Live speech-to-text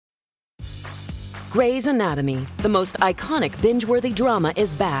Grey's Anatomy, the most iconic binge-worthy drama,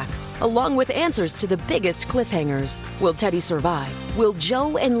 is back, along with answers to the biggest cliffhangers. Will Teddy survive? Will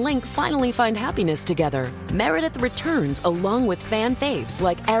Joe and Link finally find happiness together? Meredith returns along with fan faves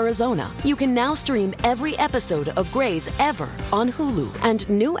like Arizona. You can now stream every episode of Grey's ever on Hulu, and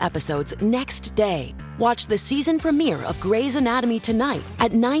new episodes next day. Watch the season premiere of Grey's Anatomy tonight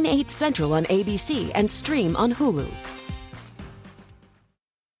at 9/8 Central on ABC and stream on Hulu.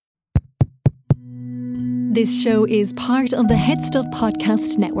 This show is part of the Head Stuff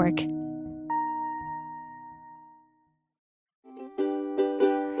Podcast Network.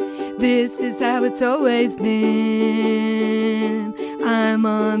 This is how it's always been. I'm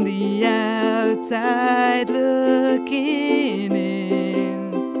on the outside looking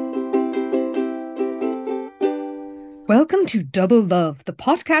in. Welcome to Double Love, the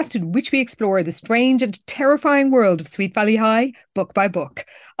podcast in which we explore the strange and terrifying world of Sweet Valley High, book by book.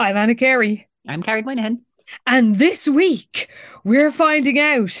 I'm Anna Carey. I'm Carrie Moynihan. And this week, we're finding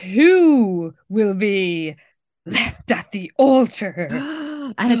out who will be left at the altar.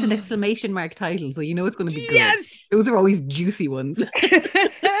 And it's an exclamation mark title, so you know it's going to be good. Yes! Those are always juicy ones.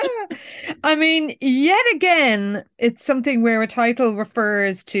 I mean, yet again, it's something where a title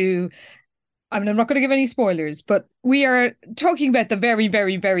refers to... I mean, I'm not going to give any spoilers, but we are talking about the very,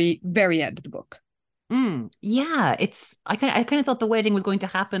 very, very, very end of the book. Yeah, I kind of thought the wedding was going to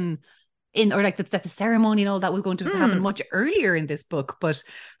happen that the ceremony and all that was going to happen much earlier in this book, but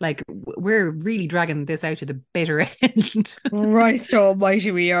like we're really dragging this out to the bitter end. Christ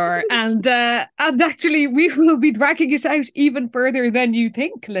almighty, we are. And actually we will be dragging it out even further than you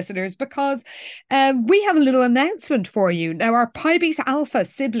think, listeners, because we have a little announcement for you. Now, our Pi Beta Alpha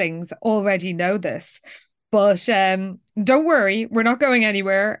siblings already know this, but don't worry, we're not going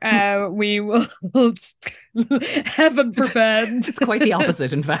anywhere. We will, heaven forbid. It's quite the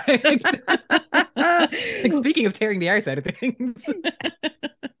opposite, in fact. Like, speaking of tearing the arse out of things. We're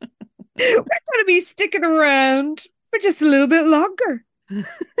going to be sticking around for just a little bit longer.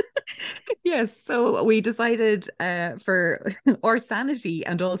 Yes, so we decided for our sanity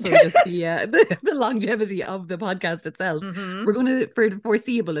and also just the longevity of the podcast itself, we're going to, for the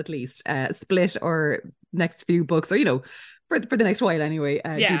foreseeable at least, split our next few books, or for the next while anyway,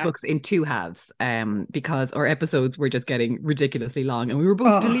 do books in two halves, because our episodes were just getting ridiculously long and we were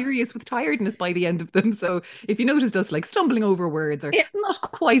both delirious with tiredness by the end of them. So if you noticed us like stumbling over words or not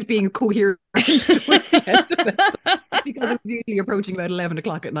quite being coherent towards the end of it, because it was usually approaching about 11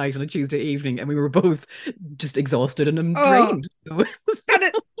 o'clock at night on a Tuesday evening and we were both just exhausted and drained. So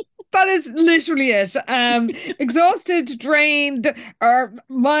that is literally it. Exhausted, drained, or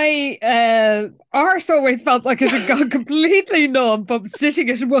my arse always felt like it had gone completely numb from sitting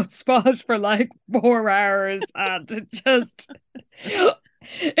in one spot for like 4 hours, and it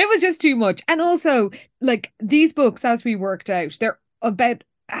was just too much. And also, like, these books, as we worked out, they're about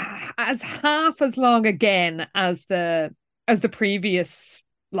as half as long again as the previous,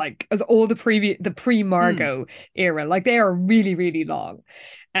 like as all the pre-Margot era. Like, they are really, really long.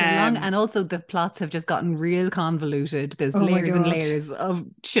 Long, and also the plots have just gotten real convoluted. There's layers and layers of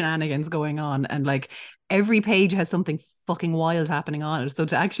shenanigans going on, and like every page has something fucking wild happening on it. So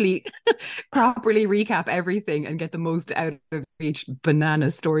to actually properly recap everything and get the most out of each banana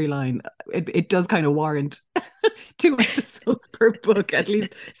storyline, it does kind of warrant 2 episodes per book, at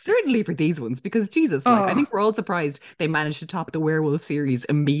least, certainly for these ones, because Jesus, I think we're all surprised they managed to top the werewolf series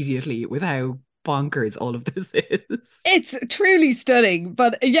immediately with how bonkers all of this is. It's truly stunning,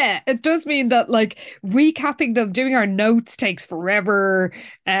 but yeah, it does mean that like recapping them, doing our notes takes forever,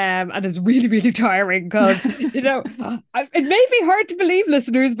 and it's really, really tiring because it may be hard to believe,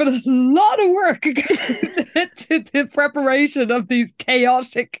 listeners, but a lot of work goes into the preparation of these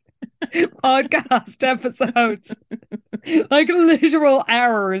chaotic podcast episodes, like literal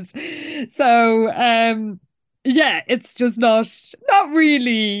hours. So yeah, it's just not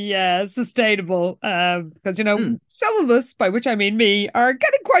really sustainable, because some of us, by which I mean me, are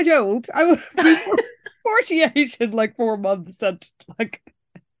getting quite old. I will be 48 in like 4 months, and like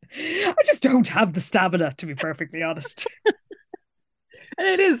I just don't have the stamina, to be perfectly honest. And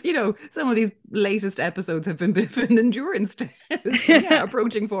it is, some of these latest episodes have been a bit of an endurance test.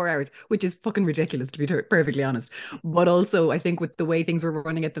 Approaching 4 hours, which is fucking ridiculous, to be perfectly honest. But also, I think with the way things were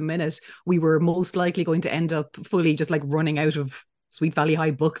running at the minute, we were most likely going to end up fully just like running out of Sweet Valley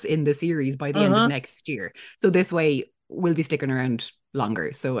High books in the series by the end of next year. So this way, will be sticking around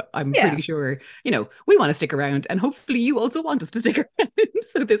longer. So I'm Yeah. pretty sure, you know, we want to stick around, and hopefully you also want us to stick around.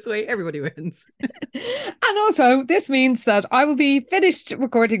 So this way everybody wins. And also, this means that I will be finished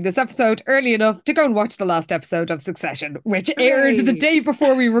recording this episode early enough to go and watch the last episode of Succession, which aired the Hooray. day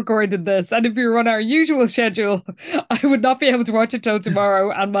before we recorded this. And if we were on our usual schedule, I would not be able to watch it till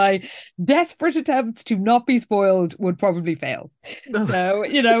tomorrow, and my desperate attempts to not be spoiled would probably fail. Oh. So,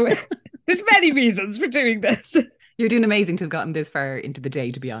 you know, there's many reasons for doing this. You're doing amazing to have gotten this far into the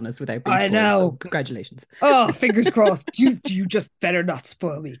day, to be honest, without being I spoiled. know. So congratulations. Oh, fingers crossed. You just better not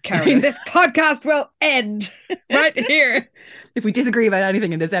spoil me, Karen. This podcast will end right here. If we disagree about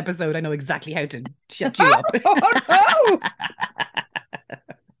anything in this episode, I know exactly how to shut you up. Oh,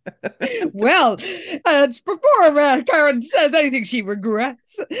 no. Well, before Karen says anything she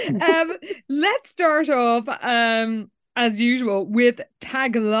regrets, let's start off as usual with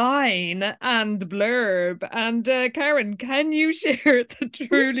tagline and blurb. And Karen, can you share the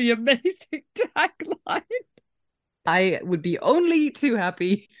truly amazing tagline? I would be only too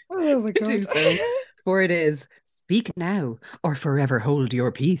happy to do so. For it is, speak now or forever hold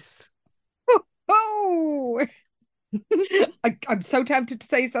your peace. Oh, I'm so tempted to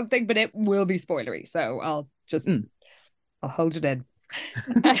say something, but it will be spoilery. So I'll just I'll hold it in.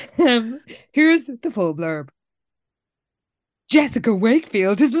 Here's the full blurb. Jessica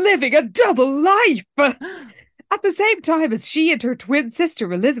Wakefield is living a double life. At the same time as she and her twin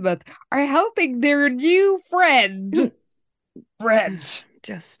sister Elizabeth are helping their new friend. Friend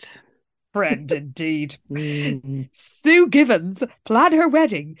indeed. Sue Givens plan her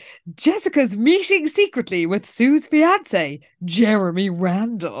wedding. Jessica's meeting secretly with Sue's fiance, Jeremy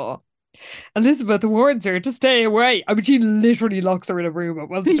Randall. Elizabeth warns her to stay away. I mean, she literally locks her in a room at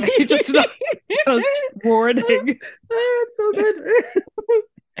one stage. It's not just warning. Oh, it's so good.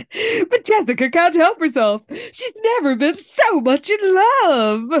 But Jessica can't help herself. She's never been so much in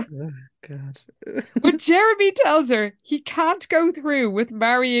love. Oh, God. When Jeremy tells her he can't go through with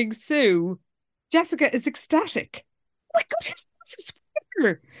marrying Sue, Jessica is ecstatic. Oh my goodness, that's a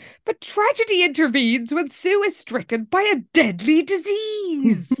spoiler. But tragedy intervenes when Sue is stricken by a deadly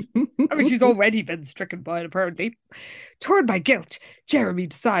disease. I mean, she's already been stricken by it, apparently. Torn by guilt, Jeremy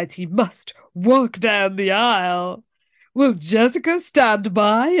decides he must walk down the aisle. Will Jessica stand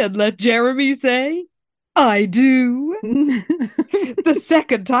by and let Jeremy say, I do? The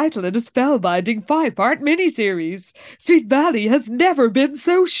second title in a spellbinding 5-part miniseries. Sweet Valley has never been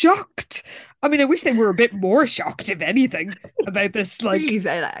so shocked. I mean, I wish they were a bit more shocked, if anything, about this. Like, Please,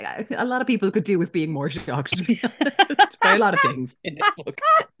 a lot of people could do with being more shocked, to be honest, by a lot of things in this book.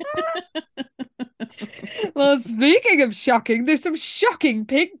 Well, speaking of shocking, there's some shocking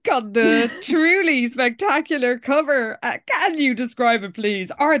pink on the truly spectacular cover. Can you describe it,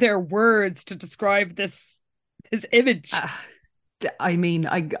 please? Are there words to describe this image? I mean,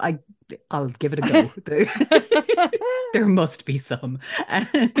 I'll give it a go. There must be some.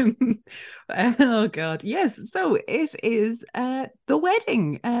 Oh God, yes. So it is the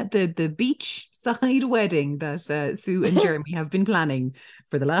wedding, the beachside wedding that Sue and Jeremy have been planning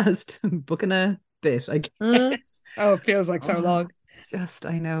for the last book and a bit, I guess. Oh, it feels like so long. Just,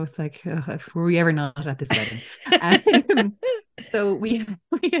 I know, it's like, were we ever not at this wedding? So we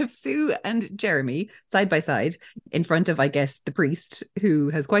have Sue and Jeremy side by side in front of, I guess, the priest, who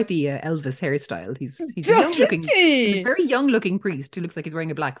has quite the Elvis hairstyle. He's a very young looking priest who looks like he's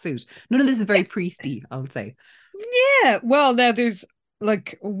wearing a black suit. None of this is very priesty, I would say. Yeah, well, now there's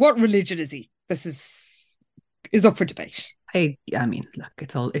like, what religion is he? This is up for debate. I mean, look,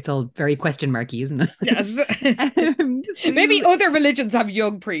 it's all very question marky, isn't it? Yes. Maybe other religions have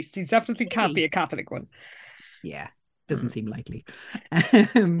young priests. He definitely can't be a Catholic one. Yeah, doesn't seem likely.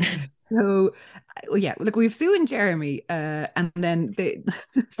 So, yeah, look, we have Sue and Jeremy, and then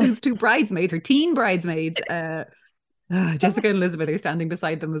Sue's two bridesmaids, her teen bridesmaids, Jessica and Elizabeth are standing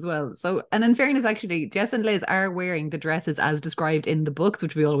beside them as well. So, and in fairness, actually, Jess and Liz are wearing the dresses as described in the books,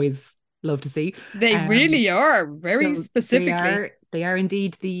 which we always love to see. They really are, very specifically. They are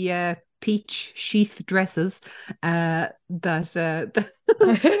indeed the peach sheath dresses that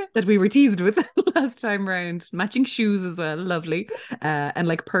we were teased with last time round. Matching shoes as well, lovely, and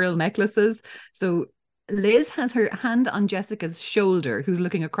like pearl necklaces. So Liz has her hand on Jessica's shoulder, who's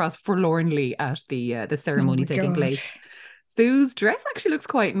looking across forlornly at the ceremony taking place. Sue's dress actually looks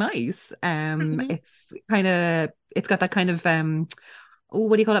quite nice. It's got that kind of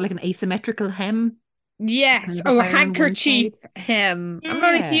what do you call it, like an asymmetrical hem Yes. Kind of a Oh, higher on one handkerchief side. hem. I'm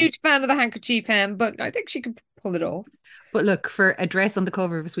not a Yeah. huge fan of the handkerchief hem, but I think she could pull it off. But look, for a dress on the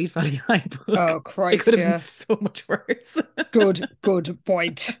cover of a Sweet Valley High book, Oh, it could Christ, have been yeah. so much worse. Good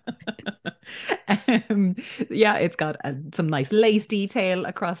point. um, yeah, it's got some nice lace detail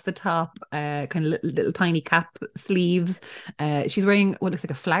across the top, kind of little tiny cap sleeves. She's wearing what looks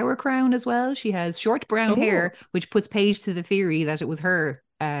like a flower crown as well. She has short brown Oh, hair, which puts Paige to the theory that it was her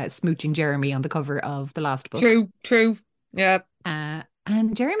smooching Jeremy on the cover of the last book. true. Yeah.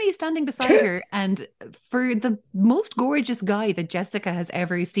 And Jeremy is standing beside her, and for the most gorgeous guy that Jessica has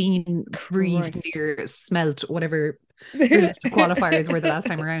ever seen, breathed Christ. near, smelt, whatever her list of qualifiers were the last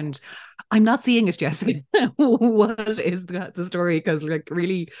time around. I'm not seeing as Jessica. What is the story? Because like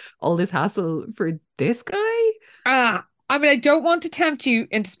really, all this hassle for this guy. I mean, I don't want to tempt you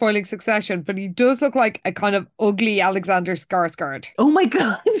into spoiling Succession, but he does look like a kind of ugly Alexander Skarsgård. Oh my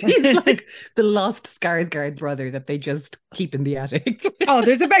God, he's like the lost Skarsgård brother that they just keep in the attic. Oh,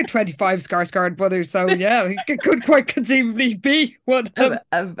 there's about 25 Skarsgård brothers, so yeah, he could quite conceivably be one of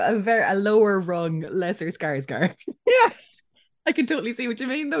them. A lower rung, lesser Skarsgård. Yeah. I can totally see what you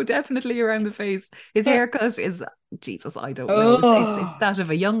mean, though. Definitely around the face. His haircut is, Jesus, I don't know. It's that of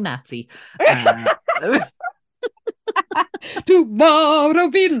a young Nazi. Tomorrow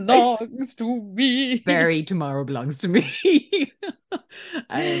belongs to me. Very tomorrow belongs to me.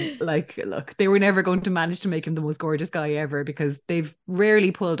 Look, they were never going to manage to make him the most gorgeous guy ever because they've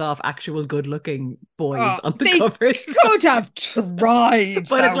rarely pulled off actual good-looking boys on the covers. Could have tried,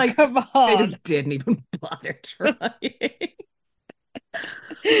 but it's like, come on. They just didn't even bother trying.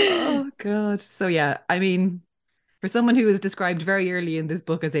 Oh God. So yeah, I mean, for someone who is described very early in this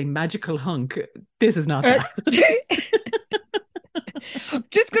book as a magical hunk, this is not that.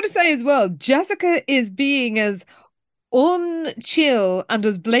 Just going to say as well, Jessica is being as unchill and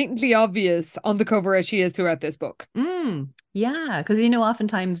as blatantly obvious on the cover as she is throughout this book. Yeah, because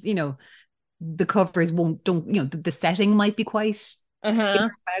oftentimes, the covers the setting might be quite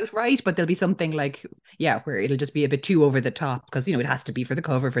about right, but there'll be something like, where it'll just be a bit too over the top because it has to be for the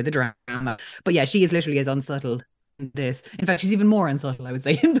cover, for the drama. But yeah, she is literally as unsubtle in this. In fact, she's even more unsubtle, I would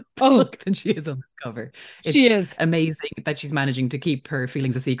say, in the book than she is on the cover. She is amazing that she's managing to keep her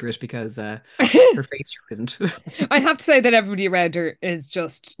feelings a secret because her face sure isn't. I have to say that everybody around her is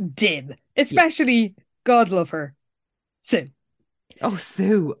just dim, especially God love her, Sue. Oh,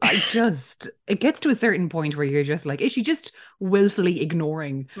 Sue, it gets to a certain point where you're just like, is she just willfully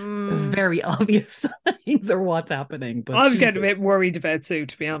ignoring very obvious signs or what's happening? But I was getting a bit worried about Sue,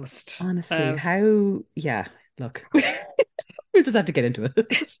 to be honest. Honestly, look, we'll just have to get into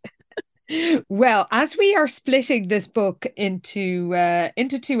it. Well, as we are splitting this book into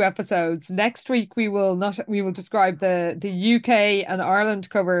 2 episodes, next week we will describe the UK and Ireland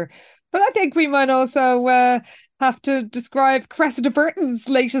cover. But I think we might also have to describe Cressida Burton's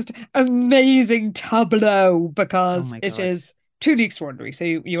latest amazing tableau because it is truly extraordinary. So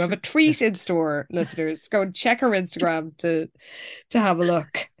you have a treat in store, listeners. Go and check her Instagram to have a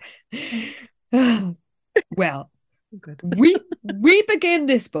look. Well, we begin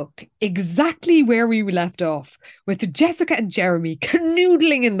this book exactly where we left off, with Jessica and Jeremy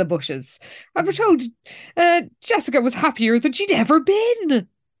canoodling in the bushes. And we're told Jessica was happier than she'd ever been.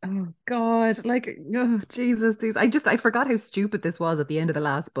 Oh God, Jesus, I forgot how stupid this was at the end of the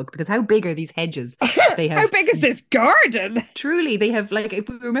last book, because how big are these hedges they have? How big is this garden? Truly, they have, if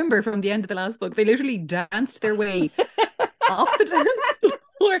we remember from the end of the last book, they literally danced their way off the dance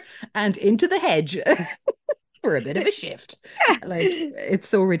floor and into the hedge for a bit of a shift. It's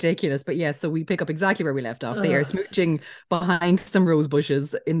so ridiculous. But yeah, so we pick up exactly where we left off. They are smooching behind some rose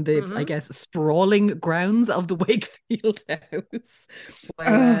bushes in the, I guess, sprawling grounds of the Wakefield house.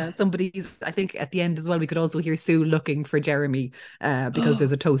 Where somebody's, I think at the end as well, we could also hear Sue looking for Jeremy because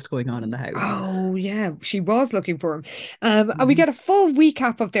there's a toast going on in the house. Oh yeah, she was looking for him. And we get a full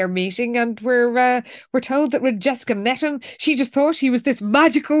recap of their meeting, and we're told that when Jessica met him, she just thought he was this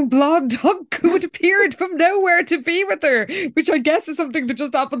magical blonde hunk who had appeared from nowhere to be with her, which I guess is something that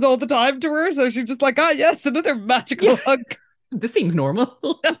just happens all the time to her. So she's just like, yes, another magical hunk. This seems normal.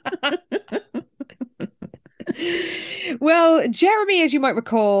 Well, Jeremy, as you might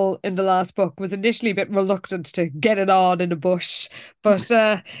recall in the last book, was initially a bit reluctant to get it on in a bush, but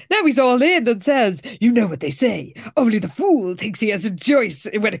now he's all in and says, you know what they say, only the fool thinks he has a choice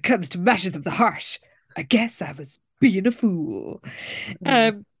when it comes to matters of the heart. I guess I was being a fool.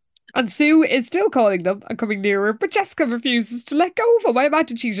 And Sue is still calling them and coming nearer, but Jessica refuses to let go of him. I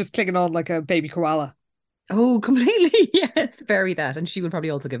imagine she's just clinging on like a baby koala. Oh, completely. Yes, very that. And she would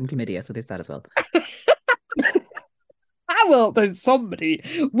probably also give him chlamydia, so there's that as well. Well, there's somebody.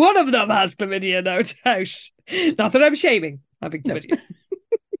 One of them has chlamydia, no doubt. Not that I'm shaming having chlamydia. No.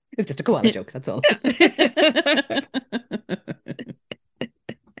 It's just a koala joke, that's all.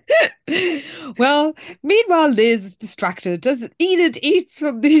 Well, meanwhile, Liz is distracted as Enid eats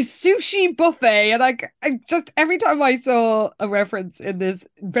from the sushi buffet. And I just, every time I saw a reference in this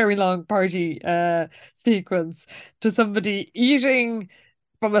very long party sequence to somebody eating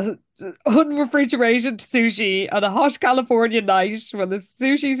from a unrefrigerated sushi on a hot California night when the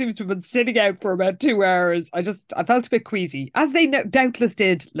sushi seems to have been sitting out for about 2 hours, I felt a bit queasy, as they doubtless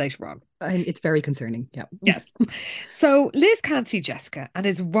did later on. It's very concerning, yeah. Yes. So Liz can't see Jessica and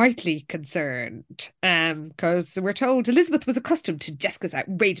is rightly concerned because we're told Elizabeth was accustomed to Jessica's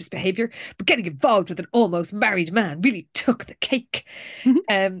outrageous behaviour, but getting involved with an almost married man really took the cake.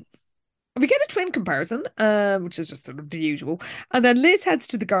 We get a twin comparison, which is just sort of the usual. And then Liz heads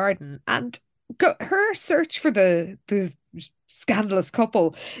to the garden, and her search for the scandalous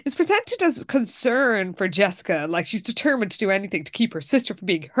couple is presented as concern for Jessica, like she's determined to do anything to keep her sister from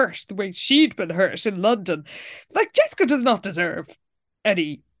being hurt the way she'd been hurt in London. Like, Jessica does not deserve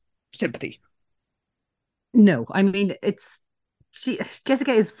any sympathy. No, I mean,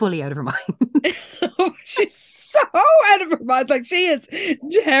 Jessica is fully out of her mind. She's so out of her mind. Like, she is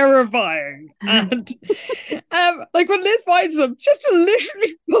terrifying. And like when Liz finds them, just to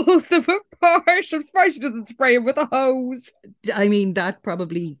literally pull them apart. I'm surprised she doesn't spray him with a hose. I mean, that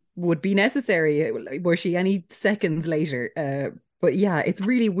probably would be necessary were she any seconds later. But yeah, it's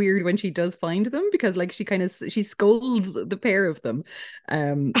really weird when she does find them, because like she scolds the pair of them.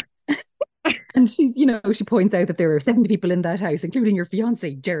 And she points out that there are 70 people in that house, including your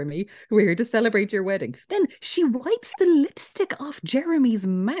fiance, Jeremy, who are here to celebrate your wedding. Then she wipes the lipstick off Jeremy's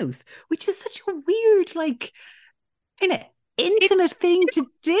mouth, which is such a weird, like, kind of intimate thing to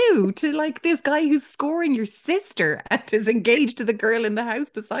do to like this guy who's scoring your sister and is engaged to the girl in the house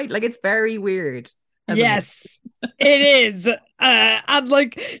beside. Like, it's very weird. Yes, it is. And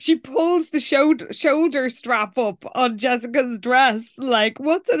like she pulls the shoulder strap up on Jessica's dress. Like,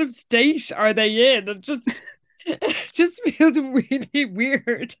 what sort of state are they in? It just feels really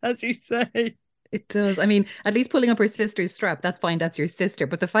weird, as you say. It does. I mean, at least pulling up her sister's strap, that's fine, that's your sister.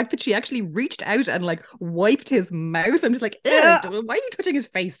 But the fact that she actually reached out and like wiped his mouth, I'm just like, why are you touching his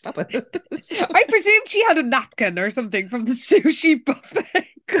face? Stop it. I presume she had a napkin or something from the sushi buffet.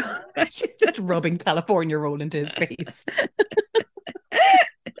 She's just rubbing California roll into his face.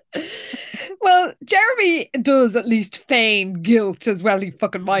 Well, Jeremy does at least feign guilt as well, he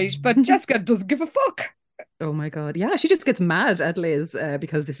fucking might, but Jessica doesn't give a fuck. Oh my God. Yeah, she just gets mad at Liz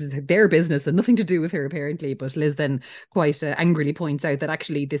because this is their business and nothing to do with her, apparently. But Liz then quite angrily points out that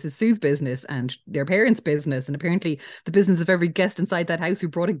actually this is Sue's business and their parents' business, and apparently the business of every guest inside that house who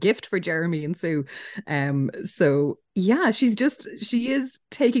brought a gift for Jeremy and Sue. So yeah, she is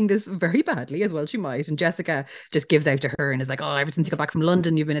taking this very badly, as well she might. And Jessica just gives out to her and is like, oh, ever since you got back from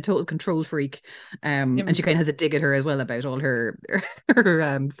London, you've been a total control freak. And she kind of has a dig at her as well about all her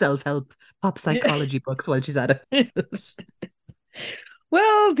self-help pop psychology books while she's at it.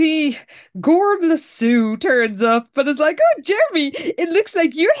 Well, the gormless Sue turns up and is like, oh, Jeremy, it looks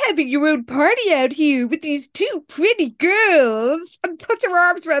like you're having your own party out here with these two pretty girls, and puts her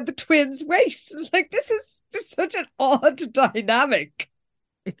arms around the twins' waist. Like, this is just such an odd dynamic.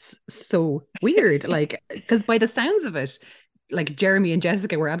 It's so weird, like, because by the sounds of it, like, Jeremy and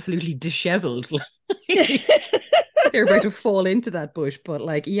Jessica were absolutely disheveled. They're about to fall into that bush, but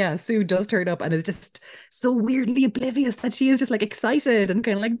like, yeah, Sue does turn up and is just so weirdly oblivious that she is just like excited and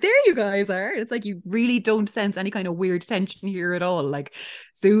kind of like, there you guys are. It's like you really don't sense any kind of weird tension here at all. Like,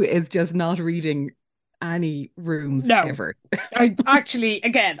 Sue is just not reading any rooms ever. I actually,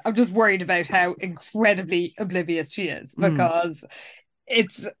 again, I'm just worried about how incredibly oblivious she is, because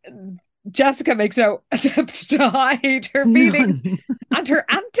it's Jessica makes no attempt to hide her feelings and her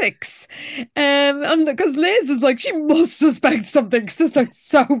antics. And because Liz is like, she must suspect something, because this looks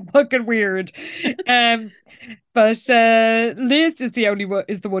so fucking weird. But Liz is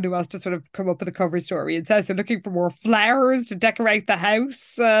the one who has to sort of come up with a cover story and says they're looking for more flowers to decorate the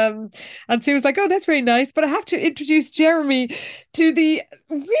house. And Sue was like, oh, that's very nice, but I have to introduce Jeremy to the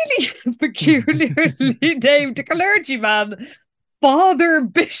really peculiarly named clergyman, Father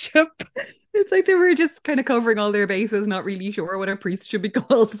Bishop. It's like they were just kind of covering all their bases, not really sure what a priest should be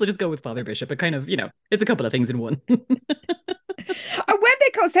called, so just go with Father Bishop. It kind of, it's a couple of things in one. And when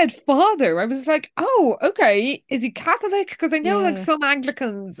they said father, I was like, oh, okay, is he Catholic? Because I know like some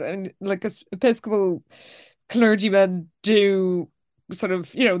Anglicans and like Episcopal clergymen do sort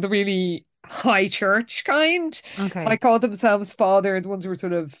of, the really high church kind. Okay. I call themselves father, the ones who are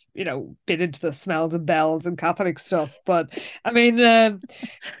sort of, bit into the smells and bells and Catholic stuff. But I mean,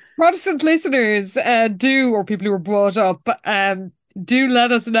 Protestant listeners or people who were brought up, do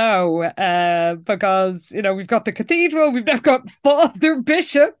let us know, because we've got the cathedral, we've now got Father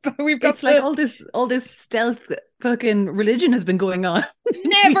Bishop, we've got it's like all this stealth fucking religion has been going on.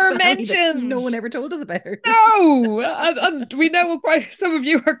 Never mentioned. No one ever told us about. No, and we know quite some of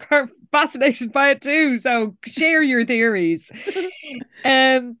you are fascinated by it too. So share your theories.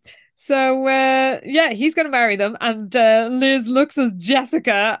 So he's going to marry them, and Liz looks as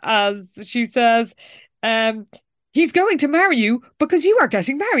Jessica as she says, he's going to marry you because you are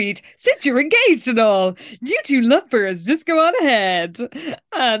getting married since you're engaged and all. You two lovebirds, just go on ahead.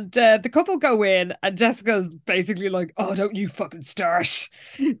 And the couple go in, and Jessica's basically like, oh, don't you fucking start.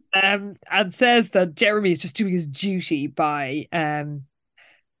 And says that Jeremy is just doing his duty by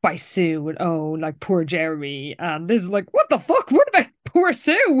Sue, and like poor Jeremy. And Liz is like, what the fuck? What about poor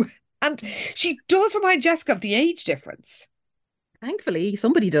Sue? And she does remind Jessica of the age difference. Thankfully,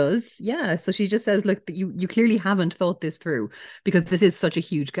 somebody does. Yeah. So she just says, look, you clearly haven't thought this through because this is such a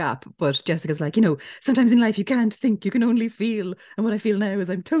huge gap. But Jessica's like, sometimes in life you can't think, you can only feel. And what I feel now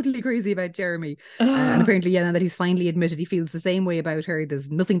is I'm totally crazy about Jeremy. And apparently, now that he's finally admitted he feels the same way about her, there's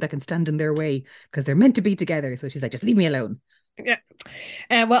nothing that can stand in their way because they're meant to be together. So she's like, just leave me alone. Yeah.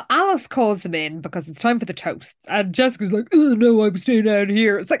 Well, Alice calls them in because it's time for the toasts. And Jessica's like, oh, no, I'm staying out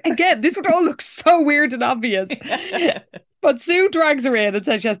here. It's like, again, this would all look so weird and obvious. But Sue drags her in and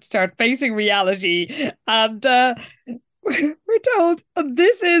says she has to start facing reality. And we're told, and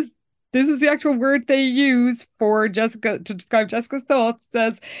this is the actual word they use for Jessica to describe Jessica's thoughts. It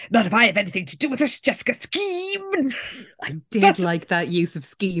says, not if I have anything to do with this, Jessica schemed. I did like that use of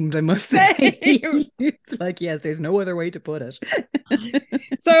schemed, I must say. It's like, yes, there's no other way to put it.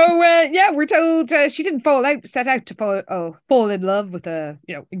 So, we're told she didn't set out to fall in love with a,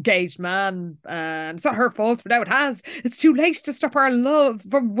 engaged man. It's not her fault, but now it has. It's too late to stop our love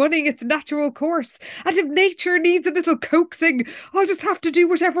from running its natural course. And if nature needs a little coaxing, I'll just have to do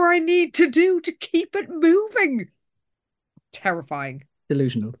whatever I need to do to keep it moving. Terrifying.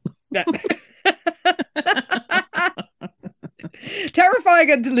 Delusional. Yeah.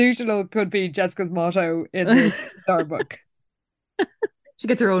 Terrifying and delusional could be Jessica's motto in this book. She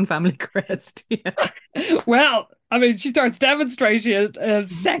gets her own family crest. Yeah. Well, I mean, she starts demonstrating it a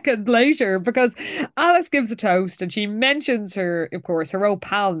second later because Alice gives a toast and she mentions her old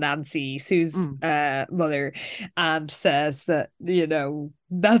pal Nancy, Sue's mother, and says that,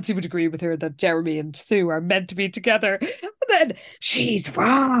 Nancy would agree with her that Jeremy and Sue are meant to be together. And then, she's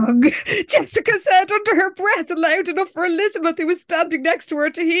wrong, Jessica said under her breath, loud enough for Elizabeth, who was standing next to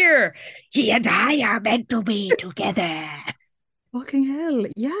her, to hear. He and I are meant to be together. Fucking hell.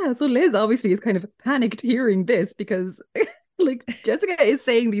 Yeah. So Liz obviously is kind of panicked hearing this because like Jessica is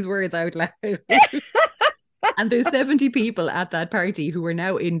saying these words out loud. And there's 70 people at that party who are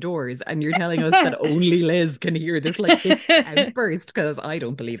now indoors, and you're telling us that only Liz can hear this outburst, because I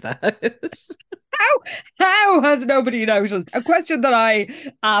don't believe that. How has nobody noticed? A question that I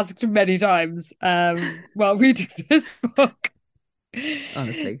asked many times while reading this book.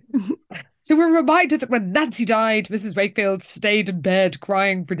 Honestly. So we're reminded that when Nancy died, Mrs. Wakefield stayed in bed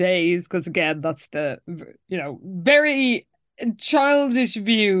crying for days, because again, that's the, very childish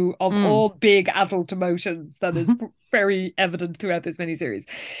view of all big adult emotions that is very evident throughout this miniseries.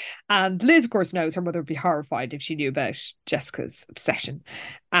 And Liz, of course, knows her mother would be horrified if she knew about Jessica's obsession.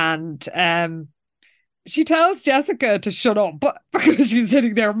 And she tells Jessica to shut up, but because she's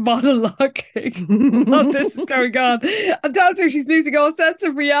sitting there monologuing while this is going on, and tells her she's losing all sense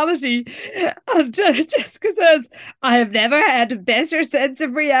of reality. And Jessica says, I have never had a better sense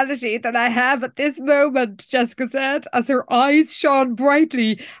of reality than I have at this moment, Jessica said, as her eyes shone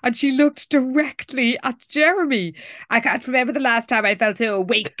brightly and she looked directly at Jeremy. I can't remember the last time I felt so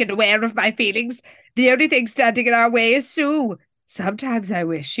awake and aware of my feelings. The only thing standing in our way is Sue. Sometimes I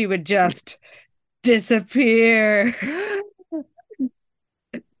wish she would just disappear.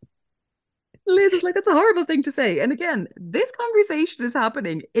 Liz is like, that's a horrible thing to say. And again, this conversation is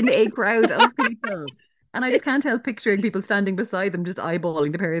happening in a crowd of people. And I just can't help picturing people standing beside them, just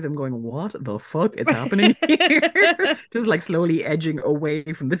eyeballing the pair of them, going, what the fuck is happening here? Just like slowly edging away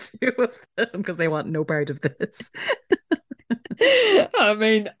from the two of them because they want no part of this. I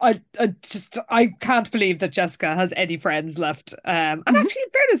mean, I can't believe that Jessica has any friends left. And actually, in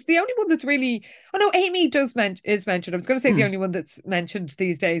fairness, the only one that's really, Amy is mentioned. I was going to say the only one that's mentioned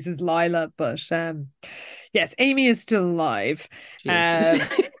these days is Lila, but yes, Amy is still alive.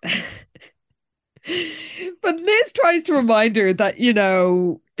 But Liz tries to remind her that,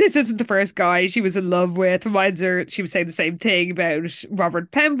 this isn't the first guy she was in love with. Reminds her she was saying the same thing about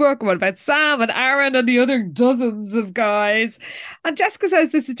Robert Pembroke. What about Sam and Aaron and the other dozens of guys? And Jessica says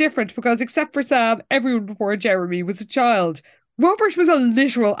this is different because except for Sam, everyone before Jeremy was a child. Robert was a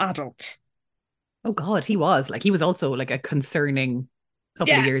literal adult. Oh God, he was. Like, he was also like a concerning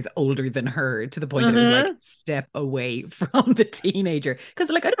couple of years older than her, to the point that it was like step away from the teenager. Because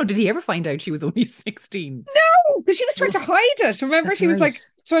like, I don't know, did he ever find out she was only 16? No, because she was trying to hide it. Remember, That's she was right. like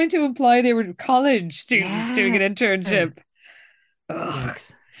trying to imply they were college students doing an internship.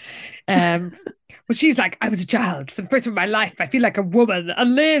 But she's like, I was a child for the first time in my life. I feel like a woman.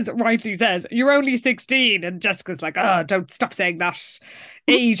 And Liz rightly says, you're only 16. And Jessica's like, oh, don't stop saying that.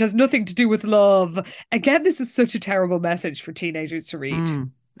 Age has nothing to do with love. Again, this is such a terrible message for teenagers to read.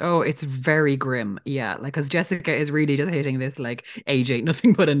 Oh, it's very grim. Yeah, like, because Jessica is really just hitting this like age ain't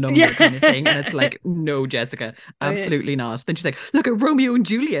nothing but a number kind of thing. And it's like, no, Jessica, absolutely not. Then she's like, look at Romeo and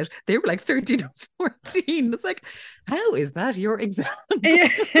Juliet. They were like 13 or 14. It's like, how is that your example?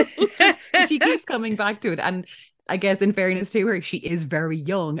 She keeps coming back to it. And I guess in fairness to her, she is very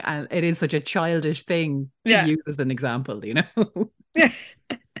young and it is such a childish thing to use as an example,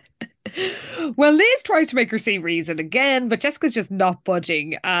 Well, Liz tries to make her see reason again, but Jessica's just not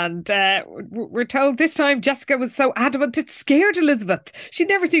budging. And we're told this time Jessica was so adamant it scared Elizabeth. She'd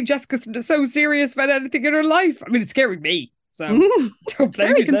never seen Jessica so serious about anything in her life. I mean, it's scaring me. So it's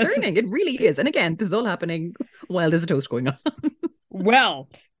very concerning. It really is. And again, this is all happening while there's a toast going on. Well,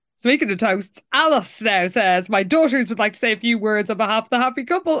 speaking of toasts, Alice now says, my daughters would like to say a few words on behalf of the happy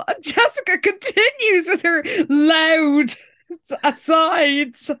couple. And Jessica continues with her loud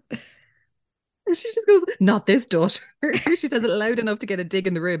asides. She just goes, not this daughter. She says it loud enough to get a dig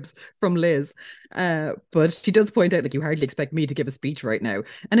in the ribs from Liz. But she does point out, like, you hardly expect me to give a speech right now.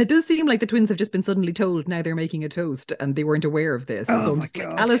 And it does seem like the twins have just been suddenly told now they're making a toast and they weren't aware of this. Oh, so my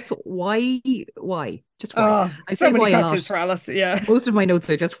God. Like, Alice, why? Just why? Oh, I so say many why questions for Alice, yeah. Most of my notes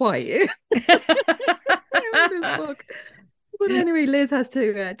are just why. This book. But anyway, Liz has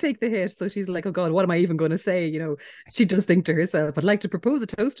to take the hit. So she's like, oh God, what am I even going to say? She does think to herself, I'd like to propose a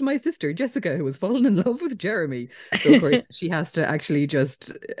toast to my sister, Jessica, who has fallen in love with Jeremy. So of course, she has to actually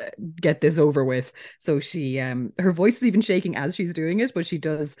just get this over with. So she, her voice is even shaking as she's doing it, but she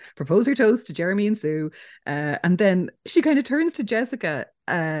does propose her toast to Jeremy and Sue. And then she kind of turns to Jessica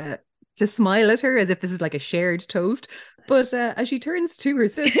to smile at her as if this is like a shared toast. But as she turns to her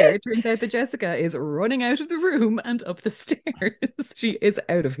sister, it turns out that Jessica is running out of the room and up the stairs. She is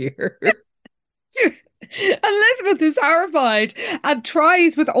out of here. Elizabeth is horrified and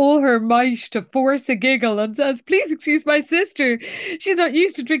tries with all her might to force a giggle and says, please excuse my sister. She's not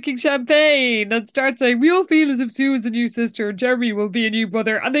used to drinking champagne, and starts saying, we all feel as if Sue is a new sister and Jeremy will be a new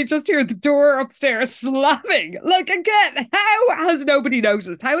brother. And they just hear the door upstairs slamming. Like, again, how has nobody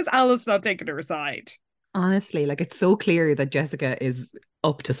noticed? How has Alice not taken her aside? Honestly, like, it's so clear that Jessica is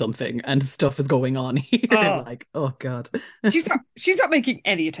up to something and stuff is going on here. Like, oh God. She's not making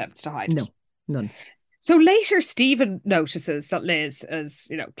any attempts to hide it. No, none. So later, Stephen notices that Liz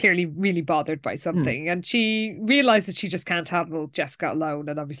is, clearly really bothered by something, and she realizes she just can't handle Jessica alone.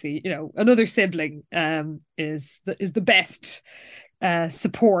 And obviously, another sibling is the best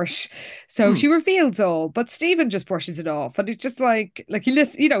support. So she reveals all, but Stephen just brushes it off, and it's just like he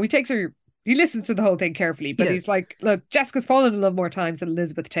he listens to the whole thing carefully, but he's like, look, Jessica's fallen in love more times than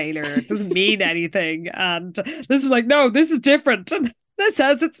Elizabeth Taylor. It doesn't mean anything. And this is like, no, this is different. And Liz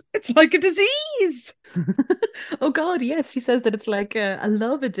says it's like a disease. Oh God, yes. She says that it's like a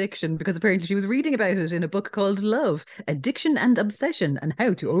love addiction, because apparently she was reading about it in a book called Love, Addiction and Obsession and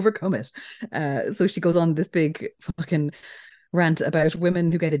How to Overcome It. So she goes on this big fucking rant about women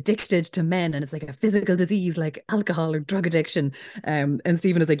who get addicted to men, and it's like a physical disease like alcohol or drug addiction. And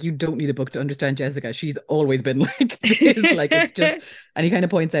Stephen is like, you don't need a book to understand Jessica. She's always been like this. Like, it's just, and he kind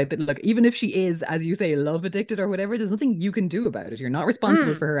of points out that, look, even if she is, as you say, love addicted or whatever, there's nothing you can do about it. You're not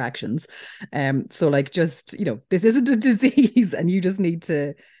responsible for her actions. So like, just, this isn't a disease, and you just need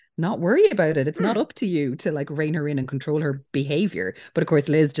to not worry about it. It's not up to you to like rein her in and control her behavior. But of course,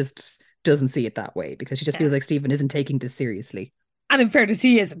 Liz just doesn't see it that way, because she just feels like Stephen isn't taking this seriously. And in fairness,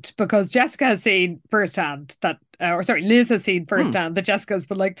 he isn't, because Jessica has seen firsthand that, Liz has seen firsthand that Jessica's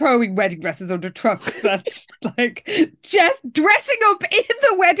been like throwing wedding dresses under trucks and like just dressing up in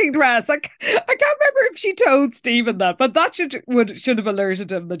the wedding dress. Like, I can't remember if she told Stephen that, but that should have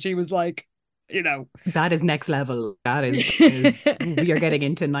alerted him that she was like, that is next level. That is we are getting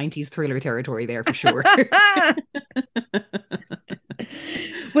into 90s thriller territory there for sure.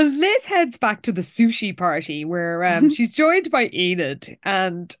 Well, Liz heads back to the sushi party where she's joined by Enid,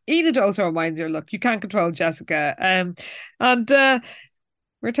 and Enid also reminds her, look, you can't control Jessica. And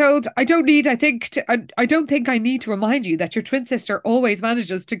we're told, I don't think I need to remind you that your twin sister always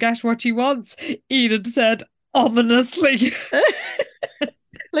manages to get what she wants, Enid said ominously.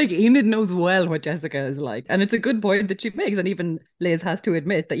 Like, Enid knows well what Jessica is like. And it's a good point that she makes. And even Liz has to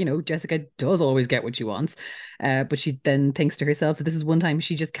admit that, Jessica does always get what she wants. But she then thinks to herself that this is one time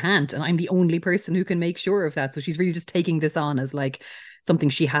she just can't. And I'm the only person who can make sure of that. So she's really just taking this on as like something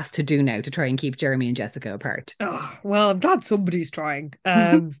she has to do now to try and keep Jeremy and Jessica apart. Oh, well, I'm glad somebody's trying.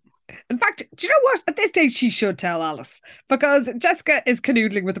 In fact, do you know what? At this stage, she should tell Alice, because Jessica is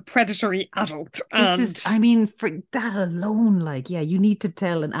canoodling with a predatory adult. And For that alone, you need to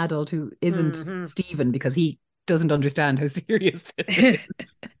tell an adult who isn't Stephen, because he doesn't understand how serious this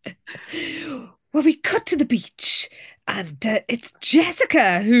is. Well, we cut to the beach, and it's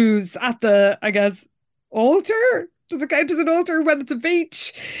Jessica who's at the, I guess, altar. Does it count as an altar when it's a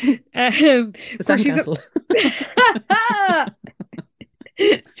beach? The sandcastle.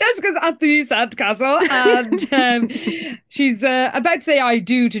 Jessica's at the sandcastle, and she's about to say I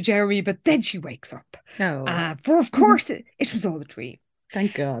do to Jeremy, but then she wakes up. For of course it was all a dream.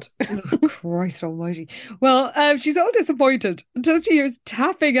 Thank God. Oh, Christ almighty. Well, she's all disappointed until she hears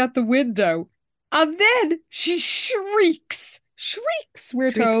tapping at the window, and then she shrieks,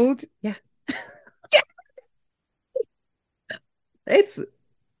 we're told. Yeah. It's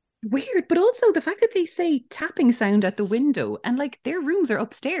weird, but also the fact that they say tapping sound at the window, and their rooms are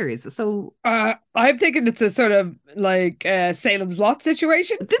upstairs. So I'm thinking it's a sort of like Salem's Lot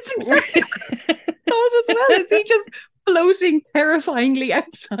situation. That's exactly what I thought as well. Is he just floating terrifyingly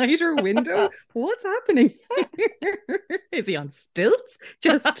outside her window? What's happening here? Is he on stilts?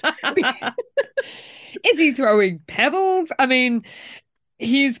 Just is he throwing pebbles? I mean,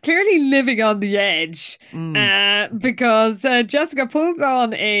 he's clearly living on the edge because Jessica pulls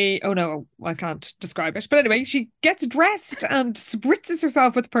on oh no, I can't describe it. But anyway, she gets dressed and spritzes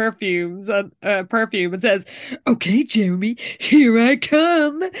herself with perfume and says, "Okay, Jeremy, here I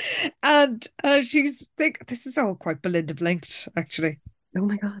come." And she's think this is all quite Belinda Blinked, actually. Oh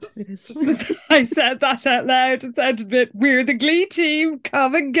my God, it is. I said that out loud. It sounded a bit weird. The Glee team,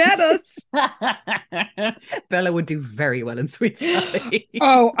 come and get us. Bella would do very well in Sweet Valley.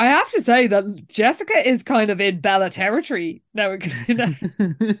 Oh, I have to say that Jessica is kind of in Bella territory now. A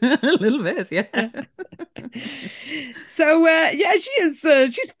little bit, yeah. So, she is.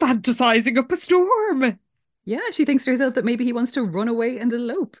 She's fantasizing up a storm. Yeah, she thinks to herself that maybe he wants to run away and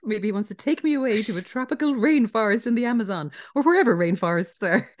elope. Maybe he wants to take me away to a tropical rainforest in the Amazon, or wherever rainforests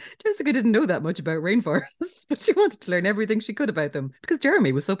are. Jessica didn't know that much about rainforests, but she wanted to learn everything she could about them because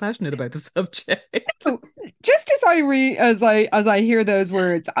Jeremy was so passionate about the subject. Just as I hear those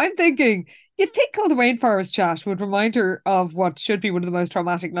words, I'm thinking, you'd think all the rainforest chat would remind her of what should be one of the most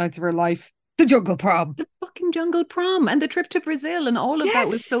traumatic nights of her life. The jungle prom. The fucking jungle prom and the trip to Brazil and all of that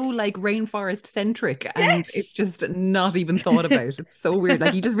was so rainforest centric, and it's just not even thought about. It's so weird.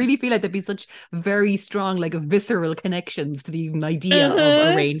 You just really feel like there'd be such very strong, visceral connections to the even idea of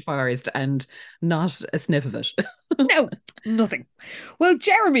a rainforest, and not a sniff of it. No, nothing. Well,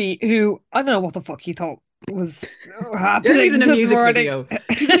 Jeremy, who I don't know what the fuck he thought was happening this morning.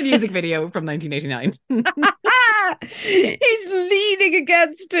 He's in a music video from 1989. He's leaning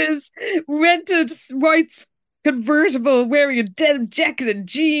against his rented white convertible, wearing a denim jacket and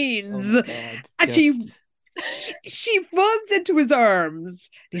jeans. Oh God, and she runs into his arms.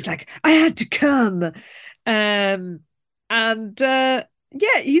 He's like, "I had to come,"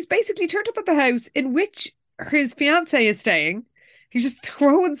 he's basically turned up at the house in which his fiance is staying. He's just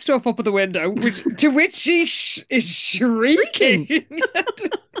throwing stuff up at the window, to which she is shrieking.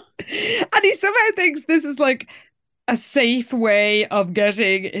 And he somehow thinks this is a safe way of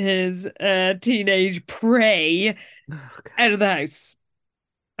getting his teenage prey out of the house.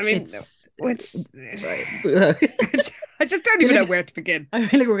 I mean, I just don't even know where to begin. I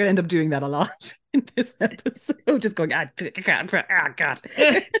feel like we're going to end up doing that a lot in this episode. Just going, God.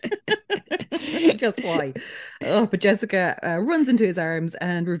 Just why? Oh, but Jessica runs into his arms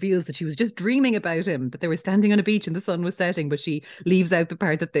and reveals that she was just dreaming about him, that they were standing on a beach and the sun was setting, but she leaves out the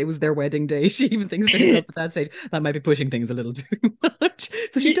part that it was their wedding day. She even thinks to herself at that stage, that might be pushing things a little too much.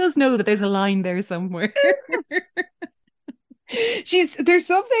 So she does know that there's a line there somewhere. There's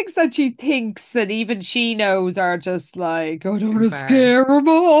some things that she thinks that even she knows are just I don't want to scare him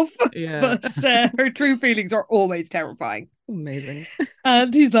off. Yeah. But her true feelings are always terrifying. Amazing.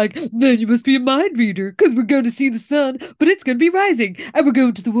 And he's like, then you must be a mind reader because we're going to see the sun, but it's going to be rising. And we're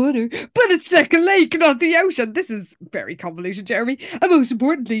going to the water, but it's Second Lake, not the ocean. This is very convoluted, Jeremy. And most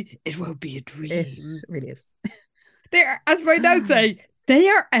importantly, it won't be a dream. It really is. They're, as my notes say, they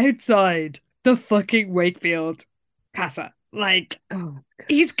are outside the fucking Wakefield casa. Like,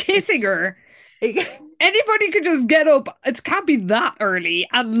 he's kissing her. Anybody could just get up. It can't be that early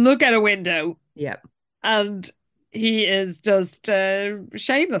and look out a window. Yep. And he is just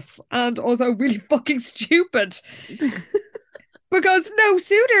shameless and also really fucking stupid. Because no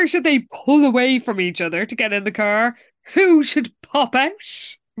sooner should they pull away from each other to get in the car, who should pop out?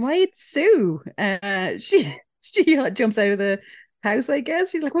 Why, it's Sue. She jumps out of the house, I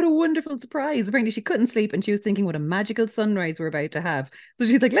guess. She's like, what a wonderful surprise. Apparently she couldn't sleep and she was thinking what a magical sunrise we're about to have. So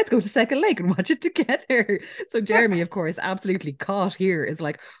she's like, let's go to Second Lake and watch it together. So Jeremy, of course, absolutely caught here, is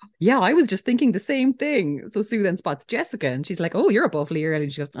like, yeah, I was just thinking the same thing. So Sue then spots Jessica and she's like, oh, you're up awfully early.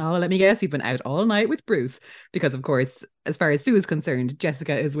 And she goes, oh, let me guess, you've been out all night with Bruce. Because of course, as far as Sue is concerned,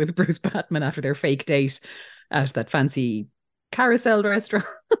 Jessica is with Bruce Batman after their fake date at that fancy carousel restaurant.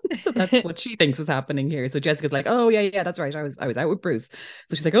 So that's what she thinks is happening here. So Jessica's like, oh yeah, that's right, I was out with Bruce.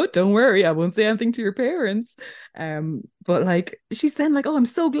 So she's like, oh, don't worry, I won't say anything to your parents. But like, she's then like, oh, I'm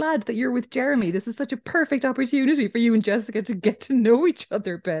so glad that you're with Jeremy. This is such a perfect opportunity for you and Jessica to get to know each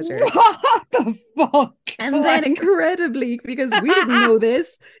other better. What the fuck? And then incredibly, because we didn't know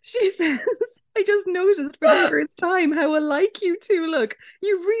this, she says, I just noticed for the first time how alike you two look.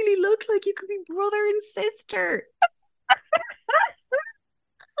 You really look like you could be brother and sister.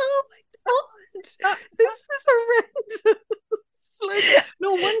 Oh my god, this is horrendous. Like,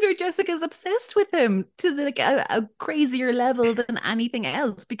 no wonder Jessica's obsessed with him to like a crazier level than anything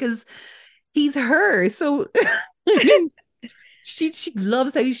else, because he's her. So I mean, she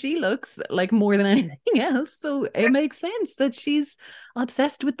loves how she looks, like, more than anything else. So it makes sense that she's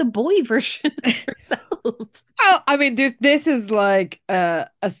obsessed with the boy version of herself. Well, I mean, this is like I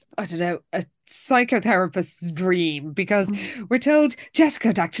don't know, a psychotherapist's dream, because we're told Jessica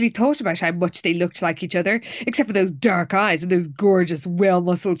had actually thought about how much they looked like each other, except for those dark eyes and those gorgeous,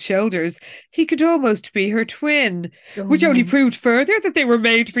 well-muscled shoulders. He could almost be her twin, which only proved further that they were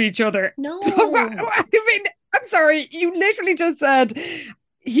made for each other. No. I mean, I'm sorry, you literally just said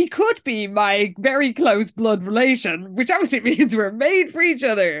he could be my very close blood relation, which obviously means we're made for each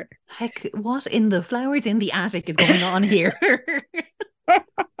other. Heck, what in the flowers in the attic is going on here?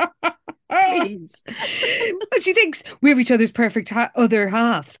 Please. She thinks we're each other's perfect other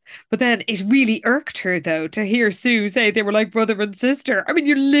half. But then it really irked her, though, to hear Sue say they were like brother and sister. I mean,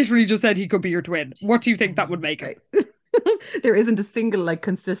 you literally just said he could be your twin. What do you think that would make it? There isn't a single, like,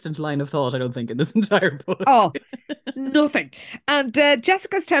 consistent line of thought, I don't think, in this entire book. Oh, nothing. And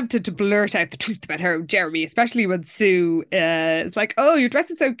Jessica's tempted to blurt out the truth about her and Jeremy, especially when Sue is like, oh, your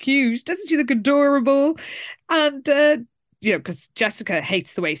dress is so cute. Doesn't she look adorable? And you know, because Jessica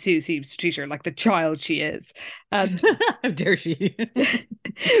hates the way Sue seems to treat her like the child she is. And how dare she?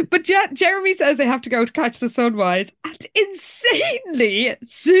 But Jeremy says they have to go to catch the sunrise. And insanely,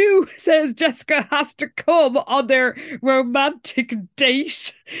 Sue says Jessica has to come on their romantic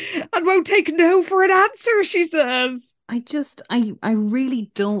date and won't take no for an answer, she says. I really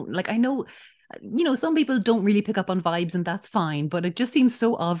don't, like, I know, you know, some people don't really pick up on vibes and that's fine, but it just seems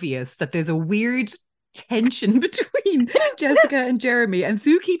so obvious that there's a weird tension between Jessica and Jeremy, and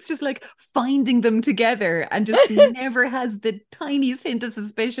Sue keeps just like finding them together and just never has the tiniest hint of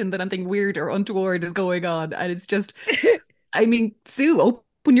suspicion that anything weird or untoward is going on. And it's just, I mean, Sue,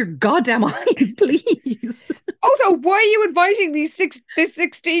 open your goddamn eyes, please. Also, why are you inviting this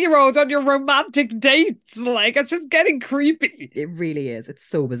 16-year-old on your romantic dates? Like, it's just getting creepy. It really is. It's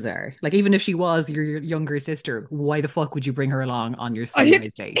so bizarre. Like, even if she was your younger sister, why the fuck would you bring her along on your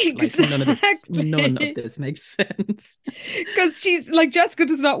sunrise date? Exactly. Like, none of this makes sense. Because she's like, Jessica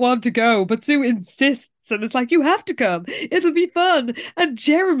does not want to go, but Sue insists, and it's like, you have to come. It'll be fun, and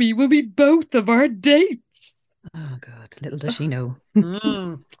Jeremy will be both of our dates. Oh God, little does she know.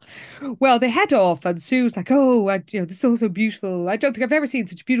 Well, they head off, and Sue's like, "Oh, this is all so beautiful. I don't think I've ever seen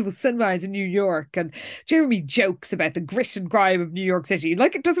such a beautiful sunrise in New York." And Jeremy jokes about the grit and grime of New York City,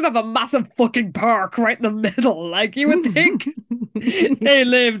 like it doesn't have a massive fucking park right in the middle. Like you would think they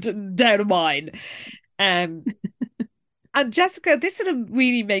lived down a mine. And Jessica, this sort of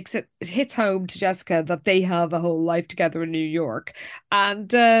really it hits home to Jessica that they have a whole life together in New York,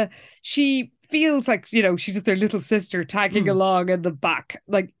 and she feels like, you know, she's just their little sister tagging along in the back.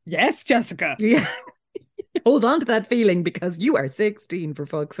 Like, yes, Jessica. Yeah. Hold on to that feeling because you are 16, for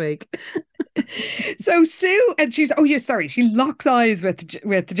fuck's sake. So Sue, and she locks eyes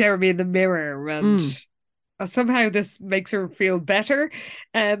with Jeremy in the mirror, and somehow this makes her feel better.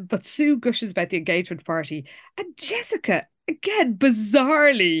 But Sue gushes about the engagement party, and Jessica, again,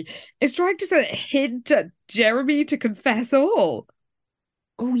 bizarrely, is trying to sort of hint at Jeremy to confess all.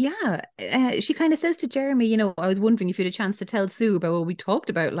 Oh yeah, she kind of says to Jeremy, you know, I was wondering if you had a chance to tell Sue about what we talked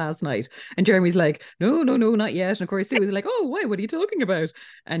about last night. And Jeremy's like, no, not yet. And of course, Sue is like, oh, why? What are you talking about?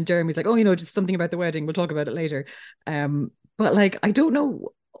 And Jeremy's like, oh, you know, just something about the wedding. We'll talk about it later. But like, I don't know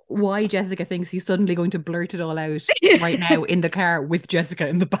why Jessica thinks he's suddenly going to blurt it all out right now in the car with Jessica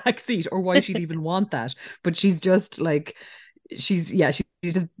in the back seat, or why she'd even want that. But she's just like, she's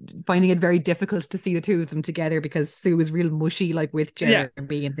just finding it very difficult to see the two of them together because Sue is real mushy like with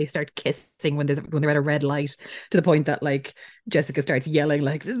Jeremy, and they start kissing when they're at a red light, to the point that like Jessica starts yelling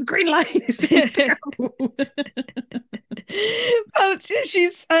like, this is green light. But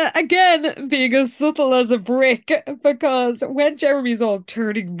she's again being as subtle as a brick, because when Jeremy's all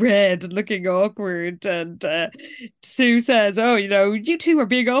turning red and looking awkward, and Sue says, oh, you know, you two are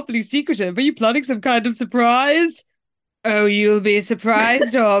being awfully secretive, are you planning some kind of surprise? Oh, you'll be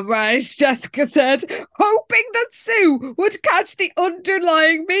surprised, all right, Jessica said, hoping that Sue would catch the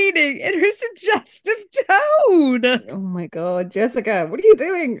underlying meaning in her suggestive tone. Oh my God, Jessica, what are you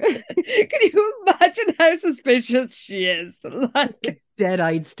doing? Can you imagine how suspicious she is? Like,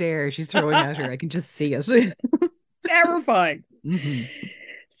 dead-eyed stare she's throwing at her. I can just see it. Terrifying.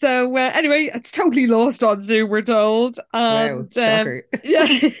 So anyway, it's totally lost on Sue, we're told. And, wow, shocker.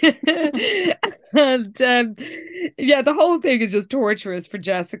 And yeah, the whole thing is just torturous for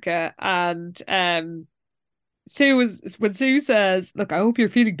Jessica. And when Sue says, look, I hope you're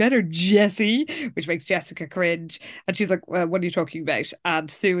feeling better, Jessie, which makes Jessica cringe. And she's like, well, what are you talking about? And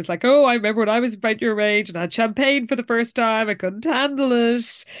Sue was like, oh, I remember when I was about your age and I had champagne for the first time. I couldn't handle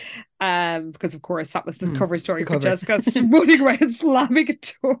it. Because of course that was the cover story for Jessica running around slamming a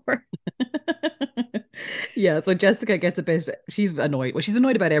door. Yeah, so Jessica gets a bit, she's annoyed. Well, she's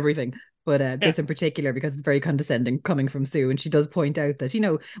annoyed about everything, but this in particular, because it's very condescending coming from Sue. And she does point out that, you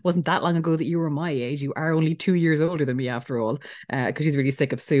know, it wasn't that long ago that you were my age. You are only 2 years older than me after all. Because she's really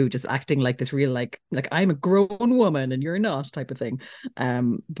sick of Sue just acting like this real, like I'm a grown woman and you're not type of thing.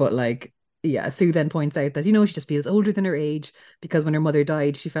 But like, yeah, Sue then points out that, you know, she just feels older than her age because when her mother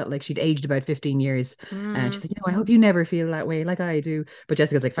died, she felt like she'd aged about 15 years. And she's like, you know, I hope you never feel that way like I do. But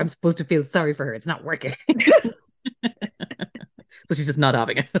Jessica's like, if I'm supposed to feel sorry for her, it's not working. So she's just not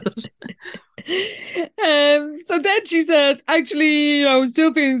having it. So then she says, actually, you know,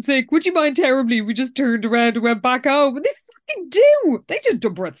 still feeling sick. Would you mind terribly? We just turned around and went back home. And they fucking do. They just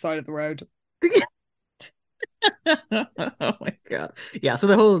dump her at the side of the road. Oh my God. Yeah, so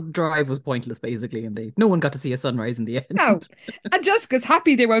the whole drive was pointless basically, and no one got to see a sunrise in the end. No. And Jessica's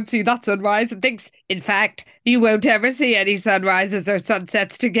happy they won't see that sunrise and thinks, in fact, you won't ever see any sunrises or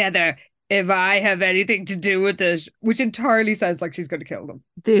sunsets together if I have anything to do with it, which entirely sounds like she's going to kill them.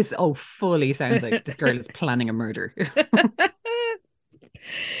 This fully sounds like this girl is planning a murder.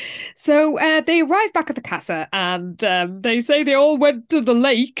 So they arrive back at the casa, and they say they all went to the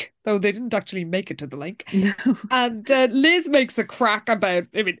lake, though they didn't actually make it to the lake. No. And Liz makes a crack about,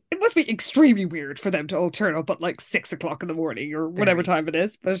 I mean, it must be extremely weird for them to all turn up at like 6 o'clock in the morning or whatever time it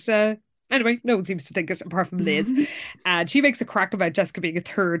is. But anyway, no one seems to think it apart from Liz. And she makes a crack about Jessica being a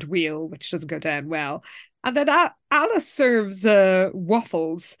third wheel, which doesn't go down well. And then Alice serves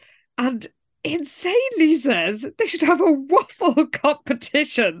waffles, and insanely says they should have a waffle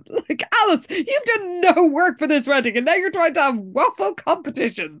competition. Like, Alice, you've done no work for this wedding and now you're trying to have waffle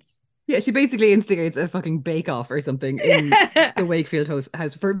competitions. Yeah, she basically instigates a fucking bake-off or something in the Wakefield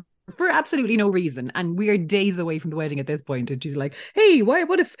house for absolutely no reason, and we are days away from the wedding at this point, and she's like, hey,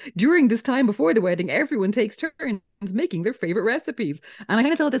 what if during this time before the wedding everyone takes turns making their favorite recipes? And I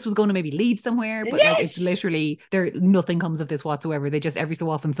kind of thought this was going to maybe lead somewhere, but like, it's literally nothing comes of this whatsoever. They just, every so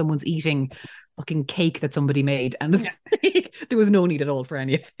often someone's eating fucking cake that somebody made, and like, there was no need at all for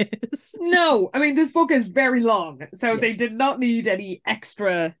any of this. No, I mean, this book is very long, so they did not need any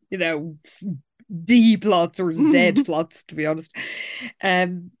extra, you know, D plots or Z plots, to be honest.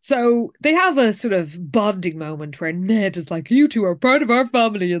 So they have a sort of bonding moment where Ned is like, you two are part of our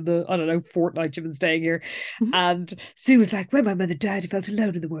family in the, I don't know, fortnight you've been staying here. And Sue is like, when my mother died, I felt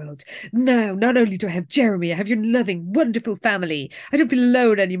alone in the world. Now, not only do I have Jeremy, I have your loving, wonderful family. I don't feel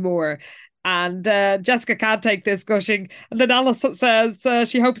alone anymore. And Jessica can't take this gushing. And then Alice says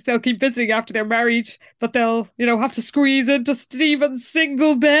she hopes they'll keep visiting after they're married, but they'll, you know, have to squeeze into Stephen's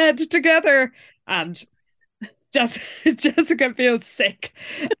single bed together. And Jessica feels sick.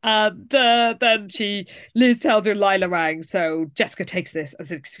 And then Liz tells her Lila rang. So Jessica takes this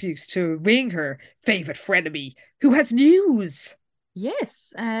as an excuse to ring her favourite frenemy, who has news.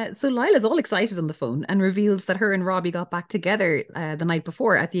 Yes. So Lila's all excited on the phone and reveals that her and Robbie got back together the night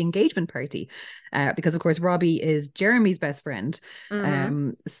before at the engagement party. Because, of course, Robbie is Jeremy's best friend.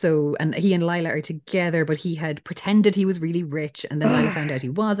 And he and Lila are together, but he had pretended he was really rich. And then Lila found out he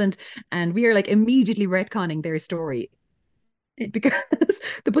wasn't. And we are like immediately retconning their story. Because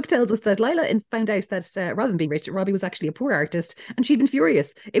the book tells us that Lila found out that rather than being rich, Robbie was actually a poor artist, and she'd been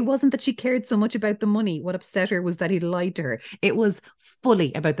furious. It wasn't that she cared so much about the money. What upset her was that he'd lied to her. It was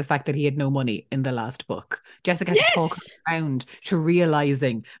fully about the fact that he had no money in the last book. Jessica had to talk her around to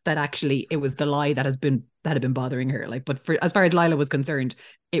realizing that actually it was the lie that had been bothering her. But as far as Lila was concerned,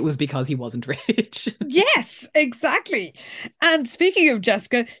 it was because he wasn't rich. Yes, exactly. And speaking of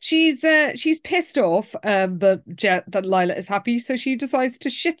Jessica, she's pissed off that Lila is happy, so she decides to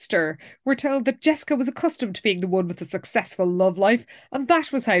shitster. We're told that Jessica was accustomed to being the one with a successful love life, and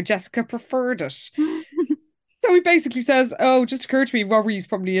that was how Jessica preferred it. So he basically says, "Oh, just occurred to me, Robbie's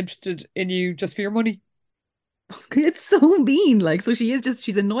probably interested in you just for your money." It's so mean. So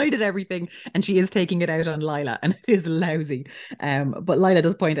she's annoyed at everything, and she is taking it out on Lila, and it is lousy. But Lila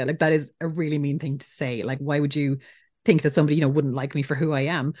does point out that is a really mean thing to say. Why would you think that somebody wouldn't like me for who I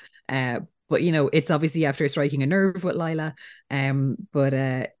am? But it's obviously after striking a nerve with Lila. Lila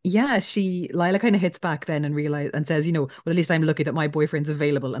kind of hits back then and says, well, at least I'm lucky that my boyfriend's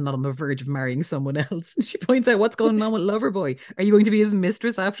available and not on the verge of marrying someone else. And she points out, what's going on with Loverboy? Are you going to be his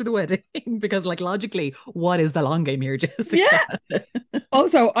mistress after the wedding? Because logically, what is the long game here, Jessica? Yeah.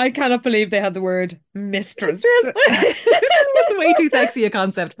 Also, I cannot believe they had the word mistress. It's way too sexy a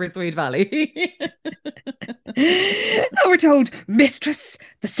concept for Sweet Valley. And we're told, mistress,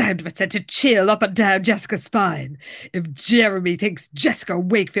 the sound of it sent a chill up and down Jessica's spine. If Jeremy thinks Jessica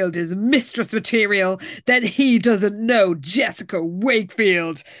Wakefield is mistress material, then he doesn't know Jessica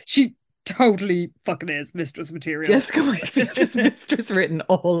Wakefield. She totally fucking is mistress material. Jessica Wakefield is mistress written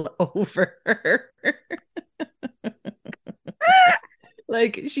all over her.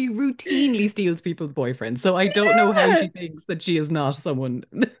 She routinely steals people's boyfriends. So I don't know how she thinks that she is not someone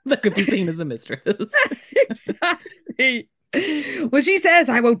that could be seen as a mistress. Exactly. Well, she says,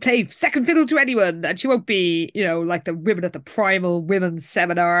 I won't play second fiddle to anyone. And she won't be, like the women at the Primal Women's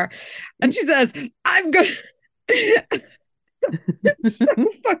Seminar. And she says, I'm going to... It's so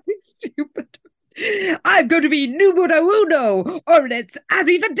fucking stupid. I'm going to be numero uno, or let's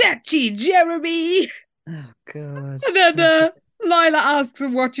arrivederci, Jeremy. Oh, God. And then Lila asks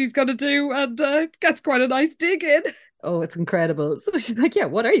him what she's going to do, and gets quite a nice dig in. Oh, it's incredible. So she's like, yeah,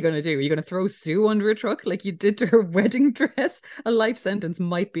 what are you going to do? Are you going to throw Sue under a truck like you did to her wedding dress? A life sentence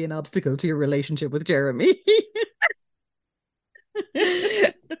might be an obstacle to your relationship with Jeremy.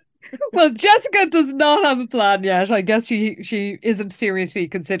 Well, Jessica does not have a plan yet. I guess she isn't seriously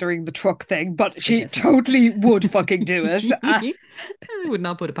considering the truck thing, but she totally would fucking do it. I would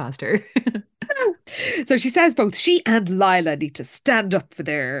not put it past her. No. So she says both she and Lila need to stand up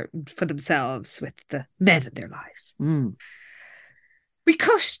for themselves with the men in their lives. We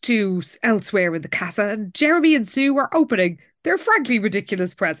cut to elsewhere in the casa, and Jeremy and Sue are opening their frankly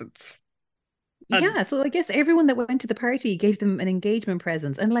ridiculous presents. Yeah, so I guess everyone that went to the party gave them an engagement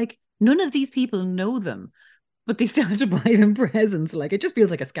present, and none of these people know them, but they still have to buy them presents. It just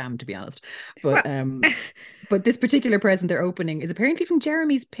feels like a scam, to be honest. But but this particular present they're opening is apparently from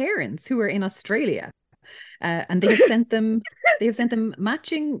Jeremy's parents, who are in Australia, and they have sent them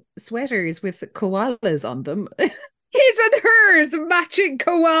matching sweaters with koalas on them. His and hers matching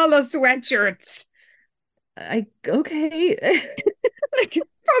koala sweatshirts. Okay.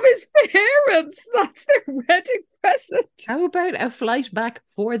 From his parents. That's their wedding present. How about a flight back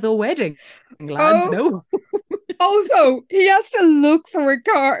for the wedding, lads? No. Also, he has to look for a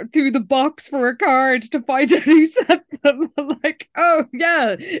card through the box for a card to find out who sent them. Oh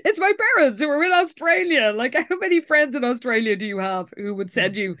yeah, it's my parents who are in Australia. How many friends in Australia do you have who would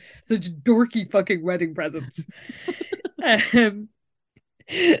send you such dorky fucking wedding presents?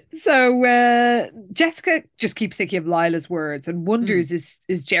 So Jessica just keeps thinking of Lila's words and wonders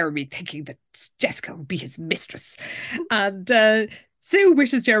is Jeremy thinking that Jessica will be his mistress? And Sue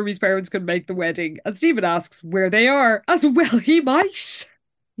wishes Jeremy's parents could make the wedding, and Stephen asks where they are, as well he might.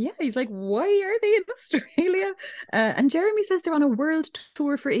 Yeah, he's like, why are they in Australia? And Jeremy says they're on a world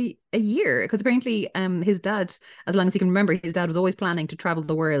tour for a year, because apparently his dad, as long as he can remember, his dad was always planning to travel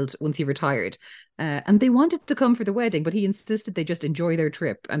the world once he retired. And they wanted to come for the wedding, but he insisted they just enjoy their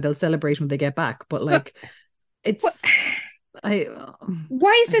trip and they'll celebrate when they get back. But it's...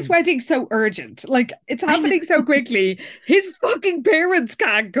 Why is this wedding so urgent? It's happening so quickly. His fucking parents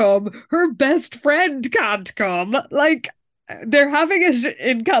can't come. Her best friend can't come. They're having it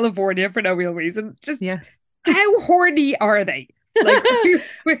in California for no real reason. Just how horny are they? Like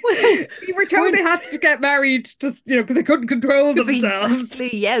we were told they had to get married just, because they couldn't control themselves.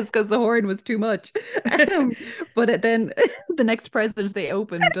 Exactly, yes, because the horn was too much. But then the next present they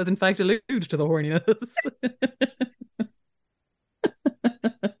open does in fact allude to the horniness.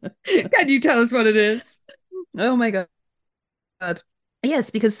 Can you tell us what it is? Oh my God.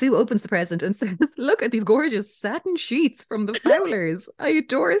 Yes, because Sue opens the present and says, "Look at these gorgeous satin sheets from the Fowlers. I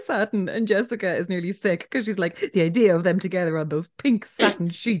adore satin." And Jessica is nearly sick because she's like, the idea of them together on those pink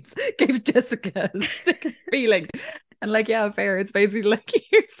satin sheets gave Jessica a sick feeling. And like, yeah, fair. It's basically like,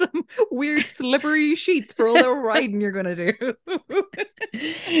 here's some weird slippery sheets for all the riding you're going to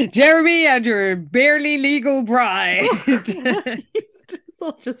do. Jeremy and your barely legal bride. It's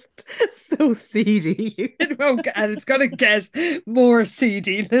all just so seedy. And it's going to get more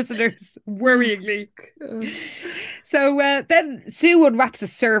seedy, listeners, worryingly. So then Sue unwraps a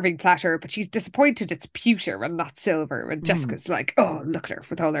serving platter, but she's disappointed it's pewter and not silver. And Jessica's like, oh, look at her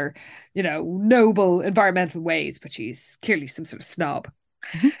with all her, noble environmental ways, but she's clearly some sort of snob.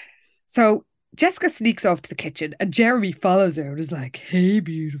 Mm-hmm. So Jessica sneaks off to the kitchen and Jeremy follows her and is like, "Hey,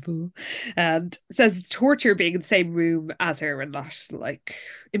 beautiful," and says it's torture being in the same room as her and not like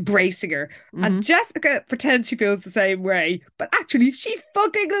embracing her. Mm-hmm. And Jessica pretends she feels the same way, but actually she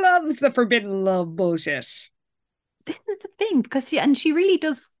fucking loves the forbidden love bullshit. This is the thing, because she really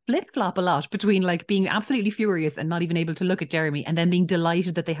does flip-flop a lot between like being absolutely furious and not even able to look at Jeremy, and then being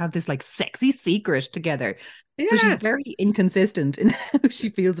delighted that they have this like sexy secret together. Yeah. So she's very inconsistent in how she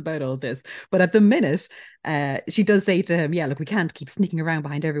feels about all this. But at the minute, she does say to him, yeah, look, we can't keep sneaking around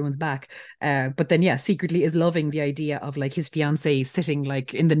behind everyone's back. But then, yeah, secretly is loving the idea of like his fiancée sitting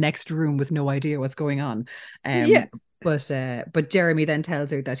like in the next room with no idea what's going on. But Jeremy then tells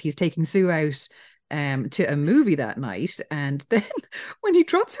her that he's taking Sue out to a movie that night, and then when he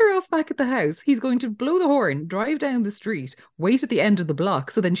drops her off back at the house, he's going to blow the horn, drive down the street, wait at the end of the block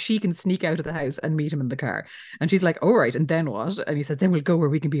so then she can sneak out of the house and meet him in the car. And she's like, all right, and then what? And he says, then we'll go where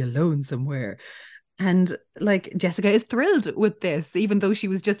we can be alone somewhere. And like Jessica is thrilled with this, even though she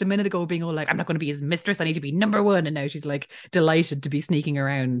was just a minute ago being all like, I'm not going to be his mistress, I need to be number one. And now she's like delighted to be sneaking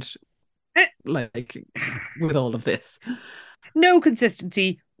around like with all of this. No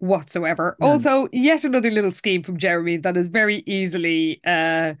consistency whatsoever. None. Also, yet another little scheme from Jeremy that is very easily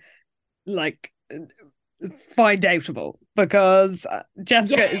find outable, because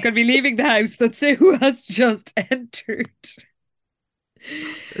Jessica is going to be leaving the house that Sue has just entered.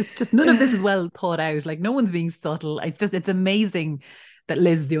 It's just none of this is well thought out. Like, no one's being subtle. It's amazing that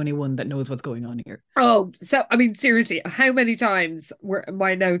Liz is the only one that knows what's going on here. Oh, so, I mean, seriously, how many times were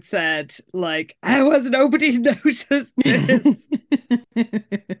my notes said, like, how has nobody noticed this?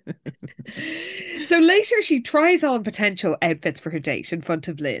 So later she tries on potential outfits for her date in front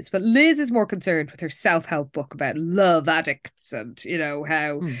of Liz, but Liz is more concerned with her self-help book about love addicts and,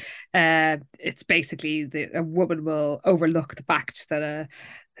 how it's basically a woman will overlook the fact that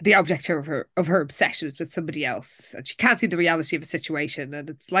the object of her obsession is with somebody else, and she can't see the reality of a situation, and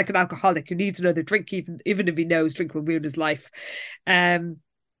it's like an alcoholic who needs another drink even if he knows drink will ruin his life.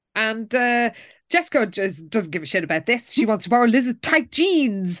 Jessica just doesn't give a shit about this. She wants to borrow Liz's tight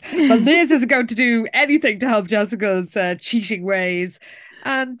jeans, but Liz isn't going to do anything to help Jessica's cheating ways,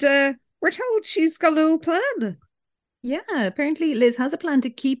 and we're told she's got a little plan. Yeah, apparently Liz has a plan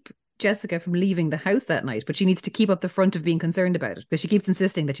to keep Jessica from leaving the house that night, but she needs to keep up the front of being concerned about it, because she keeps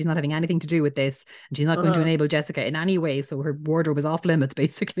insisting that she's not having anything to do with this, and she's not going to enable Jessica in any way, so her wardrobe is off limits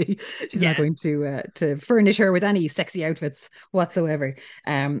basically. She's not going to furnish her with any sexy outfits whatsoever.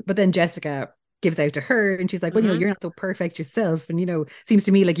 But then Jessica gives out to her and she's like, well, you're not so perfect yourself, and seems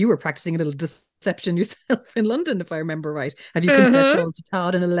to me like you were practicing a little deception yourself in London, if I remember right. Have you confessed all to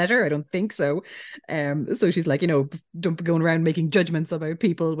Todd in a letter? I don't think so. So she's like, don't be going around making judgments about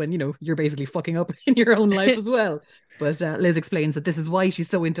people when you're basically fucking up in your own life as well. But Liz explains that this is why she's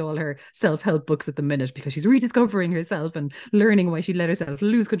so into all her self-help books at the minute, because she's rediscovering herself and learning why she let herself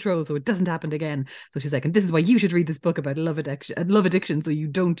lose control so it doesn't happen again. So she's like, and this is why you should read this book about love addiction so you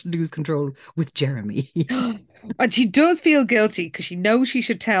don't lose control with Jeremy. And she does feel guilty because she knows she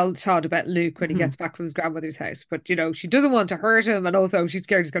should tell Todd about Luke when he gets back from his grandmother's house, but she doesn't want to hurt him, and also she's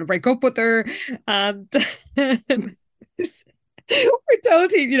scared he's going to break up with her, and we're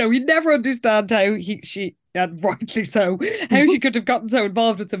told he never understand how she, and rightly so, how she could have gotten so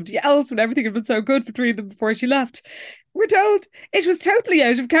involved with somebody else when everything had been so good between them before she left. We're told it was totally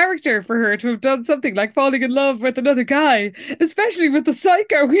out of character for her to have done something like falling in love with another guy, especially with the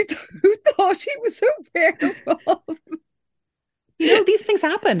psycho who thought he was so fearful. These things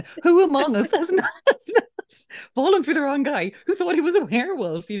happen. Who among us has not fallen for the wrong guy who thought he was a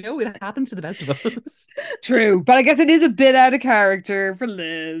werewolf? It happens to the best of us. True, but I guess it is a bit out of character for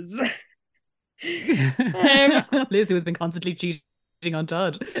Liz. Liz, who has been constantly cheating on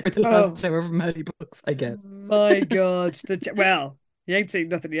Todd for the last hour from how many books, I guess. My God. Well, you ain't seen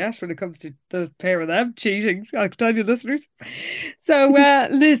nothing yet when it comes to the pair of them cheating, I can tell you, listeners. So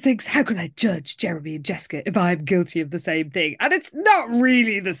Liz thinks, how can I judge Jeremy and Jessica if I'm guilty of the same thing? And it's not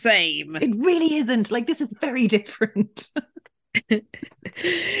really the same. It really isn't. Like, this is very different.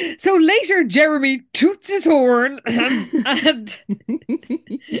 So later, Jeremy toots his horn and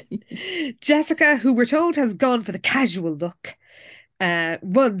Jessica, who we're told has gone for the casual look,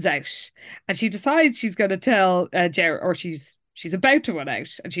 runs out, and she decides she's going to tell Jeremy, or she's about to run out,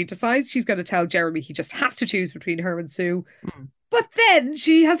 and she decides she's going to tell Jeremy he just has to choose between her and Sue. But then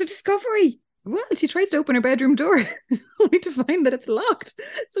she has a discovery. Well, she tries to open her bedroom door only to find that it's locked.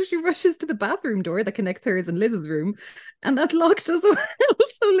 So she rushes to the bathroom door that connects hers and Liz's room, and that's locked as well.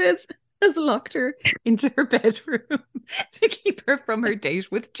 So Liz has locked her into her bedroom to keep her from her date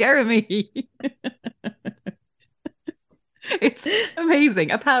with Jeremy. It's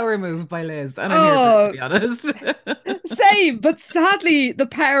amazing. A power move by Liz. And I'm here for it, to be honest. Same, but sadly, the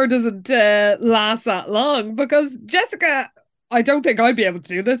power doesn't last that long, because Jessica, I don't think I'd be able to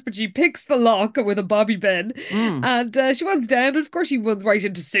do this, but she picks the lock with a bobby pin and she runs down, and of course she runs right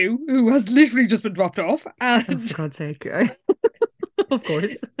into Sue, who has literally just been dropped off. And for God's sake. Of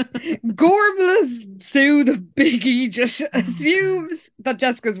course. Gormless Sue, the biggie, just assumes that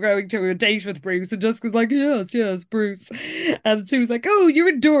Jessica's going to a date with Bruce, and Jessica's like, yes, Bruce. And Sue's like, oh, you're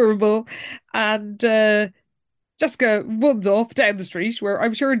adorable. And Jessica runs off down the street, where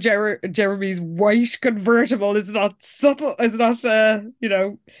I'm sure Jeremy's white convertible is not subtle, it's not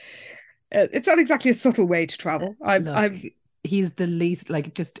exactly a subtle way to travel. He's the least,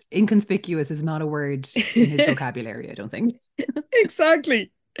 like, just inconspicuous is not a word in his vocabulary, I don't think.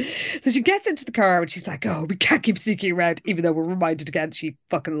 Exactly. So she gets into the car and she's like, oh, we can't keep sneaking around, even though we're reminded again she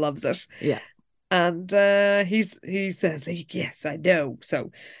fucking loves it. Yeah. And he says, yes, I know. So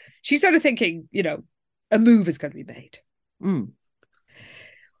she's sort of thinking, a move is going to be made.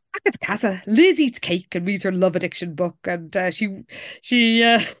 Back at the casa, Liz eats cake and reads her love addiction book, and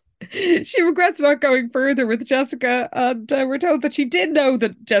she regrets not going further with Jessica, and we're told that she did know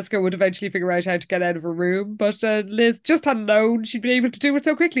that Jessica would eventually figure out how to get out of her room, but Liz just hadn't known she'd be able to do it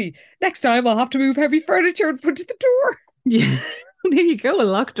so quickly. Next time I'll have to move heavy furniture in front of the door. Yeah, there you go. A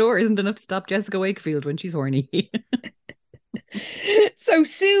locked door isn't enough to stop Jessica Wakefield when she's horny. So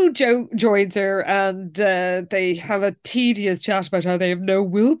Sue joins her, and they have a tedious chat about how they have no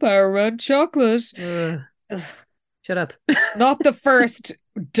willpower around chocolate. Shut up. Not the first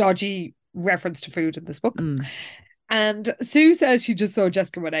dodgy reference to food in this book. And Sue says she just saw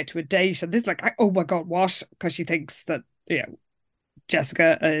Jessica went out to a date, and this is like, oh my God, what? Because she thinks that,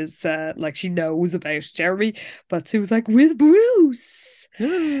 Jessica is like, she knows about Jeremy, but Sue's like, with Bruce.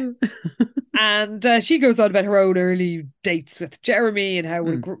 And she goes on about her own early dates with Jeremy and how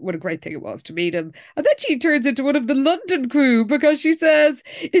what a great thing it was to meet him. And then she turns into one of the London crew, because she says,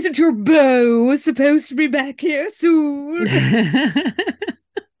 isn't your beau supposed to be back here soon?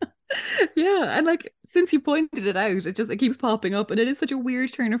 Yeah, and like, since you pointed it out, it keeps popping up, and it is such a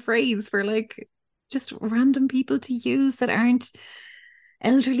weird turn of phrase for like just random people to use that aren't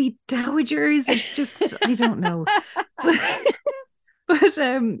elderly dowagers. It's just, I don't know. But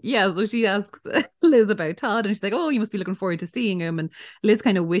so she asks Liz about Todd, and she's like, oh, you must be looking forward to seeing him. And Liz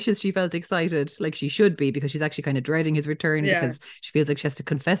kind of wishes she felt excited, like she should be, because she's actually kind of dreading his return, because she feels like she has to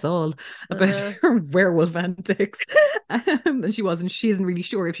confess all about her werewolf antics. And she isn't really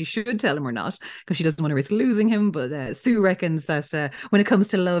sure if she should tell him or not, because she doesn't want to risk losing him. But Sue reckons that when it comes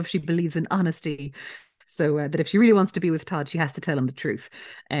to love, she believes in honesty. So that if she really wants to be with Todd, she has to tell him the truth.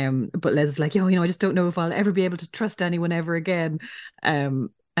 But Liz is like, I just don't know if I'll ever be able to trust anyone ever again.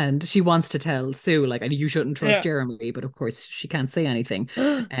 And she wants to tell Sue, like, you shouldn't trust Jeremy, but of course she can't say anything.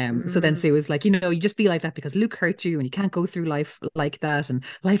 So then Sue is like, you just be like that because Luke hurt you, and you can't go through life like that. And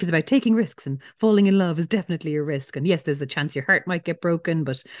life is about taking risks, and falling in love is definitely a risk. And yes, there's a chance your heart might get broken,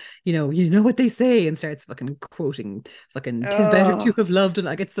 but you know what they say, and starts fucking quoting "'tis better to have loved," and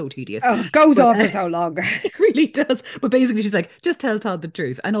like, it's so tedious. It goes on for so long. It really does. But basically she's like, just tell Todd the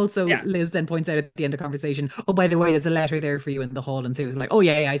truth. And also Liz then points out at the end of the conversation, oh, by the way, there's a letter there for you in the hall. And Sue was like, oh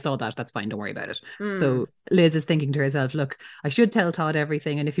yeah, I saw that, that's fine, don't worry about it. So Liz is thinking to herself, look, I should tell Todd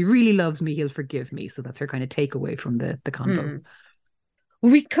everything, and if he really loves me, he'll forgive me. So that's her kind of takeaway from the convo.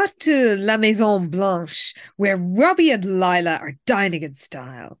 We cut to La Maison Blanche, where Robbie and Lila are dining in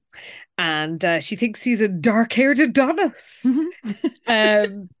style. And she thinks he's a dark-haired Adonis.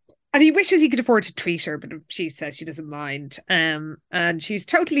 And he wishes he could afford to treat her, but she says she doesn't mind. And she's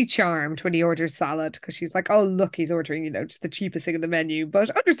totally charmed when he orders salad, because she's like, oh, look, he's ordering, just the cheapest thing in the menu. But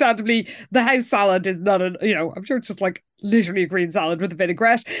understandably, the house salad is not, I'm sure it's just like literally a green salad with a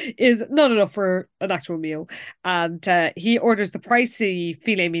vinaigrette, is not enough for an actual meal. And he orders the pricey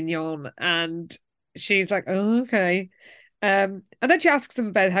filet mignon, and she's like, oh, okay. And then she asks him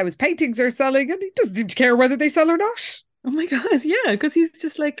about how his paintings are selling, and he doesn't seem to care whether they sell or not. Oh my God, yeah, because he's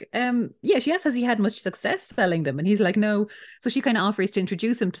just like, she asks, has he had much success selling them? And he's like, no. So she kind of offers to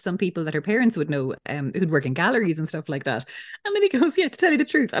introduce him to some people that her parents would know, who'd work in galleries and stuff like that. And then he goes, yeah, to tell you the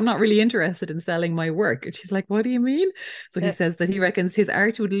truth, I'm not really interested in selling my work. And she's like, what do you mean? So he says that he reckons his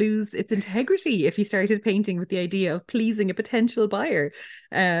art would lose its integrity if he started painting with the idea of pleasing a potential buyer.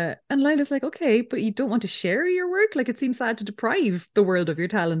 And Lila's like, okay, but you don't want to share your work? Like, it seems sad to deprive the world of your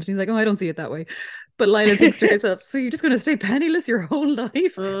talent. And he's like, oh, I don't see it that way. But Lila thinks to herself, so you're just going to stay penniless your whole life?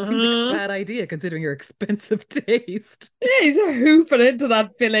 Seems like a bad idea considering your expensive taste. Yeah, he's hoofing into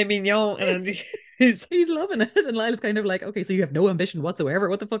that filet mignon and he's loving it. And Lila's kind of like, okay, so you have no ambition whatsoever.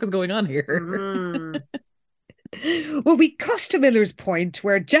 What the fuck is going on here? Well, we cut to Miller's Point,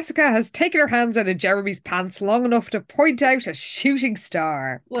 where Jessica has taken her hands out of Jeremy's pants long enough to point out a shooting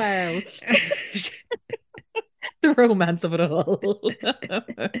star. Wow. The romance of it all.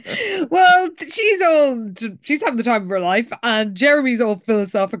 Well, she's having the time of her life, and Jeremy's all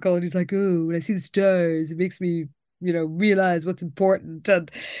philosophical, and he's like, oh, when I see the stars, it makes me, realize what's important.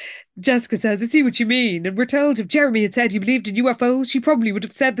 And Jessica says, I see what you mean. And we're told if Jeremy had said he believed in UFOs, she probably would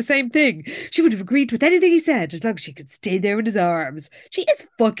have said the same thing. She would have agreed with anything he said, as long as she could stay there in his arms. She is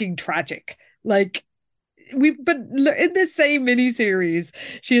fucking tragic. Like, but in this same miniseries,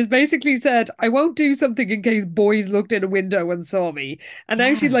 she has basically said, I won't do something in case boys looked in a window and saw me. And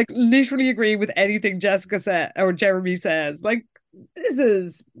now she literally agreeing with anything Jessica said or Jeremy says. Like, this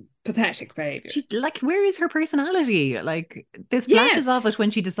is pathetic behavior. She, where is her personality? Like, there's flashes of it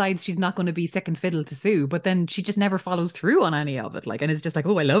when she decides she's not going to be second fiddle to Sue, but then she just never follows through on any of it. Like, and it's just like,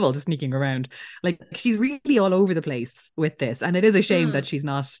 oh, I love all the sneaking around. Like, she's really all over the place with this. And it is a shame that she's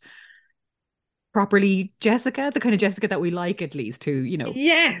not properly Jessica, the kind of Jessica that we like, at least, who,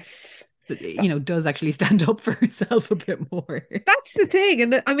 does actually stand up for herself a bit more. That's the thing.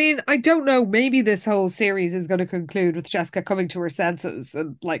 And I mean, I don't know, maybe this whole series is going to conclude with Jessica coming to her senses,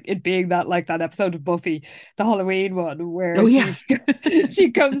 and like it being that episode of Buffy, the Halloween one, where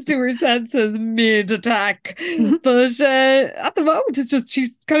she comes to her senses mid-attack. But at the moment, it's just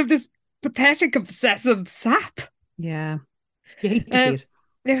she's kind of this pathetic, obsessive sap. Yeah. You hate to see it.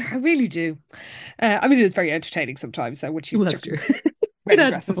 Yeah, I really do. I mean, it's very entertaining sometimes. So when she's that's true.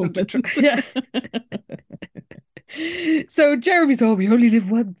 Yeah. So Jeremy's, we only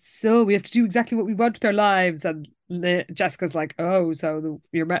live once, so we have to do exactly what we want with our lives. And Jessica's like, oh, so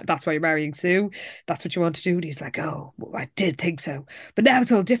that's why you're marrying Sue? That's what you want to do? And he's like, oh, well, I did think so. But now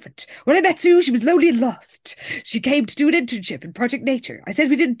it's all different. When I met Sue, she was lonely and lost. She came to do an internship in Project Nature. I said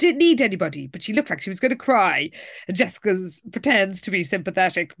we didn't need anybody, but she looked like she was going to cry. And Jessica pretends to be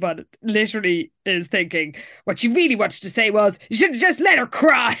sympathetic, but literally is thinking what she really wanted to say was, you should have just let her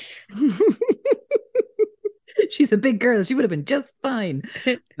cry. She's a big girl. She would have been just fine.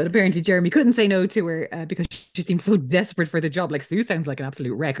 But apparently Jeremy couldn't say no to her because she seemed so desperate for the job. Like, Sue sounds like an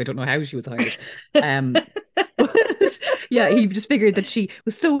absolute wreck. I don't know how she was hired. But yeah, he just figured that she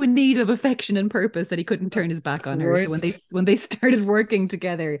was so in need of affection and purpose that he couldn't turn his back on her. So when they started working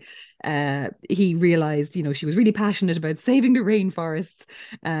together, he realized, she was really passionate about saving the rainforests,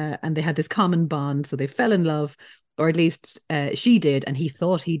 and they had this common bond. So they fell in love. Or at least she did, and he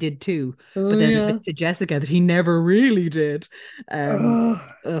thought he did too. But then admits to Jessica that he never really did. Oh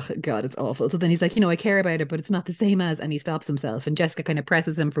God, it's awful. So then he's like, I care about it, but it's not the same as, and he stops himself. And Jessica kind of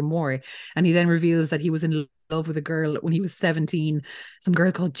presses him for more. And he then reveals that he was in love with a girl when he was 17, some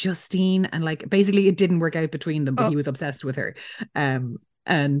girl called Justine. And basically it didn't work out between them, but he was obsessed with her.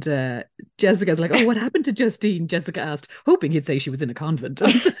 And Jessica's like, oh, what happened to Justine? Jessica asked, hoping he'd say she was in a convent.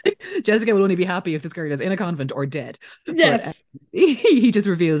 Jessica will only be happy if this girl is in a convent or dead. Yes. But, he just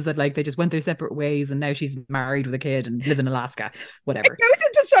reveals that they just went their separate ways, and now she's married with a kid and lives in Alaska, whatever. It goes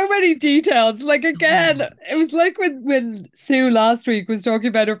into so many details. Again, it was like when Sue last week was talking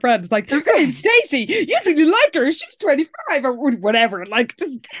about her friend. It's like, hey, Stacey, you really like her. She's 25 or whatever.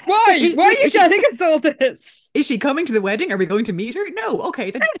 Just why? Why are you telling us all this? Is she coming to the wedding? Are we going to meet her? No.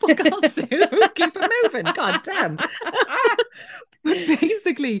 Okay, then fuck off, Sue. Keep it moving. God damn.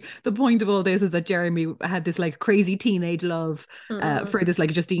 Basically, the point of all this is that Jeremy had this like crazy teenage love for this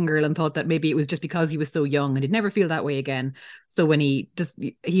like Justine girl, and thought that maybe it was just because he was so young and he'd never feel that way again. So when he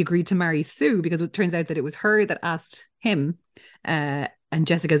agreed to marry Sue, because it turns out that it was her that asked him, and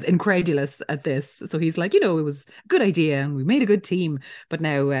Jessica's incredulous at this. So he's like, it was a good idea and we made a good team. But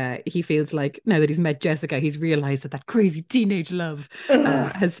now he feels like, now that he's met Jessica, he's realized that crazy teenage love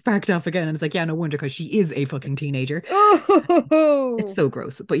has sparked off again. And it's like, yeah, no wonder, because she is a fucking teenager. It's so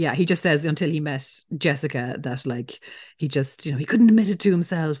gross. But yeah, he just says until he met Jessica that like, he just, he couldn't admit it to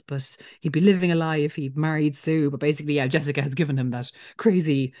himself, but he'd be living a lie if he married Sue. But basically, yeah, Jessica has given him that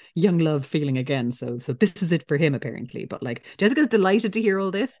crazy young love feeling again. So this is it for him, apparently. But like, Jessica's delighted to hear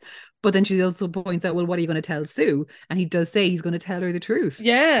all this, but then she also points out, well, what are you going to tell Sue? And he does say he's going to tell her the truth.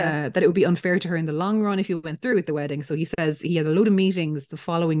 Yeah. That it would be unfair to her in the long run if you went through with the wedding. So he says he has a load of meetings the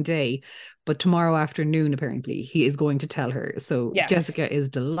following day, but tomorrow afternoon, apparently, he is going to tell her. So yes. Jessica is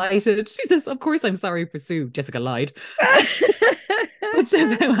delighted. She says, of course, I'm sorry for Sue. Jessica lied. But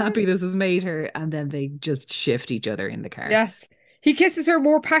says how happy this has made her. And then they just shift each other in the car. Yes. He kisses her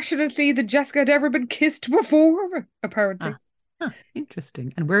more passionately than Jessica had ever been kissed before, apparently.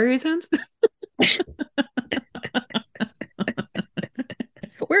 Interesting. And where are his hands?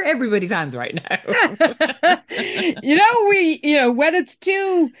 Where are everybody's hands right now? When it's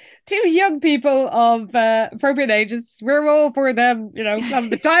two young people of appropriate ages, we're all for them,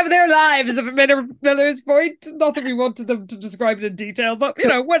 having the time of their lives, if Miller's point. Not that we wanted them to describe it in detail, but,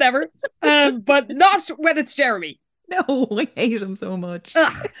 whatever. But not when it's Jeremy. No, I hate him so much.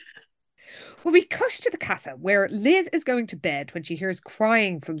 Well, we cut to the casa where Liz is going to bed when she hears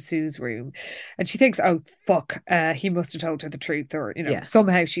crying from Sue's room, and she thinks, oh, fuck, he must have told her the truth, or,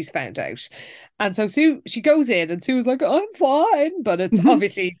 somehow she's found out. And so she goes in, and Sue is like, I'm fine, but it's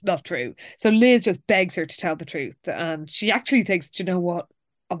obviously not true. So Liz just begs her to tell the truth, and she actually thinks, do you know what?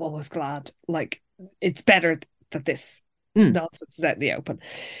 I'm almost glad. Like, it's better that this nonsense is out in the open.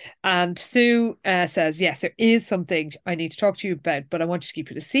 And Sue says, yes, there is something I need to talk to you about, but I want you to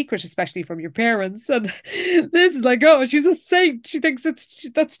keep it a secret, especially from your parents. And Liz is like, oh, she's a saint. She thinks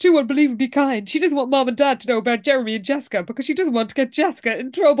that's too unbelievably kind. She doesn't want mom and dad to know about Jeremy and Jessica because she doesn't want to get Jessica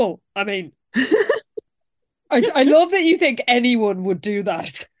in trouble. I mean, I love that you think anyone would do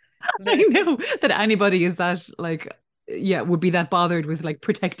that. I know that anybody is that like, yeah, would be that bothered with like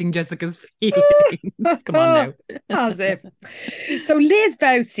protecting Jessica's feelings. Come on now. As if. So Liz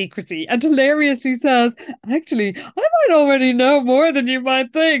vows secrecy and hilariously says, actually, I might already know more than you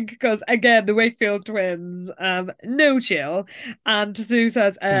might think. Because again, the Wakefield twins, no chill. And Sue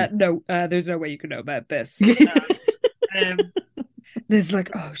says, no, there's no way you can know about this. And, Liz is like,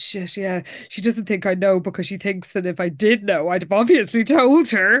 oh shit, yeah. She doesn't think I know because she thinks that if I did know, I'd have obviously told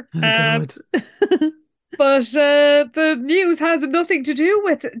her. Oh, God. But the news has nothing to do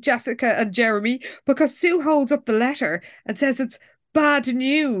with Jessica and Jeremy because Sue holds up the letter and says it's bad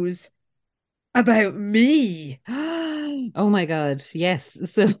news about me. Oh my God, yes.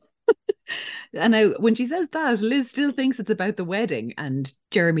 So and now when she says that, Liz still thinks it's about the wedding and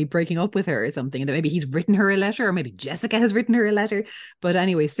Jeremy breaking up with her or something, and that maybe he's written her a letter, or maybe Jessica has written her a letter. But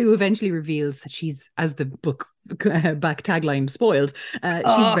anyway, Sue eventually reveals that she's, as the book back tagline spoiled,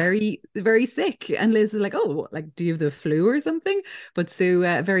 she's very, very sick. And Liz is like, oh, like, do you have the flu or something? But Sue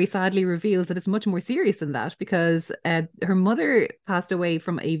very sadly reveals that it's much more serious than that, because her mother passed away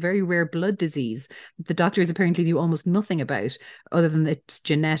from a very rare blood disease that the doctors apparently knew almost nothing about, other than it's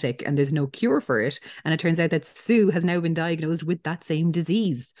genetic and there's no cure for it. And it turns out that Sue has now been diagnosed with that same disease.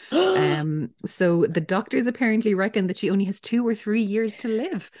 So the doctors apparently reckon that she only has 2 or 3 years to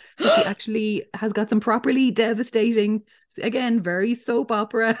live. So she actually has got some properly devastating, again, very soap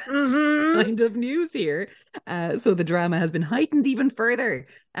opera kind of news here. So the drama has been heightened even further.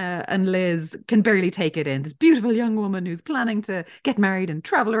 And Liz can barely take it in. This beautiful young woman who's planning to get married and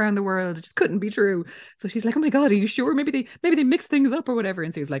travel around the world. It just couldn't be true. So she's like, oh my God, are you sure? Maybe they mix things up or whatever.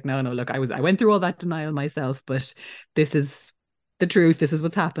 And Sue's like, no, look, I went through all that denial myself, but this is the truth. This is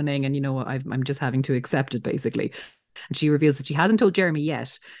what's happening. And I'm just having to accept it, basically. And she reveals that she hasn't told Jeremy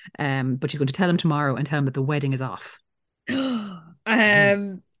yet, but she's going to tell him tomorrow and tell him that the wedding is off. Yeah,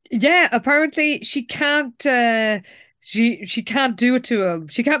 apparently she can't she can't do it to him.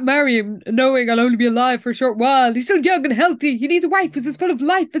 She can't marry him knowing I'll only be alive for a short while. He's still young and healthy. He needs a wife who's as full of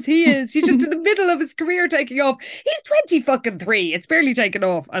life as he is. He's just in the middle of his career taking off. He's 23. It's barely taken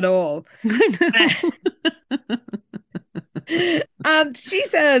off at all. And she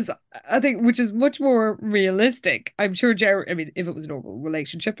says, I think, which is much more realistic. I'm sure Jeremy, if it was a normal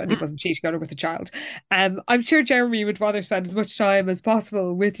relationship and he wasn't cheating on her with a child, I'm sure Jeremy would rather spend as much time as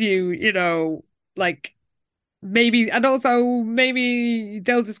possible with you, like maybe, and also maybe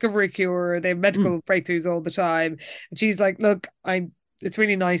they'll discover a cure. They have medical breakthroughs all the time. And she's like, look, it's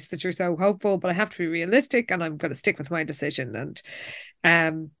really nice that you're so hopeful, but I have to be realistic and I'm going to stick with my decision.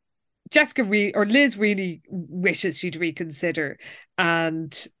 And Liz really wishes she'd reconsider.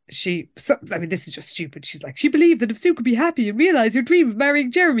 And this is just stupid. She's like, she believed that if Sue could be happy and realize her dream of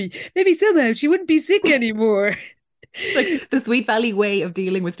marrying Jeremy, maybe somehow she wouldn't be sick anymore. Like the Sweet Valley way of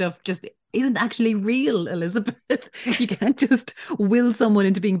dealing with stuff just isn't actually real, Elizabeth. You can't just will someone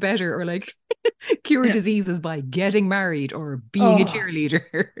into being better or like cure diseases by getting married or being a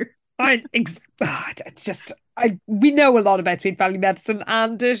cheerleader. It's just we know a lot about Sweet Valley medicine,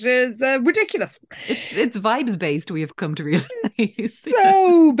 and it is ridiculous. It's vibes based. We have come to realize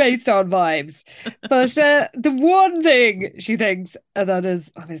so based on vibes. But the one thing she thinks that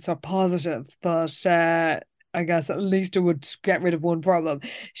is, I mean, it's not positive, but I guess at least it would get rid of one problem.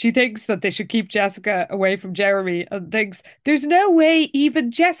 She thinks that they should keep Jessica away from Jeremy and thinks there's no way even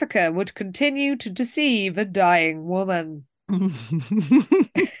Jessica would continue to deceive a dying woman.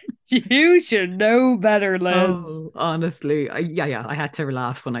 You should know better, Liz. Oh, honestly, I had to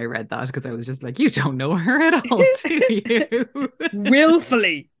laugh when I read that because I was just like, you don't know her at all, do you?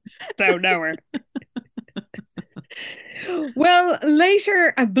 Willfully don't know her. Well,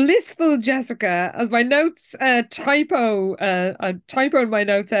 later, a blissful Jessica, as my notes a typo in my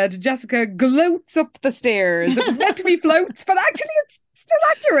notes said, Jessica gloats up the stairs. It was meant to be floats, but actually it's still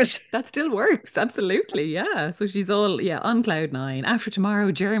accurate. That still works, absolutely, yeah. So she's all, on cloud nine. After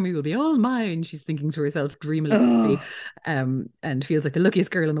tomorrow, Jeremy will be all mine, she's thinking to herself dreamily, and feels like the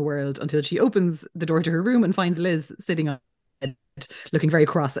luckiest girl in the world until she opens the door to her room and finds Liz sitting on looking very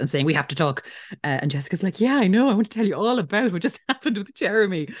cross and saying, we have to talk. And Jessica's like, yeah, I know, I want to tell you all about what just happened with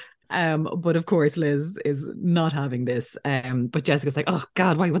Jeremy. But of course Liz is not having this. But Jessica's like, oh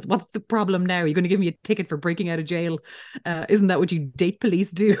God, why? What's the problem now? Are you going to give me a ticket for breaking out of jail? Isn't that what you date police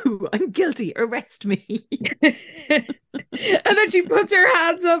do? I'm guilty, arrest me. And then she puts her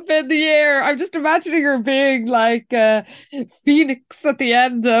hands up in the air. I'm just imagining her being like Phoenix at the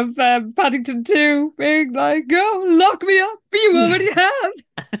end of Paddington 2, being like, go lock me up, you already have.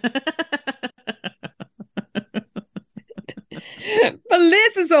 But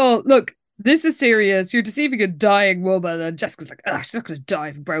Liz is all, look, this is serious. You're deceiving a dying woman. And Jessica's like, she's not going to die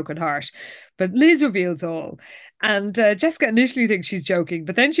of a broken heart. But Liz reveals all. And Jessica initially thinks she's joking,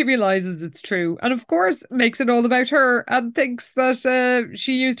 but then she realizes it's true. And of course, makes it all about her and thinks that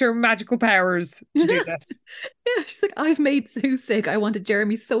she used her magical powers to do this. Yeah, she's like, I've made Sue sick. I wanted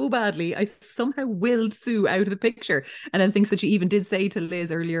Jeremy so badly. I somehow willed Sue out of the picture. And then thinks that she even did say to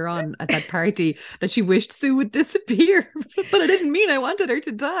Liz earlier on at that party that she wished Sue would disappear. But I didn't mean I wanted her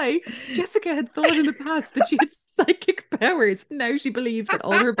to die. Jessica had thought in the past that she had psychic powers. Now she believes that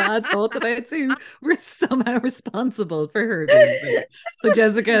all her bad thoughts about Sue were somehow responsible for her being sick. So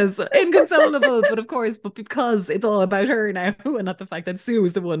Jessica's inconsolable, but because it's all about her now and not the fact that Sue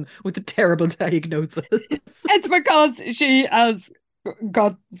is the one with the terrible diagnosis. It's because she has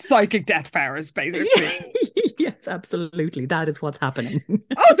got psychic death powers, basically. Yes, absolutely. That is what's happening.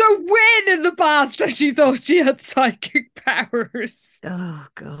 Also, when in the past has she thought she had psychic powers? Oh,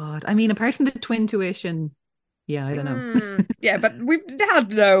 God. I mean, apart from the twin tuition, yeah, I don't know. Yeah, but we've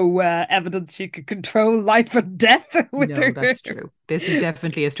had no evidence she could control life and death with her. No, that's true. This is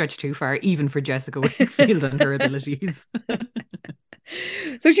definitely a stretch too far, even for Jessica Wakefield and her abilities.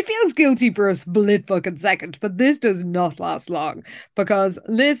 So she feels guilty for a split fucking second, but this does not last long because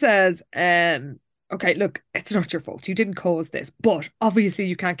Liz says, okay, look, it's not your fault. You didn't cause this, but obviously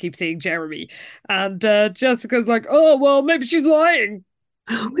you can't keep seeing Jeremy. And Jessica's like, oh, well, maybe she's lying.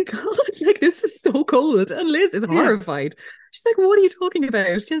 Oh my God, like this is so cold. And Liz is horrified. She's like, what are you talking about?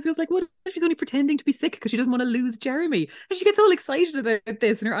 Jessica's like, what if she's only pretending to be sick because she doesn't want to lose Jeremy? And she gets all excited about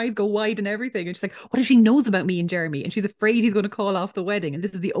this and her eyes go wide and everything. And she's like, what if she knows about me and Jeremy? And she's afraid he's going to call off the wedding. And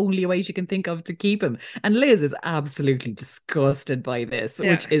this is the only way she can think of to keep him. And Liz is absolutely disgusted by this,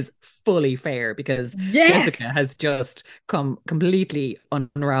 which is fully fair because Jessica has just come completely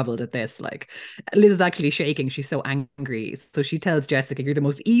unraveled at this. Like, Liz is actually shaking. She's so angry. So she tells Jessica, you're the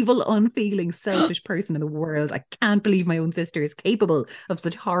most evil, unfeeling, selfish person in the world. I can't believe my own sister is capable of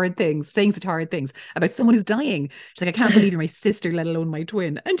such horrid things, saying such horrid things about someone who's dying. She's like, I can't believe you're my sister, let alone my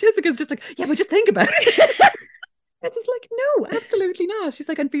twin. And Jessica's just like, yeah, but just think about it. It's just like, no, absolutely not. She's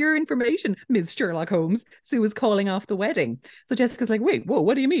like, and for your information, Ms. Sherlock Holmes, Sue is calling off the wedding. So Jessica's like, wait, whoa,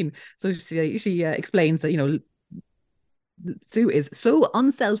 what do you mean? So she explains that, Sue is so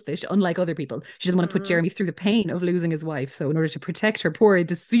unselfish, unlike other people. She doesn't want to put Jeremy through the pain of losing his wife. So in order to protect her poor,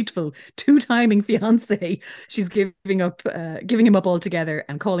 deceitful, two-timing fiance, she's giving him up altogether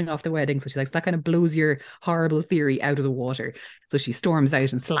and calling off the wedding. So she's like, that kind of blows your horrible theory out of the water. So she storms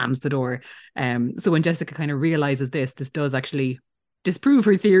out and slams the door. So when Jessica kind of realizes this does actually disprove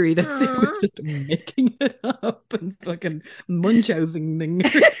her theory that Sue was just making it up and fucking Munchausening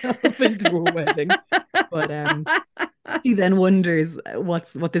herself into a wedding. But she then wonders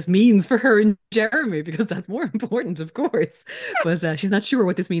what this means for her and Jeremy, because that's more important, of course. But she's not sure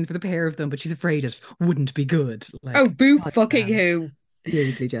what this means for the pair of them, but she's afraid it wouldn't be good. Like, oh, boo fucking who.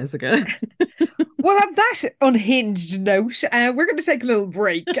 Seriously, Jessica. Well, on that unhinged note, we're going to take a little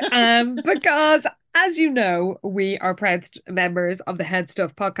break because, as you know, we are proud members of the Head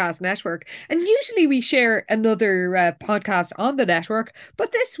Stuff Podcast Network, and usually we share another podcast on the network,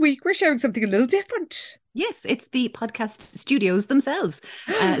 but this week we're sharing something a little different. Yes, it's the podcast studios themselves.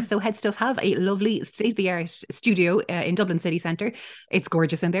 So Head Stuff have a lovely state-of-the-art studio in Dublin city centre. It's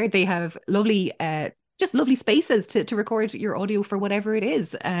gorgeous in there. They have lovely just lovely spaces to record your audio for whatever it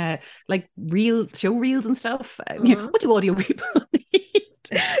is, like real show reels and stuff. What do audio people need?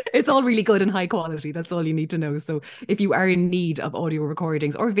 It's all really good and high quality. That's all you need to know. So if you are in need of audio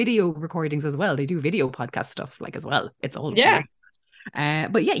recordings or video recordings as well, they do video podcast stuff like as well. It's all great.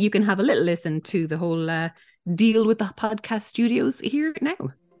 But yeah, you can have a little listen to the whole deal with the podcast studios here now.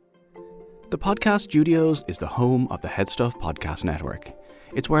 The Podcast Studios is the home of the Head Stuff Podcast Network.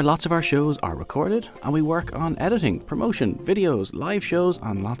 It's where lots of our shows are recorded, and we work on editing, promotion, videos, live shows,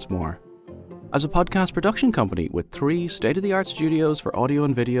 and lots more. As a podcast production company with 3 state-of-the-art studios for audio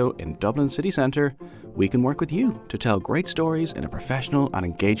and video in Dublin city centre, we can work with you to tell great stories in a professional and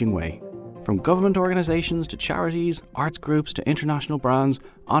engaging way. From government organisations to charities, arts groups to international brands,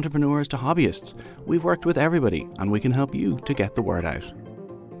 entrepreneurs to hobbyists, we've worked with everybody, and we can help you to get the word out.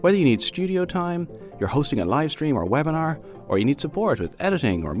 Whether you need studio time, you're hosting a live stream or webinar, or you need support with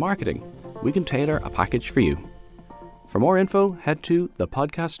editing or marketing, we can tailor a package for you. For more info, head to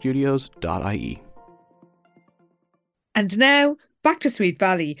thepodcaststudios.ie. And now, back to Sweet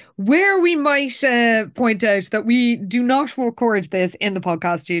Valley, where we might point out that we do not record this in the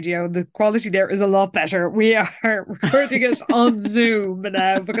podcast studio. The quality there is a lot better. We are recording it on Zoom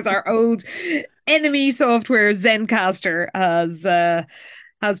now because our old enemy software, Zencaster,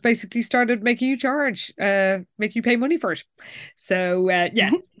 has basically started making you make you pay money for it. So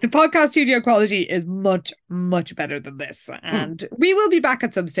the podcast studio quality is much, much better than this. And we will be back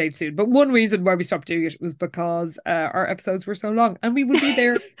at some stage soon. But one reason why we stopped doing it was because our episodes were so long, and we would be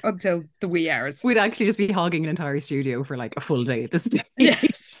there until the wee hours. We'd actually just be hogging an entire studio for like a full day at this stage.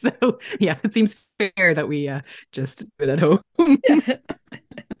 Yes. So yeah, it seems fair that we just do it at home.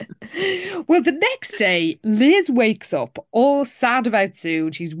 Well, the next day, Liz wakes up all sad about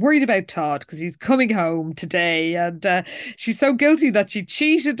Sue. She's worried about Todd because he's coming home today, and she's so guilty that she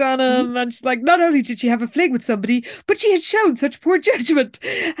cheated on him. And she's like, not only did she have a fling with somebody, but she had shown such poor judgment.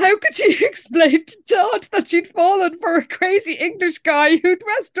 How could she explain to Todd that she'd fallen for a crazy English guy who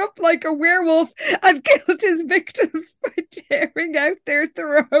dressed up like a werewolf and killed his victims by tearing out their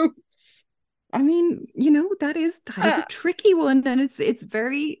throats? I mean, that is a tricky one, and it's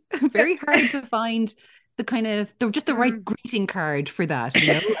very, very hard to find the right greeting card for that.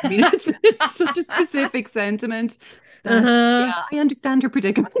 I mean, it's such a specific sentiment that I understand her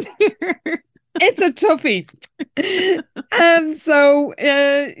predicament here. It's a toughie.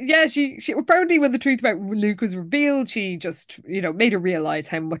 She apparently, when the truth about Luke was revealed, she just made her realize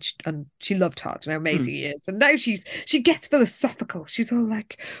how much she loved Todd and how amazing he is. And now she gets philosophical. She's all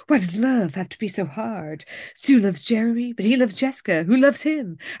like, why does love have to be so hard? Sue loves Jeremy, but he loves Jessica, who loves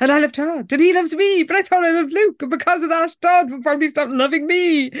him, and I love Todd, and he loves me, but I thought I loved Luke, and because of that, Todd will probably stop loving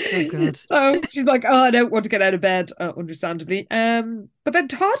me. Oh God. So she's like, I don't want to get out of bed, understandably. But then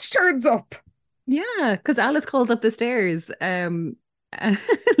Todd turns up. Yeah, because Alice calls up the stairs.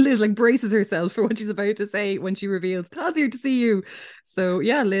 Liz braces herself for what she's about to say when she reveals Todd's here to see you. So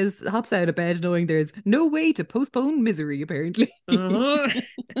yeah, Liz hops out of bed knowing there's no way to postpone misery, apparently.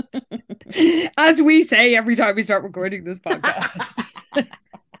 As we say every time we start recording this podcast.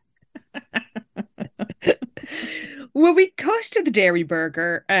 Well, we cut to the Dairy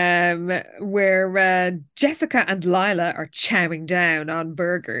Burger, where Jessica and Lila are chowing down on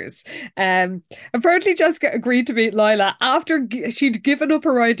burgers. Apparently, Jessica agreed to meet Lila after she'd given up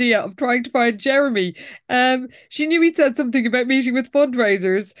her idea of trying to find Jeremy. She knew he'd said something about meeting with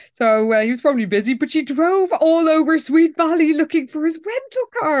fundraisers, so he was probably busy, but she drove all over Sweet Valley looking for his rental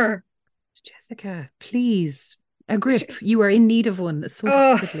car. Jessica, please, a grip. You are in need of one so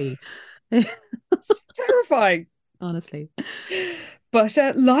desperately. Terrifying. honestly. But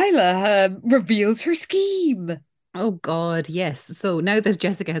Lila reveals her scheme. Oh God, yes. So now that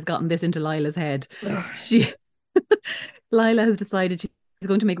Jessica has gotten this into Lila's head, she Lila has decided she's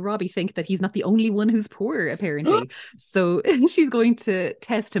going to make Robbie think that he's not the only one who's poor, apparently. So she's going to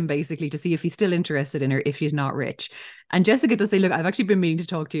test him basically to see if he's still interested in her if she's not rich. And Jessica does say, look, I've actually been meaning to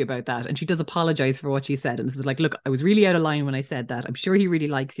talk to you about that. And she does apologize for what she said. And was like, look, I was really out of line when I said that. I'm sure he really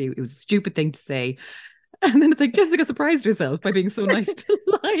likes you. It was a stupid thing to say. And then it's like Jessica surprised herself by being so nice to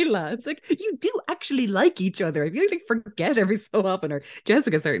Lila. It's like, you do actually like each other. I feel like they forget every so often, or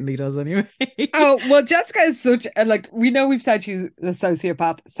Jessica certainly does anyway. Oh, well, Jessica is such like, we know we've said she's a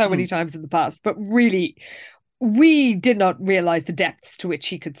sociopath so many times in the past, but really, we did not realize the depths to which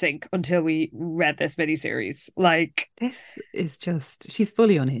she could sink until we read this miniseries. Like, this is just, she's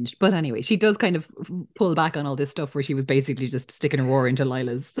fully unhinged. But anyway, she does kind of pull back on all this stuff where she was basically just sticking a roar into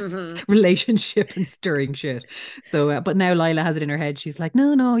Lila's relationship and stirring shit. So, but now Lila has it in her head. She's like,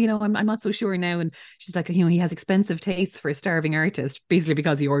 no, you know, I'm not so sure now. And she's like, you know, he has expensive tastes for a starving artist, basically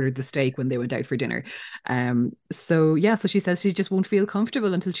because he ordered the steak when they went out for dinner. So she says she just won't feel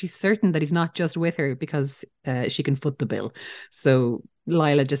comfortable until she's certain that he's not just with her because she can foot the bill. So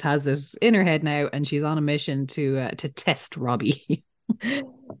Lila just has it in her head now, and she's on a mission to test Robbie.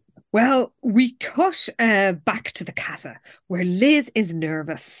 Well, we cut back to the casa where Liz is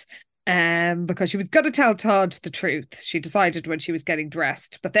nervous because she was going to tell Todd the truth. She decided when she was getting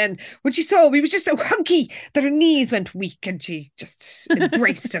dressed, but then when she saw him, he was just so hunky that her knees went weak, and she just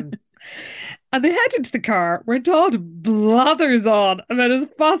embraced him. And they head into the car where Todd blathers on about his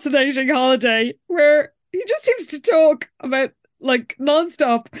fascinating holiday, where he just seems to talk about, like,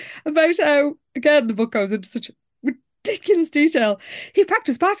 nonstop about how, again, the book goes into such ridiculous detail. He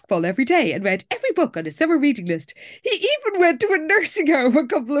practiced basketball every day and read every book on his summer reading list. He even went to a nursing home a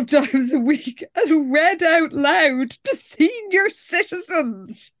couple of times a week and read out loud to senior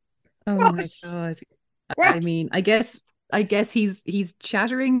citizens. Oh my God. What? I mean, I guess he's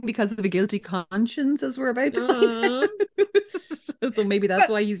chattering because of a guilty conscience, as we're about to find out. So maybe that's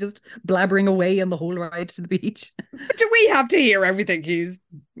why he's just blabbering away on the whole ride to the beach. Do we have to hear everything he's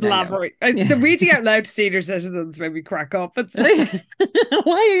blabbering? It's the reading out loud to senior citizens when we crack up. It's like,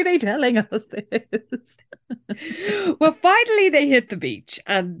 why are they telling us this? Well, finally they hit the beach,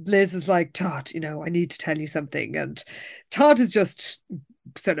 and Liz is like, Todd, you know, I need to tell you something. And Todd is just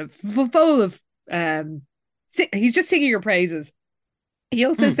sort of full of he's just singing her praises. He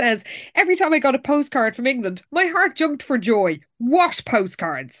also says, every time I got a postcard from England, my heart jumped for joy. What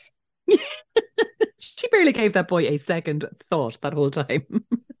postcards? She barely gave that boy a second thought that whole time.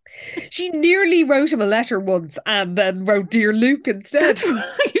 She nearly wrote him a letter once and then wrote Dear Luke instead.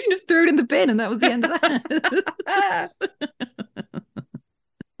 She just threw it in the bin and that was the end of that.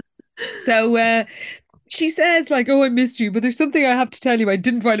 So she says, like, oh, I missed you, but there's something I have to tell you I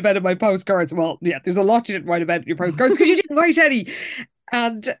didn't write about in my postcards. Well, yeah, there's a lot you didn't write about in your postcards because you didn't write any.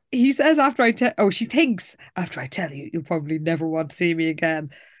 And he says she thinks, after I tell you, you'll probably never want to see me again.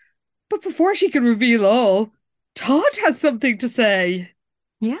 But before she can reveal all, Todd has something to say.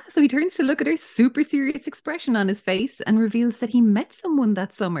 Yeah, so he turns to look at her super serious expression on his face and reveals that he met someone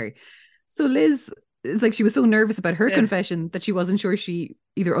that summer. So Liz, it's like she was so nervous about her confession that she wasn't sure she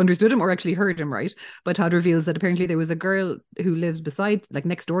either understood him or actually heard him right. But Todd reveals that apparently there was a girl who lives beside, like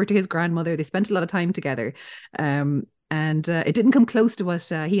next door to his grandmother. They spent a lot of time together. And it didn't come close to what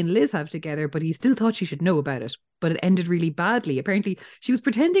he and Liz have together, but he still thought she should know about it. But it ended really badly. Apparently, she was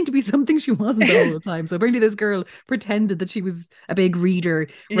pretending to be something she wasn't the whole time. So apparently this girl pretended that she was a big reader,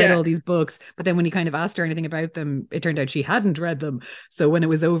 read all these books. But then when he kind of asked her anything about them, it turned out she hadn't read them. So when it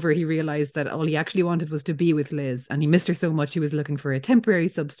was over, he realized that all he actually wanted was to be with Liz. And he missed her so much, he was looking for a temporary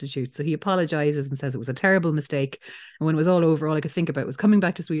substitute. So he apologizes and says it was a terrible mistake. And when it was all over, all I could think about was coming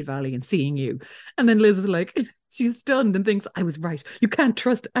back to Sweet Valley and seeing you. And then Liz is like... She's stunned and thinks, I was right. You can't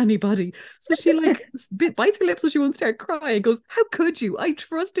trust anybody. So she like bites her lips so she won't start crying. Goes, how could you? I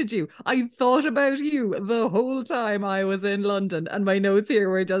trusted you. I thought about you the whole time I was in London. And my notes here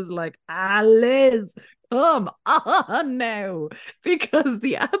were just like, Liz, come on now. Because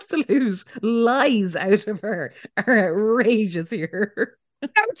the absolute lies out of her are outrageous here.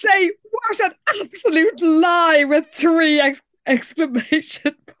 I would say, what an absolute lie with 3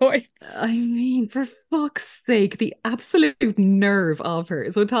 exclamation points. I mean, for fuck's sake, the absolute nerve of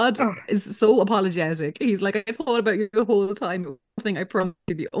her. So Todd is so apologetic. He's like, I thought about you the whole time. Thing I promise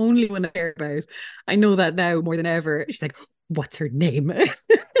you, the only one I care about. I know that now more than ever. She's like, what's her name?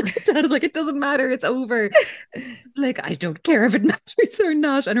 Dad is like, it doesn't matter, it's over. Like, I don't care if it matters or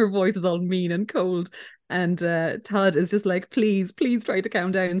not. And her voice is all mean and cold. And Todd is just like, please try to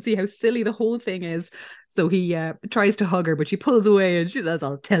calm down and see how silly the whole thing is. So he tries to hug her, but she pulls away and she says,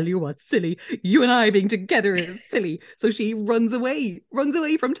 I'll tell you what's silly. You and I being together is silly. So she runs away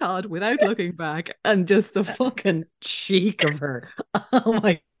from Todd without looking back. And just the fucking cheek of her. Oh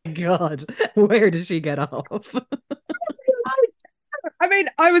my God. Where did she get off? I mean,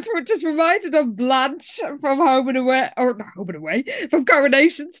 I was just reminded of Blanche from Home and Away, or not Home and Away, from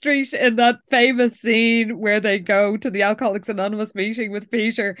Coronation Street, in that famous scene where they go to the Alcoholics Anonymous meeting with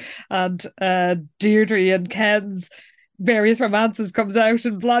Peter, and Deirdre and Ken's various romances comes out,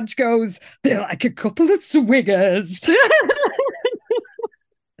 and Blanche goes, they're like a couple of swingers.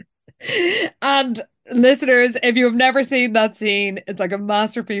 And listeners, if you have never seen that scene, it's like a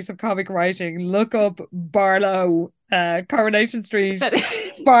masterpiece of comic writing. Look up Barlow, Coronation Street,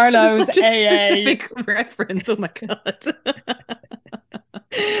 Barlow's AA. Specific reference. Oh my God.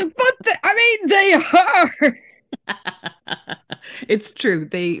 But they are. It's true.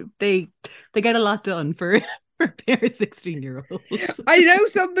 They get a lot done for a pair of 16-year-olds. I know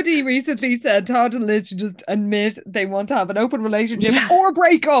somebody recently said Todd and Liz should just admit they want to have an open relationship or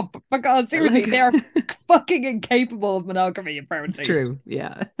break up, because seriously, they are fucking incapable of monogamy, apparently. True,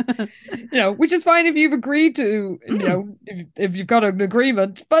 yeah. Which is fine if you've agreed to, if you've got an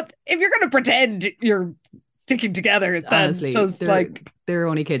agreement, but if you're going to pretend you're sticking together, then honestly, just they're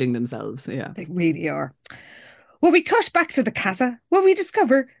only kidding themselves. Yeah, they really are. Well, we cut back to the casa where we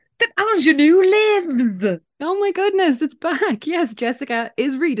discover that Ingenue lives. Oh my goodness, it's back. Yes, Jessica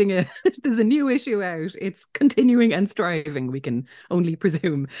is reading it. There's a new issue out. It's continuing and striving, we can only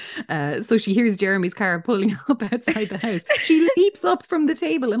presume. So she hears Jeremy's car pulling up outside the house. She leaps up from the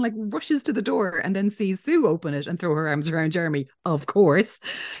table and rushes to the door, and then sees Sue open it and throw her arms around Jeremy, of course.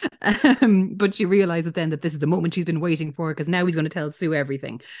 But she realizes then that this is the moment she's been waiting for, because now he's going to tell Sue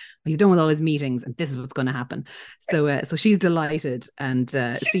everything. He's done with all his meetings, and this is what's going to happen. So she's delighted and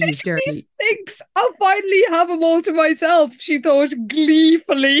sees Jeremy. She thinks, I'll finally have them all to myself, she thought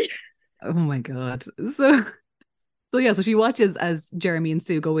gleefully. Oh my God. So she watches as Jeremy and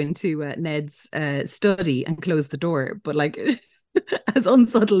Sue go into Ned's study and close the door, but as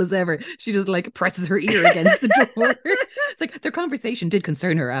unsubtle as ever, she just presses her ear against the door. It's like their conversation did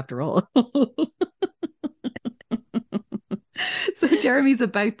concern her after all. So Jeremy's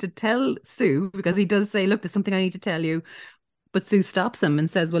about to tell Sue, because he does say, look, there's something I need to tell you. But Sue stops him and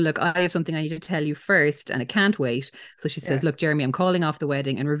says, well, look, I have something I need to tell you first, and it can't wait. So she says, look, Jeremy, I'm calling off the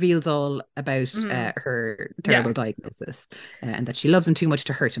wedding, and reveals all about her terrible diagnosis, and that she loves him too much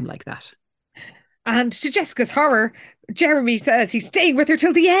to hurt him like that. And to Jessica's horror, Jeremy says he's staying with her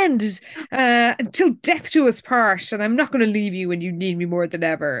till the end, until death do us part, and I'm not going to leave you when you need me more than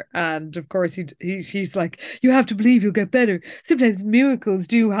ever. And of course, he's like, you have to believe you'll get better. Sometimes miracles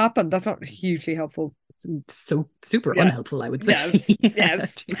do happen. That's not hugely helpful. So super unhelpful, I would say.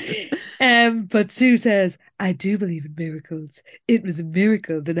 Yes. But Sue says, I do believe in miracles. It was a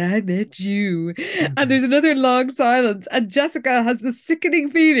miracle that I met you. And there's another long silence, and Jessica has the sickening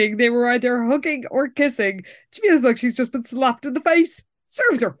feeling they were either hugging or kissing. She feels like she's just been slapped in the face.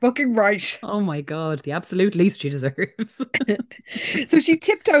 Serves her fucking right. Oh my God, the absolute least she deserves. So she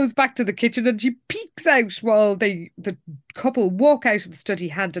tiptoes back to the kitchen and she peeks out while the couple walk out of the study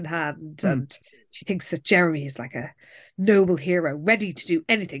hand in hand. And she thinks that Jeremy is like a noble hero, ready to do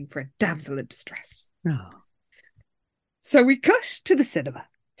anything for a damsel in distress. Oh. So we cut to the cinema,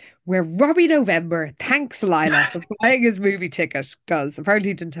 where Robbie November thanks Lila for buying his movie ticket, because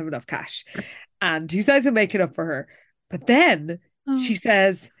apparently he didn't have enough cash. And he says he'll make it up for her. But then she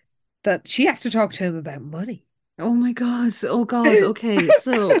says that she has to talk to him about money. Oh my God. Oh God. Okay.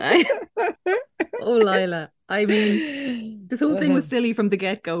 So oh, Lila. I mean, this whole thing was silly from the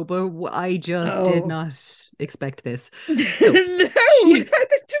get-go, but I just did not expect this.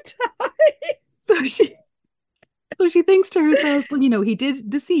 So So she thinks to herself, well, he did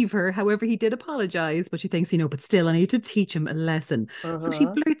deceive her. However, he did apologize, but she thinks, but still I need to teach him a lesson. So she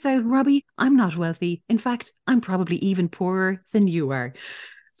blurts out, Robbie, I'm not wealthy. In fact, I'm probably even poorer than you are.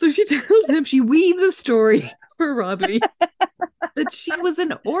 So she tells him, she weaves a story for Robbie that she was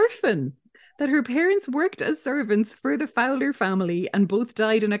an orphan, that her parents worked as servants for the Fowler family and both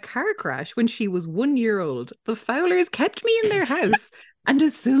died in a car crash when she was 1 year old. The Fowlers kept me in their house, and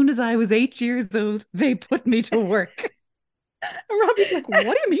as soon as I was 8 years old, they put me to work. And Robbie's like, what do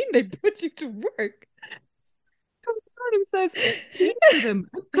you mean they put you to work? And says, cleaned for them,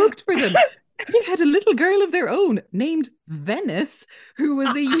 cooked for them, They had a little girl of their own named Venice, who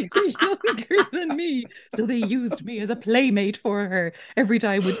was a year younger than me. So they used me as a playmate for her. Every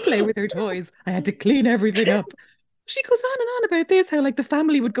time we'd play with her toys, I had to clean everything up. She goes on and on about this, how like the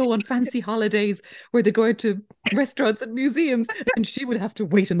family would go on fancy holidays where they go out to restaurants and museums, and she would have to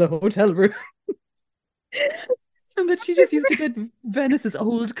wait in the hotel room. And that she just used to get Venice's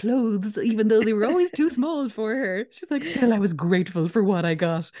old clothes, even though they were always too small for her. She's like, still, I was grateful for what I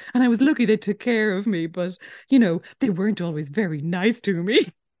got. And I was lucky they took care of me. But, you know, they weren't always very nice to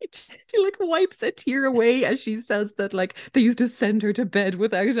me. She like wipes a tear away as she says that like they used to send her to bed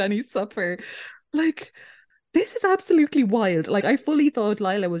without any supper. Like, this is absolutely wild. Like, I fully thought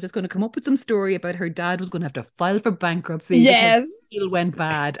Lila was just going to come up with some story about her dad was going to have to file for bankruptcy. Yes. The deal went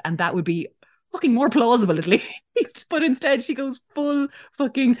bad, and that would be fucking more plausible at least. But instead she goes full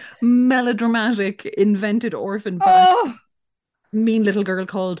fucking melodramatic invented orphan mean little girl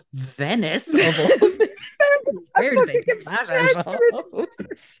called Venice of all. I'm fucking obsessed with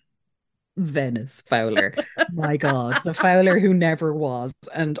this. Venice Fowler. My God, the Fowler who never was,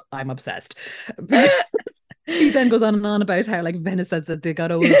 and I'm obsessed. She then goes on and on about how like Venice says that they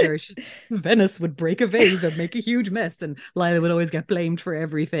got older, Venice would break a vase or make a huge mess, and Lila would always get blamed for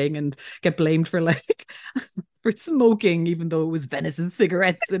everything and get blamed for like for smoking, even though it was Venice's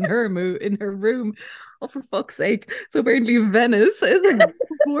cigarettes in her room. Oh, for fuck's sake. So apparently Venice is a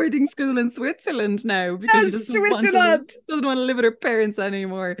boarding school in Switzerland now because she doesn't want to live with her parents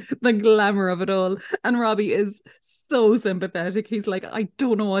anymore. The glamour of it all. And Robbie is so sympathetic. He's like, I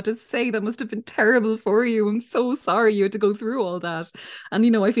don't know what to say. That must have been terrible for you. I'm so sorry you had to go through all that. And,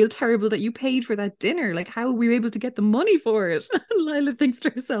 you know, I feel terrible that you paid for that dinner. Like, how were you able to get the money for it? And Lila thinks to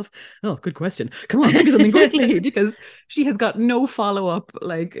herself, oh, good question. Come on, think of something quickly, because she has got no follow-up,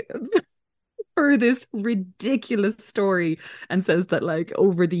 like... for this ridiculous story, and says that like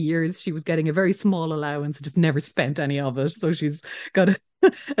over the years she was getting a very small allowance, just never spent any of it, so she's got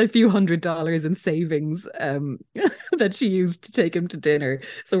a few $100s in savings that she used to take him to dinner.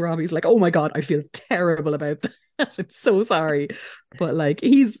 So Robbie's like, oh my God, I feel terrible about that. I'm so sorry. But like,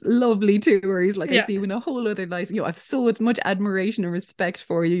 he's lovely to her. He's like, I see you in a whole other light. You know, I've so much admiration and respect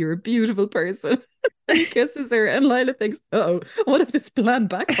for you. You're a beautiful person. And he kisses her, and Lila thinks, oh, what if this plan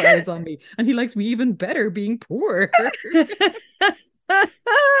backfires on me and he likes me even better being poor?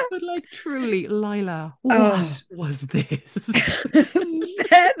 But like, truly, Lila, what was this?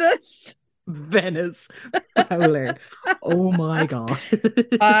 Venice Fowler. Oh my God.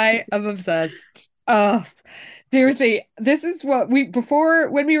 I am obsessed. Oh, seriously, this is what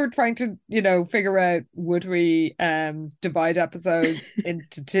when we were trying to, you know, figure out would we divide episodes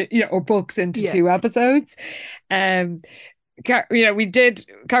into two, you know, or books into two episodes. You know,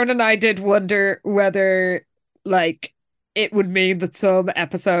 Karen and I did wonder whether like it would mean that some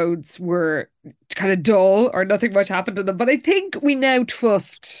episodes were kind of dull or nothing much happened to them. But I think we now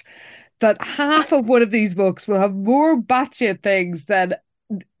trust that half of one of these books will have more batshit things than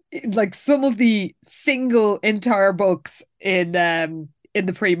like some of the single entire books in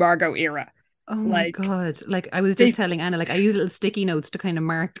the pre-Margot era. Oh my God. Like I was just telling Anna, like I use little sticky notes to kind of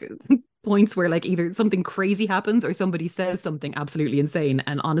mark points where like either something crazy happens or somebody says something absolutely insane.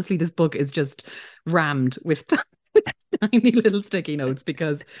 And honestly, this book is just rammed with tiny little sticky notes,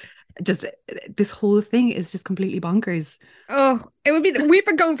 because just this whole thing is just completely bonkers. Oh, it would be. We've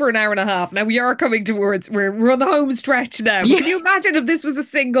been going for an hour and a half now. We are coming towards we're on the home stretch now. Can you imagine if this was a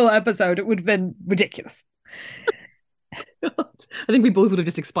single episode? It would have been ridiculous. God. I think we both would have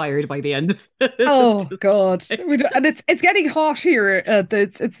just expired by the end of it. Oh God. And it's getting hot here.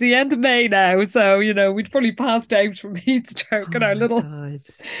 It's the end of May now, so you know we'd probably passed out from heat stroke in our little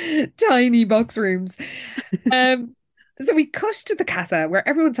tiny box rooms. So we cut to the casa where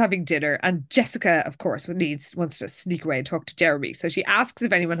everyone's having dinner, and Jessica, of course, wants to sneak away and talk to Jeremy. So she asks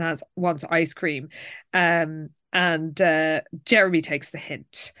if anyone wants ice cream, and Jeremy takes the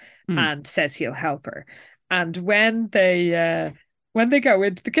hint and says he'll help her. And when they go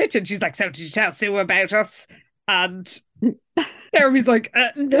into the kitchen, she's like, "So did you tell Sue about us?" And Jeremy's like,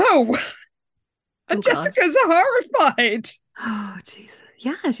 "No." And Jessica's horrified. Oh Jesus.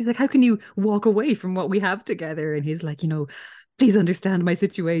 Yeah, she's like, how can you walk away from what we have together? And he's like, you know, please understand my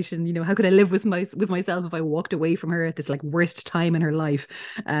situation. You know, how could I live with myself if I walked away from her at this like worst time in her life?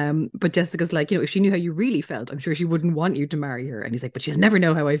 But Jessica's like, you know, if she knew how you really felt, I'm sure she wouldn't want you to marry her. And he's like, but she'll never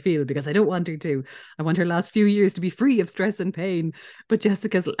know how I feel because I don't want her to. I want her last few years to be free of stress and pain. But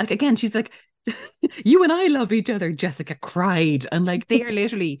Jessica's like, again, she's like, you and I love each other. Jessica cried, and like they are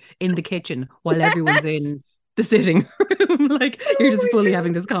literally in the kitchen while everyone's in the sitting room. Like you're Oh just my fully God.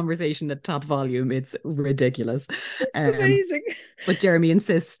 having this conversation at top volume. It's ridiculous. It's amazing. But Jeremy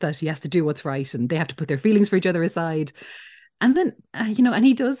insists that he has to do what's right and they have to put their feelings for each other aside. And then, and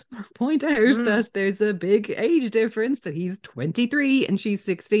he does point out that there's a big age difference, that he's 23 and she's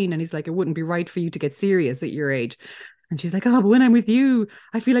 16. And he's like, it wouldn't be right for you to get serious at your age. And she's like, oh, but when I'm with you,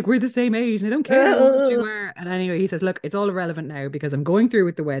 I feel like we're the same age and I don't care how old you are. And anyway, he says, look, it's all irrelevant now because I'm going through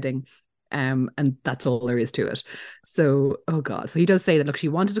with the wedding. And that's all there is to it. So, oh God. So he does say that, look, she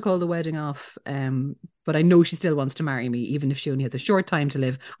wanted to call the wedding off, but I know she still wants to marry me, even if she only has a short time to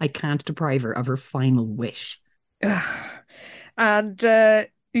live. I can't deprive her of her final wish. And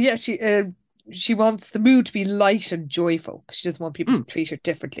yeah, she wants the mood to be light and joyful because she doesn't want people to treat her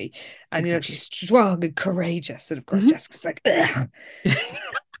differently. And Exactly. she's strong and courageous. And of course, Jessica's like, ugh,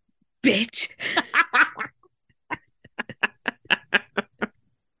 bitch.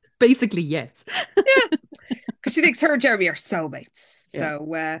 Basically, yes. Because she thinks her and Jeremy are soulmates. Yeah.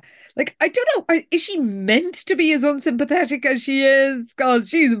 So, I don't know, is she meant to be as unsympathetic as she is? Because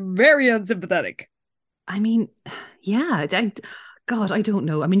she's very unsympathetic. I mean, yeah, God, I don't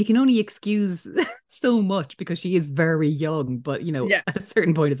know. I mean, you can only excuse so much because she is very young, but at a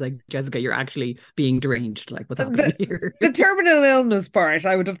certain point, it's like, Jessica, you're actually being deranged. Like, what's happening here? The terminal illness part,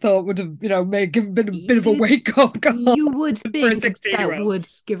 I would have thought would have, been a bit of a wake up call. You would for a think that 16-year-old. would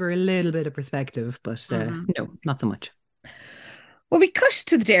give her a little bit of perspective, but no, not so much. Well, we cut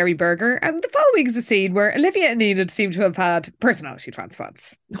to the Dairy Burger, and the following is a scene where Olivia and Enid seem to have had personality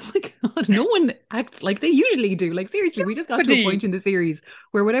transplants. Oh my God, no one acts like they usually do. Like, seriously, we just got to a point in the series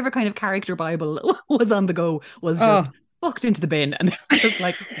where whatever kind of character Bible was on the go was just fucked into the bin, and they were just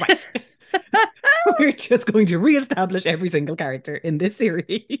like, right, we're just going to reestablish every single character in this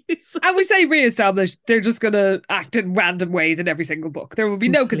series. And we say reestablish, they're just going to act in random ways in every single book. There will be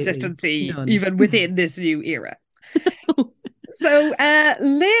no Completely. consistency None. even within this new era. So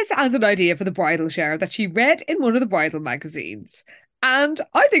Liz has an idea for the bridal shower that she read in one of the bridal magazines. And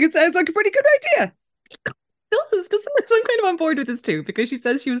I think it sounds like a pretty good idea. Doesn't it? I'm kind of on board with this too, because she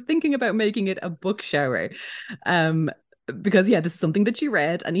says she was thinking about making it a book shower. Because this is something that she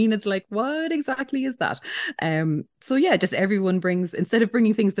read, and Enid's like, what exactly is that? So just everyone brings, instead of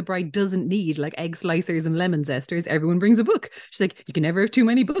bringing things the bride doesn't need, like egg slicers and lemon zesters, everyone brings a book. She's like, you can never have too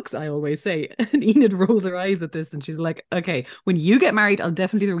many books, I always say. And Enid rolls her eyes at this and she's like, okay, when you get married, I'll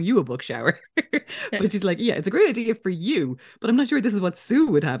definitely throw you a book shower. But she's like, yeah, it's a great idea for you, but I'm not sure this is what Sue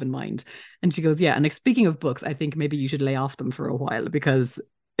would have in mind. And she goes, yeah, and like, speaking of books, I think maybe you should lay off them for a while, because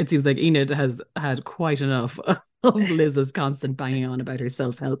it seems like Enid has had quite enough of Liz's constant banging on about her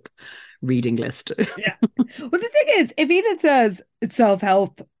self-help reading list. Yeah. Well, the thing is, if Enid says it's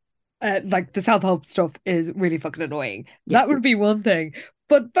self-help, like the self-help stuff is really fucking annoying, that would be one thing.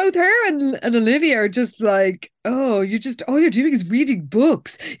 But both her and Olivia are just like, all you're doing is reading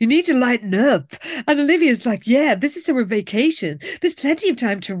books. You need to lighten up. And Olivia's like, yeah, this is summer vacation. There's plenty of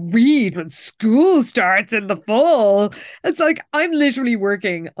time to read when school starts in the fall. It's like, I'm literally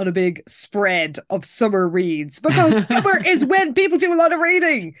working on a big spread of summer reads, because summer is when people do a lot of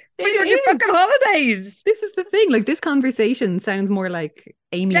reading. When you're on your fucking holidays. This is the thing. Like, this conversation sounds more like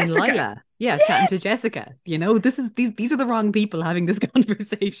Amy Jessica. and Lila. Yeah, chatting to Jessica. These are the wrong people having this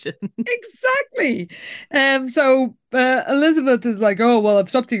conversation. Exactly. So Elizabeth is like, oh, well, I've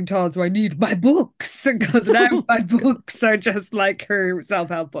stopped eating Todd, so I need my books. Because now my books are just like her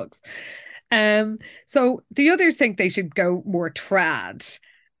self-help books. So the others think they should go more trad.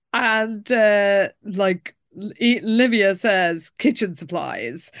 And Olivia says kitchen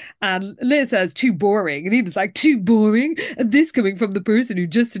supplies, and Liz says too boring, and Enid's like, too boring? And this coming from the person who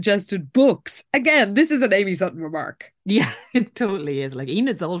just suggested books. Again, this is an Amy Sutton remark. Yeah, it totally is. Like,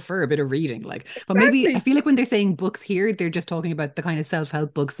 Enid's all for a bit of reading. Like, but Exactly. maybe I feel like when they're saying books here, they're just talking about the kind of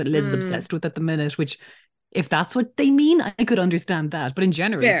self-help books that Liz is obsessed with at the minute, which, if that's what they mean, I could understand that. But in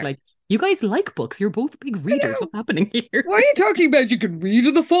general, Fair. It's like, you guys like books. You're both big readers. What's happening here? What are you talking about? You can read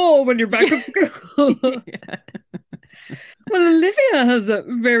in the fall when you're back at school. Yeah. Well, Olivia has a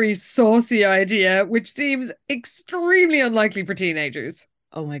very saucy idea, which seems extremely unlikely for teenagers.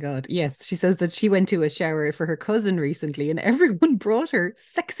 Oh my God. Yes. She says that she went to a shower for her cousin recently and everyone brought her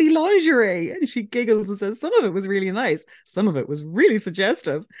sexy lingerie. And she giggles and says some of it was really nice. Some of it was really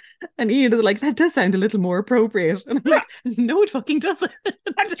suggestive. And Ian is like, that does sound a little more appropriate. And I'm like, no, it fucking doesn't.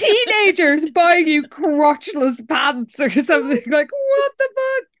 And teenagers buying you crotchless pants or something. Like, what the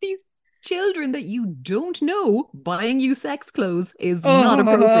fuck? These children that you don't know buying you sex clothes is not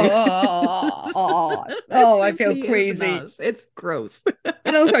appropriate. I feel Simply is queasy. not. It's gross.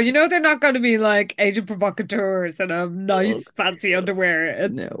 And also, they're not going to be like agent provocateurs and nice fancy underwear.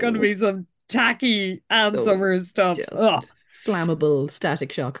 It's No. going to be some tacky Anne So Summers stuff. Ugh. just flammable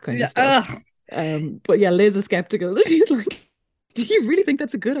static shock kind of Yeah, stuff. But yeah, Liz is skeptical. She's like, do you really think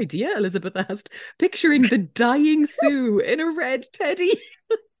that's a good idea? Elizabeth asked, picturing the dying Sue in a red teddy.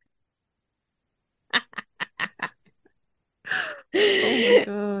 Oh my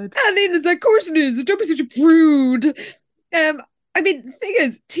god. And then it's like, of course it is. Don't be such a prude. I mean, the thing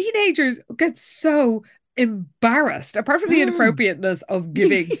is, teenagers get so embarrassed, apart from the inappropriateness of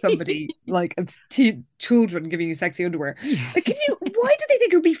giving somebody like children giving you sexy underwear. Like, why do they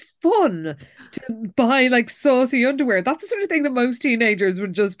think it would be fun to buy like saucy underwear? That's the sort of thing that most teenagers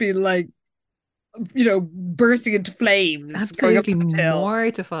would just be like, bursting into flames. Absolutely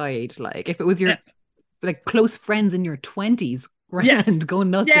mortified. Like, if it was your like close friends in your 20s, grand, go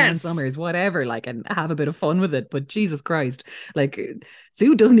nuts on Summers, whatever, like, and have a bit of fun with it. But Jesus Christ, like,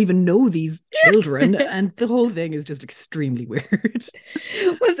 Sue doesn't even know these children, and the whole thing is just extremely weird.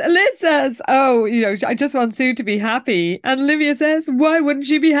 Well, Liz says, I just want Sue to be happy. And Olivia says, why wouldn't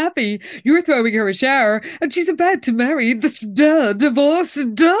she be happy? You're throwing her a shower, and she's about to marry the stud of all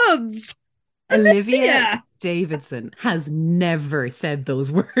studs. Olivia Davidson has never said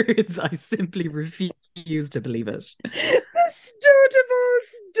those words. I simply refuse to believe it. The stud of all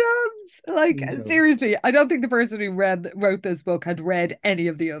studs. Like, seriously, I don't think the person who wrote this book had read any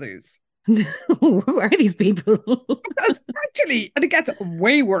of the others. Who are these people? Because actually, and it gets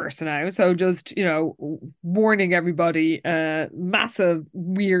way worse now. So just, warning everybody, massive,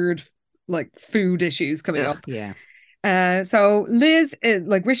 weird, like, food issues coming up. Yeah. So Liz is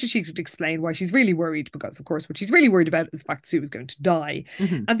like wishes she could explain why she's really worried, because of course what she's really worried about is the fact Sue is going to die.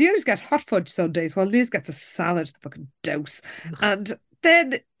 And the others get hot fudge sundaes while Liz gets a salad, the fucking dose. And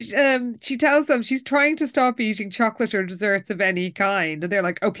then she tells them she's trying to stop eating chocolate or desserts of any kind, and they're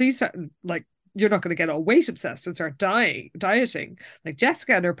like, oh, please start, like, you're not going to get all weight obsessed and start dieting like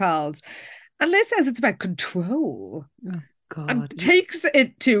Jessica and her pals. And Liz says it's about control. Oh God. And takes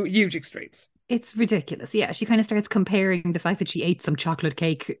it to huge extremes. It's ridiculous. Yeah, she kind of starts comparing the fact that she ate some chocolate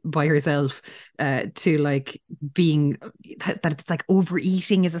cake by herself to like being that it's like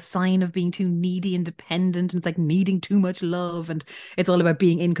overeating is a sign of being too needy and dependent, and it's like needing too much love, and it's all about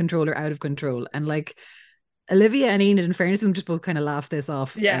being in control or out of control. And like Olivia and Enid, in fairness, them just both kind of laugh this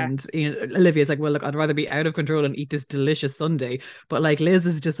off. Yeah. And Olivia's like, well, look, I'd rather be out of control and eat this delicious sundae. But like Liz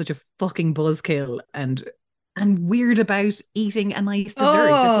is just such a fucking buzzkill and weird about eating a nice dessert.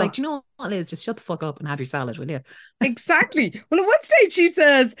 It's like, do you know what, Liz? Just shut the fuck up and have your salad, will you? Exactly. Well, at one stage she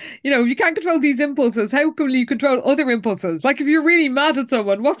says, you can't control these impulses. How can you control other impulses? Like, if you're really mad at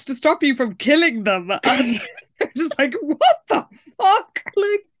someone, what's to stop you from killing them? And it's just like, what the fuck?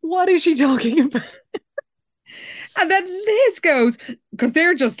 Like, what is she talking about? And then Liz goes, because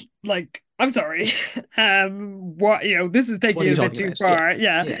they're just like, I'm sorry. What, this is taking it a bit too far.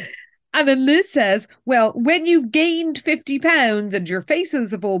 Yeah. And then Liz says, well, when you've gained 50 pounds and your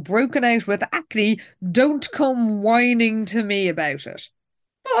faces have all broken out with acne, don't come whining to me about it.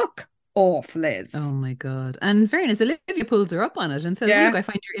 Fuck off, Liz. Oh my God. And in fairness, Olivia pulls her up on it and says, look, I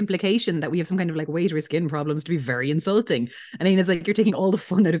find your implication that we have some kind of like weight or skin problems to be very insulting. And Ina's like, you're taking all the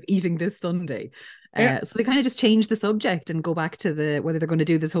fun out of eating this sundae. So they kind of just change the subject and go back to whether they're going to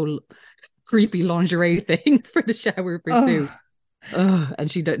do this whole creepy lingerie thing for the shower pursuit.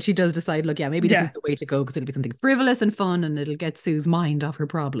 And she does decide, look, maybe this is the way to go, because it'll be something frivolous and fun and it'll get Sue's mind off her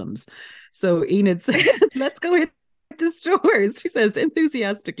problems. So Enid says, let's go hit the stores. She says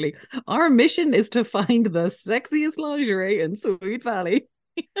enthusiastically, our mission is to find the sexiest lingerie in Sweet Valley.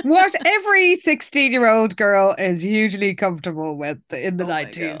 What every 16-year-old girl is hugely comfortable with in the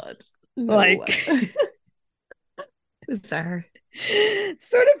 90s. No. Like bizarre.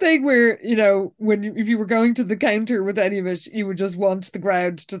 Sort of thing where, if you were going to the counter with any of it, you would just want the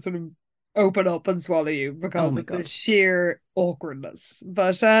ground to sort of open up and swallow you because of the sheer awkwardness.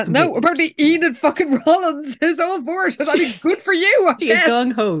 But no, apparently Enid fucking Rollins is all for it. I mean, good for you. She is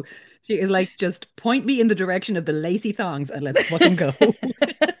gung ho. She is like, just point me in the direction of the lacy thongs and let's fucking go.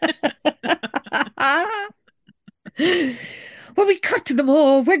 Well, we cut to the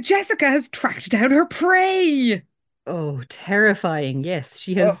mall where Jessica has tracked down her prey. Oh, terrifying. Yes,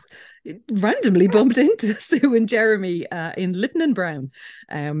 she has randomly bumped into Sue and Jeremy in Lytton and Brown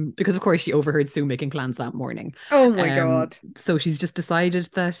because, of course, she overheard Sue making plans that morning. Oh, my God. So she's just decided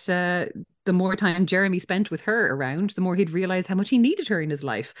that the more time Jeremy spent with her around, the more he'd realise how much he needed her in his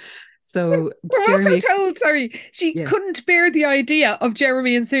life. So we're Jeremy... also told, she couldn't bear the idea of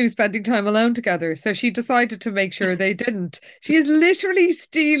Jeremy and Sue spending time alone together, so she decided to make sure they didn't. She is literally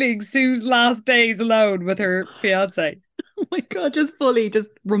stealing Sue's last days alone with her fiance. Oh my God, just fully,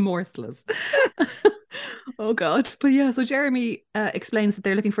 just remorseless. Oh God. But yeah, so Jeremy explains that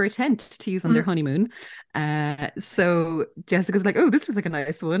they're looking for a tent to use on their honeymoon. So Jessica's like, oh, this looks like a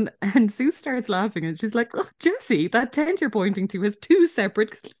nice one. And Sue starts laughing and she's like, oh, Jessie, that tent you're pointing to has two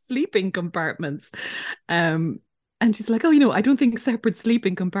separate sleeping compartments. And she's like, oh, I don't think separate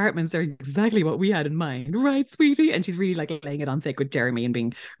sleeping compartments are exactly what we had in mind. Right, sweetie? And she's really like laying it on thick with Jeremy and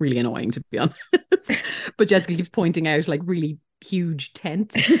being really annoying, to be honest. But Jessica keeps pointing out like really huge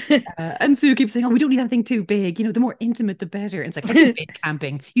tents. And Sue keeps saying, oh, we don't need anything too big. The more intimate, the better. And it's like, what you been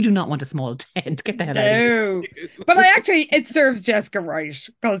camping? You do not want a small tent. Get the hell out of here. But it serves Jessica right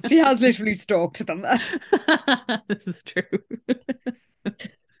because she has literally stalked them. This is true.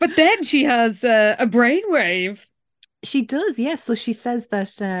 But then she has a brainwave. She does, yes. So she says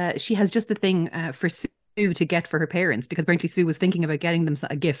that she has just the thing for Sue to get for her parents, because apparently Sue was thinking about getting them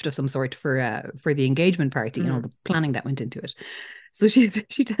a gift of some sort for the engagement party and all the planning that went into it. So she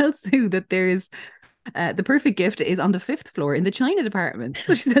tells Sue that there's the perfect gift is on the 5th floor in the China department.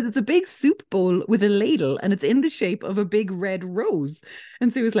 So she says it's a big soup bowl with a ladle and it's in the shape of a big red rose.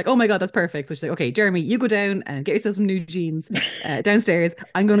 And Sue was like, oh my God, that's perfect. So she's like, okay, Jeremy, you go down and get yourself some new jeans downstairs.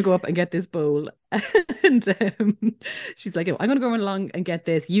 I'm going to go up and get this bowl. And she's like, I'm going to go run along and get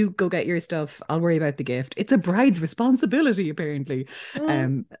this. You go get your stuff. I'll worry about the gift. It's a bride's responsibility, apparently.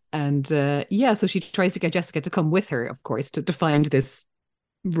 So she tries to get Jessica to come with her, of course, to find this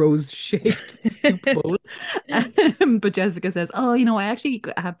rose-shaped soup bowl. But Jessica says, oh, I actually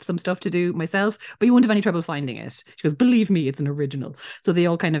have some stuff to do myself, but you won't have any trouble finding it. She goes, believe me, it's an original. So they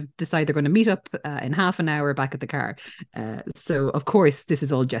all kind of decide they're going to meet up in half an hour back at the car. So of course this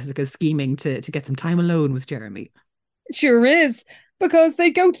is all Jessica scheming to get some time alone with Jeremy. Sure is, because they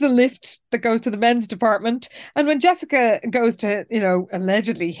go to the lift that goes to the men's department, and when Jessica goes to,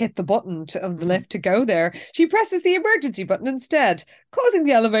 allegedly hit the button of the lift to go there, she presses the emergency button instead, causing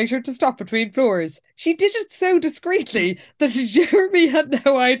the elevator to stop between floors. She did it so discreetly that Jeremy had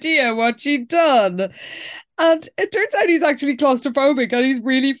no idea what she'd done. And it turns out he's actually claustrophobic and he's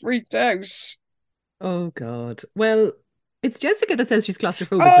really freaked out. Oh, God. Well, it's Jessica that says she's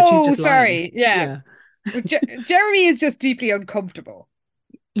claustrophobic, but she's just sorry. lying. Yeah. Jeremy is just deeply uncomfortable.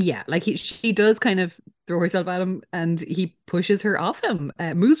 Yeah, like she does kind of throw herself at him and he pushes her off him,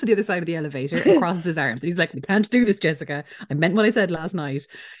 moves to the other side of the elevator and crosses his arms. And he's like, we can't do this, Jessica. I meant what I said last night.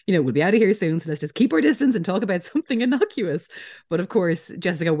 We'll be out of here soon, so let's just keep our distance and talk about something innocuous. But of course,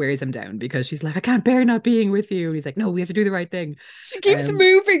 Jessica wears him down because she's like, I can't bear not being with you. And he's like, no, we have to do the right thing. She keeps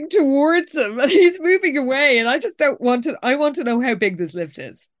moving towards him and he's moving away. And I just don't want to, I want to know how big this lift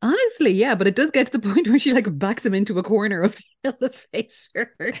is. Honestly, yeah, but it does get to the point where she like backs him into a corner of the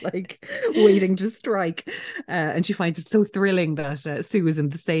elevator, like waiting to strike. And she finds it so thrilling that Sue is in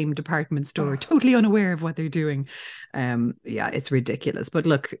the same department store, totally unaware of what they're doing. Yeah, it's ridiculous. But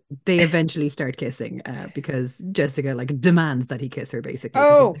look, they eventually start kissing because Jessica like demands that he kiss her, basically.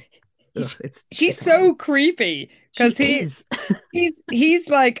 Oh, she's so creepy because he's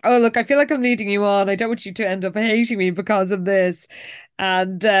like, oh look, I feel like I'm leading you on. I don't want you to end up hating me because of this.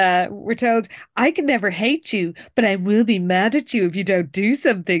 And we're told, I can never hate you, but I will be mad at you if you don't do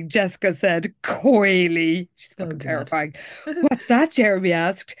something, Jessica said coyly. She's fucking terrifying. What's that? Jeremy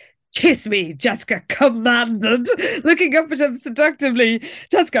asked. Kiss me, Jessica commanded, looking up at him seductively.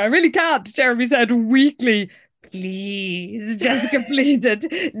 Jessica, I really can't, Jeremy said weakly. Please, Jessica pleaded.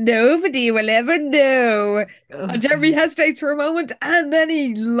 Nobody will ever know. And Jeremy hesitates for a moment and then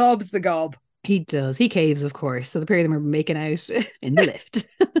he lobs the gob. He does. He caves, of course. So the pair of them are making out in the lift.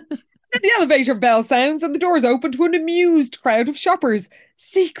 Then the elevator bell sounds and the doors open to an amused crowd of shoppers.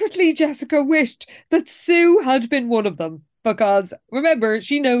 Secretly, Jessica wished that Sue had been one of them. Because, remember,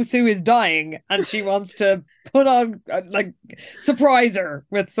 she knows Sue is dying and she wants to put on, surprise her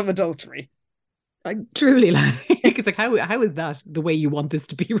with some adultery. Truly, it's like, how is that the way you want this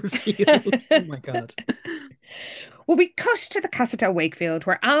to be revealed? Oh my God. Well, we cut to the Casa del Wakefield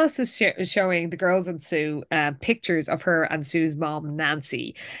where Alice is showing the girls and Sue pictures of her and Sue's mom,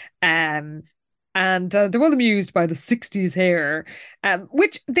 Nancy. And they're all amused by the 60s hair,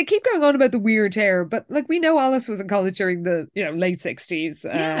 which they keep going on about the weird hair. But like, we know Alice was in college during the late 60s.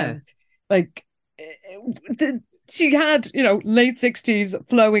 Yeah. She had, late 60s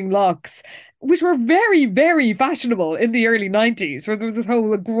flowing locks, which were very, very fashionable in the early 90s, where there was this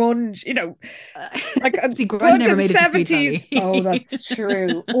whole grunge, grunge never made 70s. Oh, that's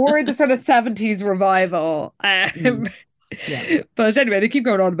true. Or the sort of 70s revival. Yeah. But anyway, they keep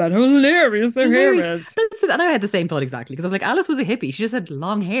going on about how hilarious their hair is. And I had the same thought exactly, because I was like, Alice was a hippie. She just had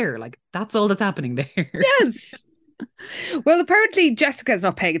long hair. Like, that's all that's happening there. Yes. Well, apparently Jessica's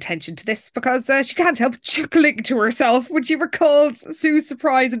not paying attention to this because she can't help chuckling to herself when she recalls Sue's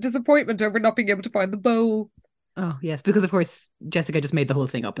surprise and disappointment over not being able to find the bowl. Oh, yes, because of course Jessica just made the whole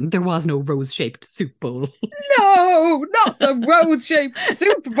thing up and there was no rose-shaped soup bowl. No, not the rose-shaped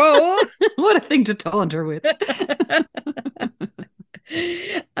soup bowl. What a thing to taunt her with.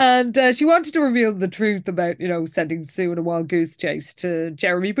 And she wanted to reveal the truth about, sending Sue on a wild goose chase to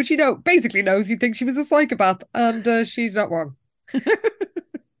Jeremy, but she basically knows he thinks she was a psychopath, and she's not wrong.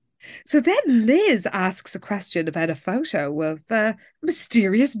 So then Liz asks a question about a photo of a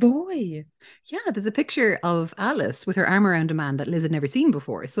mysterious boy. Yeah, there's a picture of Alice with her arm around a man that Liz had never seen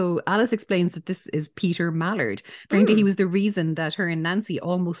before. So Alice explains that this is Peter Mallard. Apparently he was the reason that her and Nancy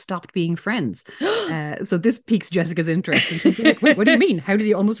almost stopped being friends. So this piques Jessica's interest. And she's like, wait, what do you mean? How did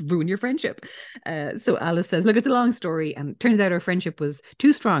he almost ruin your friendship? So Alice says, look, it's a long story. And it turns out our friendship was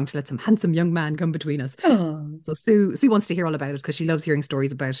too strong to let some handsome young man come between us. So Sue wants to hear all about it because she loves hearing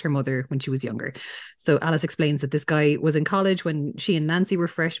stories about her mother when she was younger. So Alice explains that this guy was in college when she and Nancy were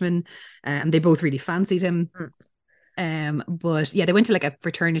freshmen, and they both really fancied him. But yeah, they went to like a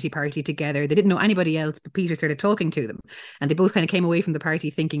fraternity party together. They didn't know anybody else, but Peter started talking to them, and they both kind of came away from the party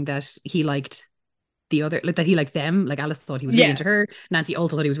thinking that he liked the other, like that he liked them. Like Alice thought he was really into her. Nancy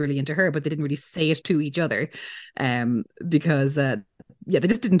also thought he was really into her, but they didn't really say it to each other, because they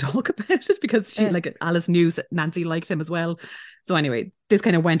just didn't talk about it because Alice knew Nancy liked him as well. So anyway, this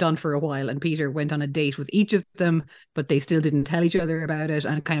kind of went on for a while, and Peter went on a date with each of them, but they still didn't tell each other about it,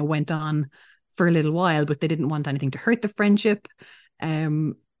 and it kind of went on for a little while, but they didn't want anything to hurt the friendship.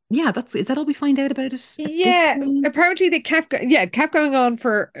 Is that all we find out about it? Yeah, apparently they kept going on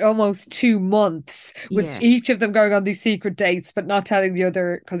for almost 2 months, with each of them going on these secret dates, but not telling the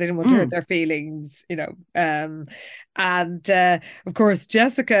other because they didn't want to hurt their feelings, And of course,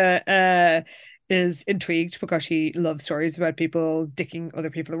 Jessica is intrigued because she loves stories about people dicking other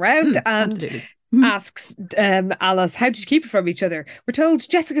people around, and absolutely. Asks Alice, how did you keep it from each other? We're told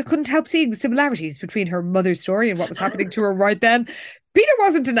Jessica couldn't help seeing the similarities between her mother's story and what was happening to her right then. Peter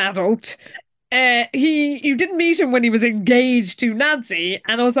wasn't an adult. You didn't meet him when he was engaged to Nancy,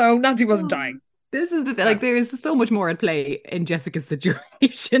 and also Nancy wasn't dying. This is the thing, there is so much more at play in Jessica's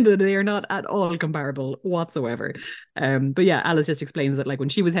situation that they are not at all comparable whatsoever. But yeah, Alice just explains that when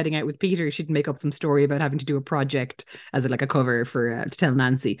she was heading out with Peter, she'd make up some story about having to do a project as a cover for to tell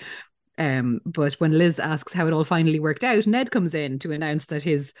Nancy. But when Liz asks how it all finally worked out, Ned comes in to announce that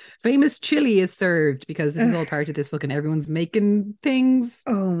his famous chili is served, because this is all part of this fucking everyone's making things.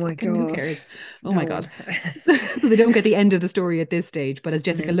 Oh my God. Who cares? Oh my God. They don't get the end of the story at this stage, but as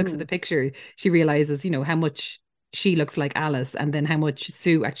Jessica looks at the picture, she realizes, how much she looks like Alice and then how much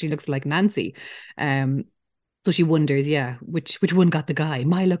Sue actually looks like Nancy. So she wonders, which one got the guy,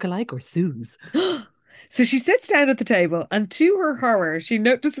 my lookalike or Sue's? So she sits down at the table, and to her horror, she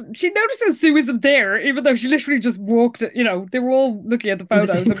notices Sue isn't there, even though she literally just walked. They were all looking at the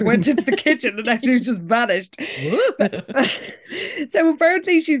photos and went into the kitchen, and now Sue's just vanished. So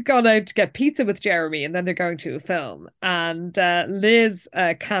apparently she's gone out to get pizza with Jeremy, and then they're going to a film. And Liz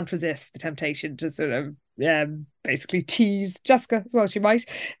can't resist the temptation to sort of basically tease Jessica as well. She might.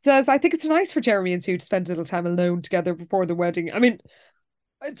 Says, I think it's nice for Jeremy and Sue to spend a little time alone together before the wedding. I mean,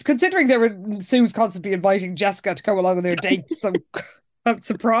 it's considering Sue's constantly inviting Jessica to go along on their dates, so I'm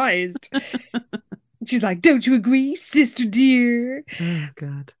surprised. She's like, don't you agree, sister dear? Oh,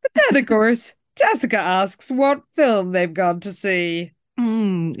 God. But then, of course, Jessica asks what film they've gone to see.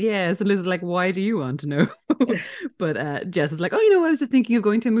 Yeah, so Liz is like, why do you want to know? But Jess is like, I was just thinking of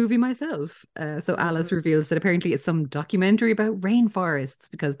going to a movie myself. So Alice reveals that apparently it's some documentary about rainforests,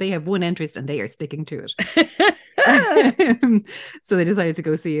 because they have one interest and they are sticking to it. So they decided to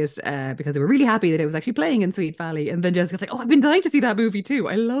go see it because they were really happy that it was actually playing in Sweet Valley. And then Jessica's like, I've been dying to see that movie too.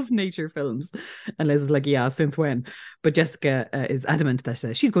 I love nature films. And Liz is like, yeah, since when? But Jessica is adamant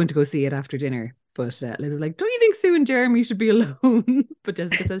that she's going to go see it after dinner. But Liz is like, don't you think Sue and Jeremy should be alone? But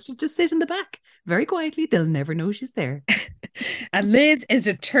Jessica says she'll just sit in the back very quietly. They'll never know she's there. And Liz is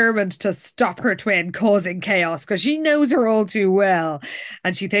determined to stop her twin causing chaos because she knows her all too well.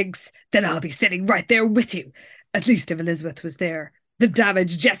 And she thinks, then I'll be sitting right there with you. At least if Elizabeth was there, the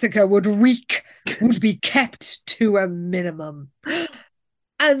damage Jessica would wreak would be kept to a minimum.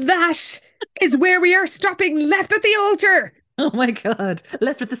 And that is where we are stopping, left at the altar. Oh my God,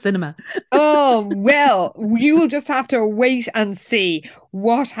 left at the cinema. Oh, well, you will just have to wait and see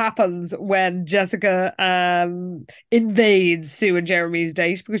what happens when Jessica invades Sue and Jeremy's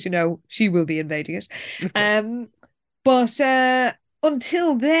date, because she will be invading it. But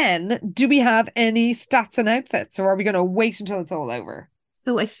until then, do we have any stats and outfits, or are we going to wait until it's all over?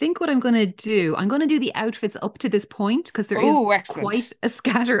 So I think what I'm going to do the outfits up to this point because there is excellent. quite a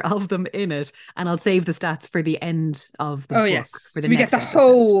scatter of them in it, and I'll save the stats for the end of the book. Yes, for the so we get the episode.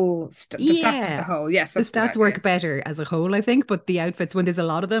 whole the stats of the whole. Yes, the stats work better as a whole, I think, but the outfits, when there's a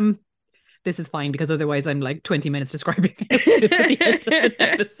lot of them, this is fine because otherwise I'm like 20 minutes describing outfits at the end of the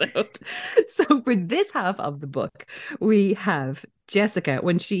episode. So for this half of the book, we have Jessica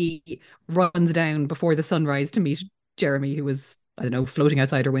when she runs down before the sunrise to meet Jeremy, who was, I don't know, floating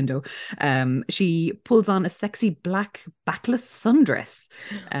outside her window. She pulls on a sexy black backless sundress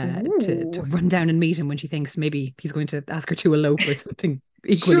to run down and meet him when she thinks maybe he's going to ask her to elope or something.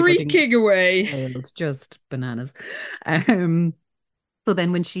 Shrieking away. It's just bananas. So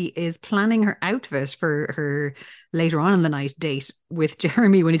then when she is planning her outfit for her later on in the night date with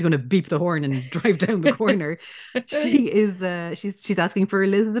Jeremy, when he's going to beep the horn and drive down the corner, she's asking for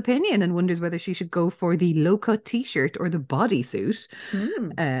Liz's opinion and wonders whether she should go for the low-cut t-shirt or the bodysuit.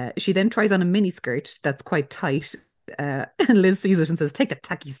 She then tries on a mini skirt that's quite tight. And Liz sees it and says, take the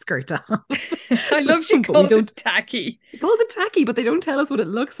tacky skirt off. I love she calls it tacky. She calls it tacky, but they don't tell us what it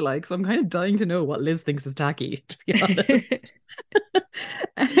looks like. So I'm kind of dying to know what Liz thinks is tacky, to be honest.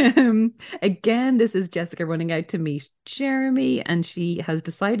 Again, this is Jessica running out to meet Jeremy, and she has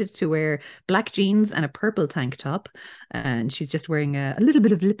decided to wear black jeans and a purple tank top, and she's just wearing a little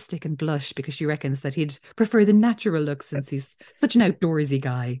bit of lipstick and blush because she reckons that he'd prefer the natural look since he's such an outdoorsy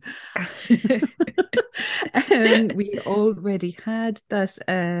guy. We already had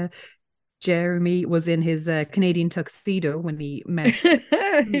that Jeremy was in his Canadian tuxedo when he met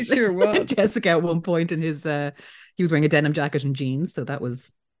he sure was Jessica at one point in his he was wearing a denim jacket and jeans, so that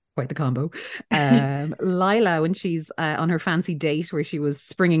was quite the combo. Lila, when she's on her fancy date where she was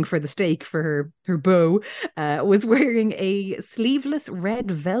springing for the steak for her beau, was wearing a sleeveless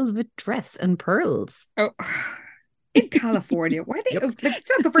red velvet dress and pearls. In California, why are they like, it's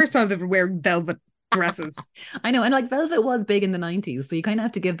not the first time they've been wearing velvet dresses. I know, and like velvet was big in the 90s, so you kind of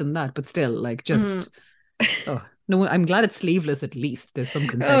have to give them that, but still, like, just no, I'm glad it's sleeveless at least. There's some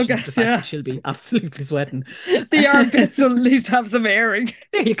concession to the fact that she'll be absolutely sweating. The armpits will at least have some airing.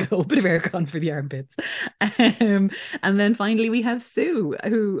 There you go, a bit of aircon for the armpits. And then finally we have Sue,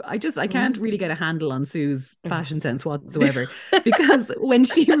 who I can't really get a handle on Sue's fashion sense whatsoever, because when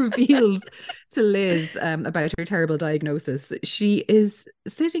she reveals to Liz about her terrible diagnosis, she is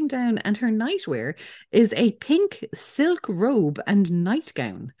sitting down and her nightwear is a pink silk robe and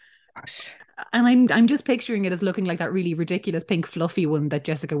nightgown. Gosh. And I'm just picturing it as looking like that really ridiculous pink fluffy one that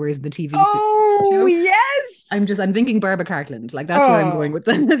Jessica wears in the TV show. Yes. I'm thinking Barbara Cartland. Like, that's where I'm going with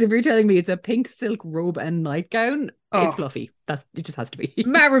that. If you're telling me it's a pink silk robe and nightgown, it's fluffy. That it just has to be.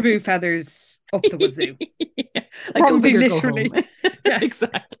 Marabou feathers up the wazoo. Like, probably literally. Yeah.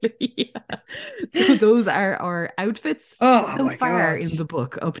 Exactly. Yeah. So those are our outfits so far in the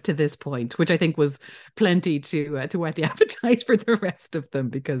book up to this point, which I think was plenty to whet the appetite for the rest of them,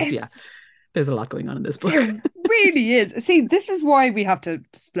 because there's a lot going on in this book. It really is. See, this is why we have to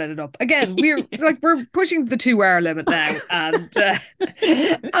split it up. Again, we're pushing the 2-hour limit now, and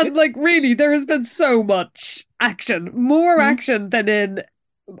like, really, there has been so much action, more action than in,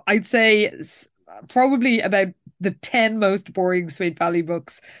 I'd say, probably about the 10 most boring Sweet Valley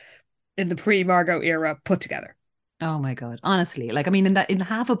books in the pre-Margot era put together. Oh my God. Honestly, like, I mean, in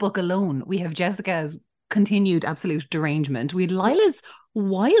half a book alone, we have Jessica's continued absolute derangement. We had Lila's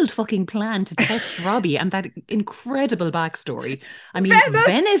wild fucking plan to test Robbie and that incredible backstory. I mean,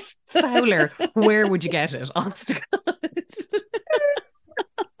 Venice Fowler, where would you get it? Honest to God.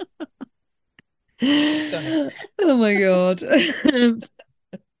 Oh my God.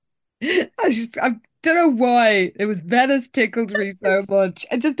 I don't know why it was Venice tickled me so much.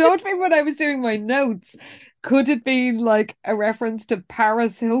 I just don't think when I was doing my notes, could it be like a reference to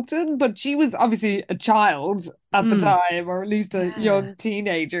Paris Hilton? But she was obviously a child at the time, or at least a young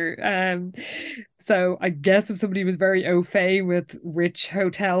teenager. So I guess if somebody was very au fait with rich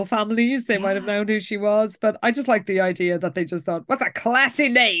hotel families, they might have known who she was. But I just like the idea that they just thought, what's a classy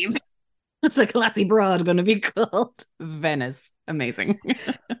name? What's a classy broad going to be called? Venice. Amazing.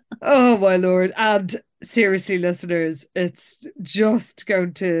 Oh my Lord. And seriously, listeners, it's just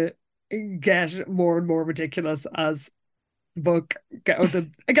going to get more and more ridiculous as the book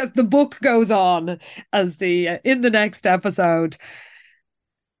I guess the book goes on, as the in the next episode.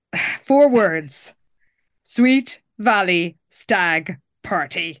 4 words: Sweet Valley Stag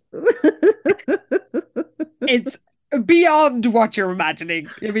Party. It's beyond what you're imagining.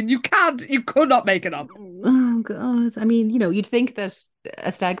 I mean, you could not make it up. Oh God. I mean, you'd think that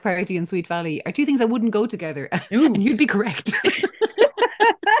a stag party and Sweet Valley are two things that wouldn't go together. And you'd be correct.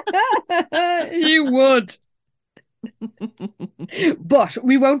 You would. But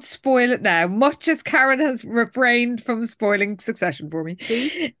we won't spoil it now, much as Karen has refrained from spoiling Succession for me.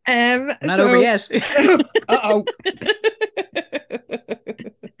 Not over yet. Uh-oh.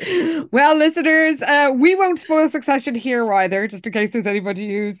 Well, listeners, we won't spoil Succession here either, just in case there's anybody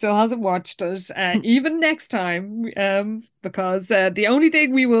who still hasn't watched it, even next time, because the only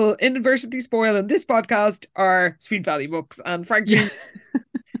thing we will inadvertently spoil in this podcast are Sweet Valley books, and frankly,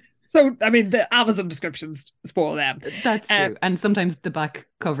 so, I mean, the Amazon descriptions spoil them. That's true. And sometimes the back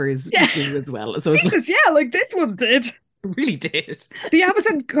covers do as well. So Jesus, like this one did. Really did. The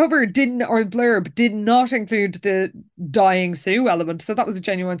Amazon cover blurb did not include the dying Sue element, so that was a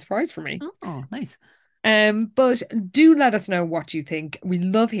genuine surprise for me. Oh, nice. But do let us know what you think. We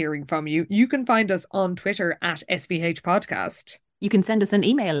love hearing from you. You can find us on Twitter at SVH Podcast. You can send us an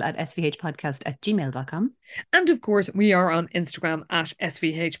email at svhpodcast@gmail.com. And of course, we are on Instagram at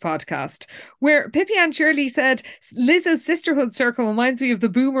SVH Podcast, where Pippi and Shirley said, Liz's sisterhood circle reminds me of the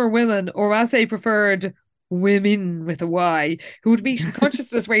boomer women, or as they preferred, women with a Y, who would meet in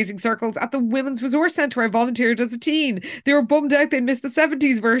consciousness raising circles at the Women's Resource Centre I volunteered as a teen. They were bummed out they'd missed the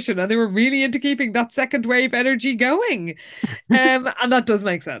 70s version, and they were really into keeping that second wave energy going. And that does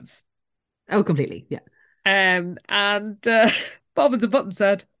make sense. Oh, completely, yeah. And Bobbins and Button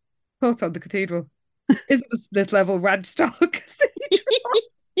said, thoughts on the cathedral? Is it a split level ranch style cathedral?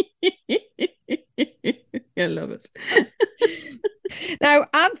 I love it. Now,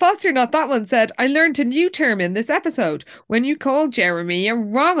 Anne Foster, not that one, said, I learned a new term in this episode when you called Jeremy a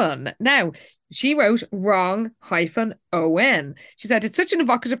wrong-un. Now, she wrote wrong-on. She said, it's such an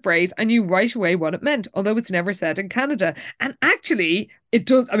evocative phrase. I knew right away what it meant, although it's never said in Canada. And actually, it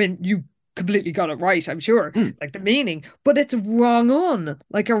does. I mean, you completely got it right, I'm sure, like the meaning, but it's wrong-un,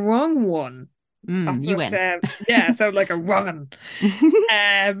 like a wrong one. That's you what, win. so like a wrong-un.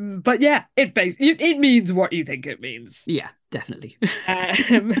 But yeah, it means what you think it means. Yeah, definitely.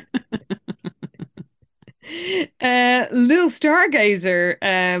 Lil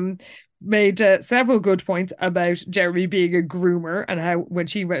Stargazer made several good points about Jeremy being a groomer and how when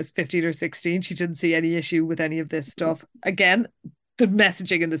she was 15 or 16 she didn't see any issue with any of this stuff. Again, the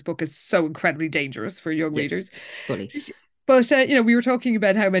messaging in this book is so incredibly dangerous for young readers. Fully. But, we were talking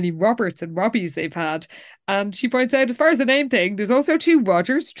about how many Roberts and Robbies they've had. And she points out, as far as the name thing, there's also 2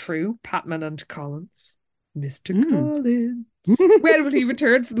 Rogers, True, Patman and Collins. Mr. Collins. When will he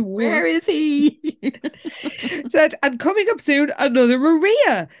return from the war? Where is he? Said, and coming up soon, another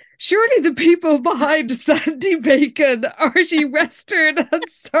Maria. Surely the people behind Sandy Bacon, Archie Western and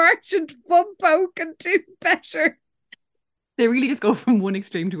Sergeant Bumpo can do better. They really just go from one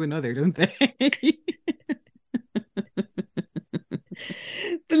extreme to another, don't they?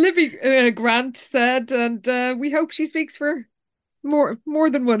 The Libby Grant said, and we hope she speaks for more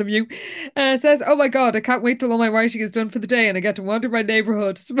than one of you, says, oh my God, I can't wait till all my writing is done for the day and I get to wander my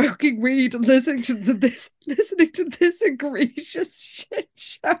neighborhood, smoking weed and listening to this egregious shit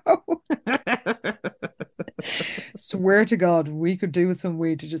show. Swear to God, we could do with some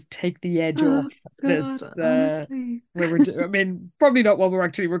weed to just take the edge off this. Where we're I mean, probably not while we're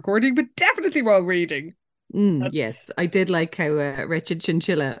actually recording, but definitely while reading. Yes, I did like how Wretched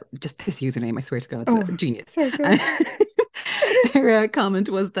Chinchilla, just this username, I swear to God, genius. So good. Her comment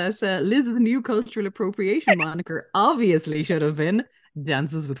was that Liz's new cultural appropriation moniker obviously should have been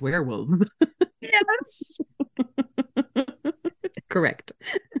Dances with Werewolves. Yes. Correct.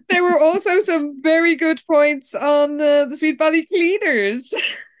 There were also some very good points on the Sweet Valley Cleaners.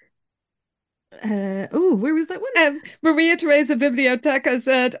 Where was that one? Maria Teresa Biblioteca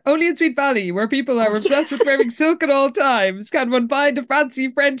said, only in Sweet Valley, where people are obsessed with wearing silk at all times, can one find a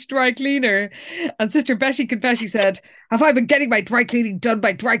fancy French dry cleaner. And Sister Betty Confetti said, have I been getting my dry cleaning done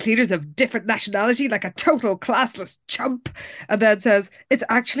by dry cleaners of different nationality like a total classless chump? And then says, it's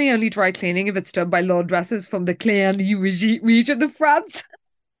actually only dry cleaning if it's done by laundresses from the Cléon region of France.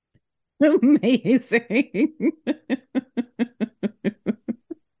 Amazing.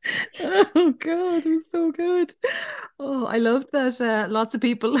 Oh God, it was so good. Oh, I loved that lots of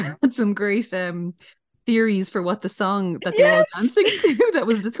people had some great theories for what the song that they were all dancing to that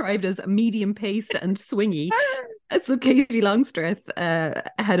was described as medium paced and swingy. And so Katie Longstreth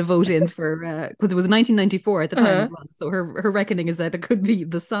had a vote in for, because it was 1994 at the time as well. So her reckoning is that it could be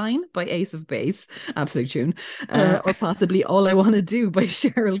The Sign by Ace of Base, absolute tune, or possibly All I Want to Do by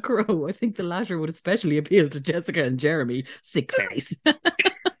Sheryl Crow. I think the latter would especially appeal to Jessica and Jeremy. Sick face.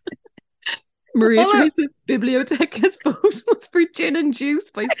 Maria Teresa Biblioteca's vote was for Gin and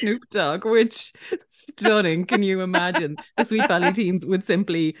Juice by Snoop Dogg, which stunning. Can you imagine? The Sweet Valley teens would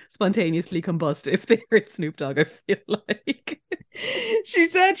simply spontaneously combust if they heard Snoop Dogg, I feel like. She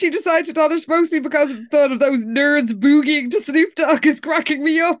said she decided on it mostly because the thought of those nerds boogieing to Snoop Dogg is cracking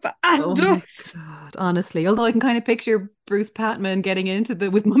me up and us. God, honestly, although I can kind of picture Bruce Patman getting into the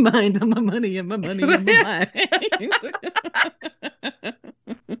with my mind and my money and my money and my mind.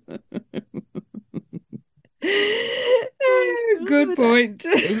 Good point.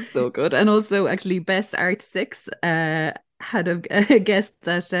 It was so good. And also, actually, Best Art 6 had a guest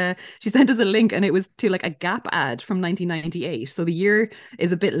that she sent us a link, and it was to like a Gap ad from 1998. So the year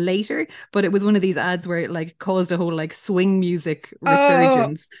is a bit later, but it was one of these ads where it like caused a whole like swing music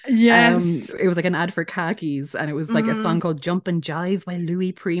resurgence. Yes. It was like an ad for khakis, and it was like a song called Jump and Jive by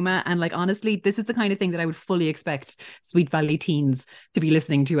Louis Prima. And like, honestly, this is the kind of thing that I would fully expect Sweet Valley teens to be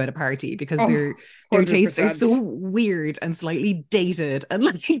listening to at a party, because their tastes are so weird and slightly dated, and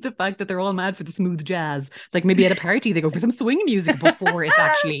like the fact that they're all mad for the smooth jazz. It's like maybe at a party they go for some swing music before it's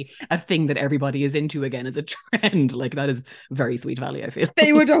actually a thing that everybody is into again as a trend. Like, that is very Sweet Valley, I feel.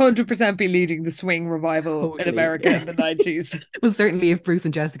 They would 100% be leading the swing revival in America in the 90s. Well, certainly if Bruce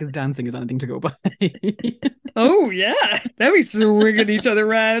and Jessica's dancing is anything to go by. Oh yeah, they'll be swinging each other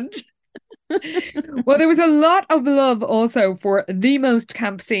around. Well, there was a lot of love also for the most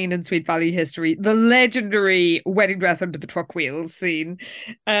camp scene in Sweet Valley history, the legendary wedding dress under the truck wheels scene.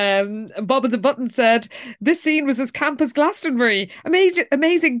 Bobbins and Button said, this scene was as camp as Glastonbury.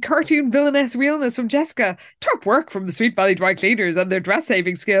 Amazing cartoon villainess realness from Jessica. Top work from the Sweet Valley dry cleaners and their dress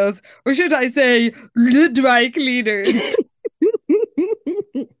saving skills. Or should I say, the dry cleaners?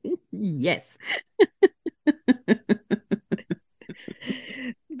 Yes.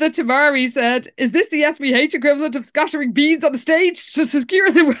 The Tamari said, is this the SBH equivalent of scattering beads on a stage to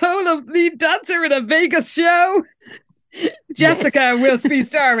secure the role of lead dancer in a Vegas show? Jessica will be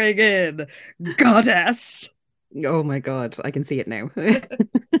starring in Goddess. Oh my God, I can see it now.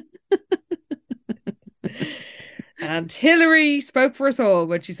 And Hillary spoke for us all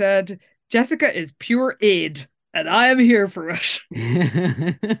when she said, Jessica is pure id. And I am here for it.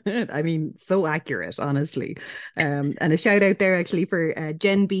 I mean, so accurate, honestly. And a shout out there actually for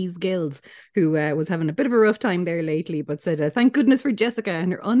Jen B's Guilds, who was having a bit of a rough time there lately, but said, thank goodness for Jessica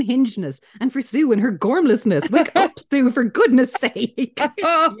and her unhingedness, and for Sue and her gormlessness. Wake up, Sue, for goodness sake.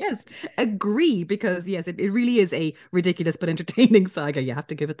 Yes, agree, because yes, it really is a ridiculous but entertaining saga. You have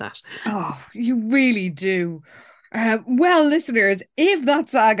to give it that. Oh, you really do. Well, listeners, if that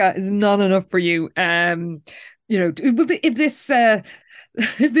saga is not enough for you, if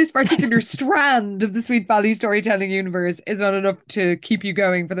this particular strand of the Sweet Valley storytelling universe is not enough to keep you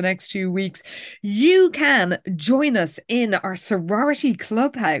going for the next 2 weeks, you can join us in our sorority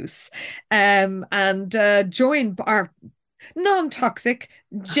clubhouse and join our non-toxic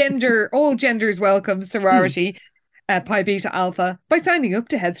all genders welcome sorority. Pi Beta Alpha by signing up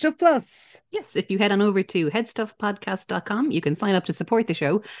to Headstuff Plus. Yes, if you head on over to headstuffpodcast.com, you can sign up to support the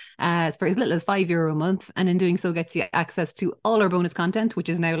show for as little as €5 a month, and in doing so gets you access to all our bonus content, which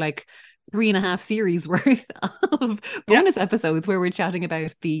is now like 3.5 series worth of bonus episodes where we're chatting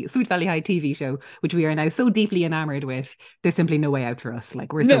about the Sweet Valley High TV show, which we are now so deeply enamored with. There's simply no way out for us.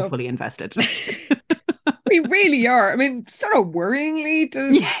 Like, we're so fully invested. We really are. I mean, sort of worryingly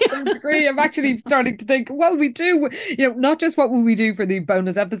to some degree. I'm actually starting to think, well, we do, not just what will we do for the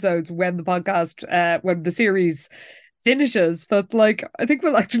bonus episodes when the podcast, when the series finishes, but like, I think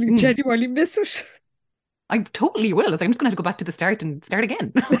we'll actually genuinely miss it. I totally will. I'm just going to have to go back to the start and start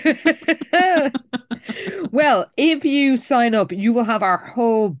again. Well, if you sign up, you will have our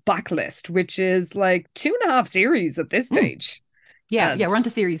whole backlist, which is like 2.5 series at this stage. Yeah, we're on to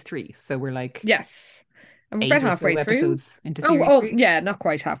series 3. So we're like... Yes. And we're about halfway through. Into series 3. Yeah, not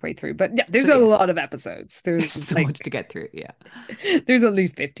quite halfway through, but yeah, there's a lot of episodes. There's so much to get through. Yeah, there's at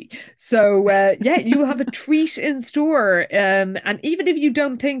least 50. So you will have a treat in store. And even if you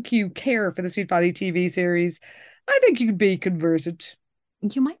don't think you care for the Sweet Valley TV series, I think you could be converted.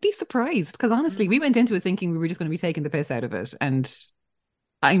 You might be surprised, because honestly, we went into it thinking we were just going to be taking the piss out of it, and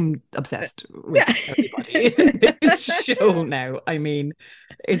I'm obsessed with everybody in this show now. I mean,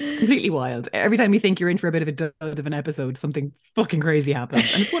 it's completely wild. Every time you think you're in for a bit of a dud of an episode, something fucking crazy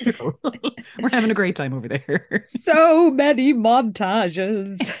happens, and it's wonderful. We're having a great time over there. So many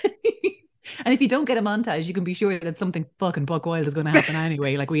montages. And if you don't get a montage, you can be sure that something fucking buck wild is going to happen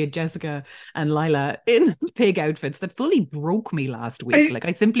anyway. Like, we had Jessica and Lila in pig outfits that fully broke me last week. Like,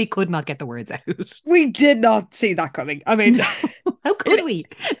 I simply could not get the words out. We did not see that coming. I mean, how could we?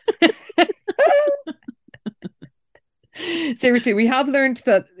 Seriously, we have learned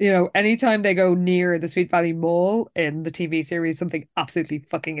that, anytime they go near the Sweet Valley Mall in the TV series, something absolutely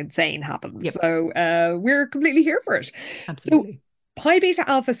fucking insane happens. Yep. So we're completely here for it. Absolutely. So, Pi Beta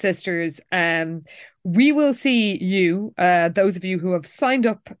Alpha Sisters we will see you, those of you who have signed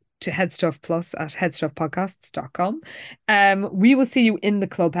up to Headstuff Plus at headstuffpodcasts.com. We will see you in the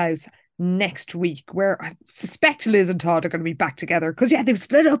clubhouse next week, where I suspect Liz and Todd are going to be back together because they've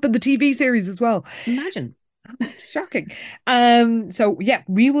split up in the TV series as well. Imagine. Shocking. So yeah,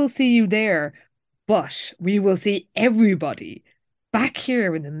 we will see you there, but we will see everybody back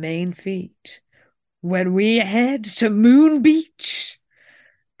here in the main feed when we head to Moon Beach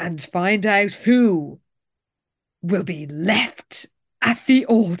and find out who will be left at the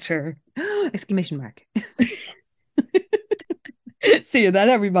altar. Exclamation mark. See you then,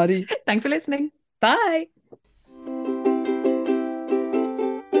 everybody. Thanks for listening. Bye.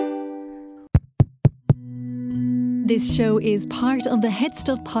 This show is part of the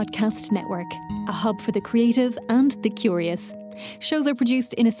Headstuff Podcast Network, a hub for the creative and the curious. Shows are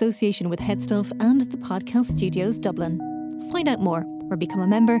produced in association with Headstuff and the Podcast Studios Dublin. Find out more or become a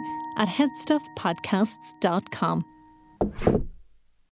member at headstuffpodcasts.com.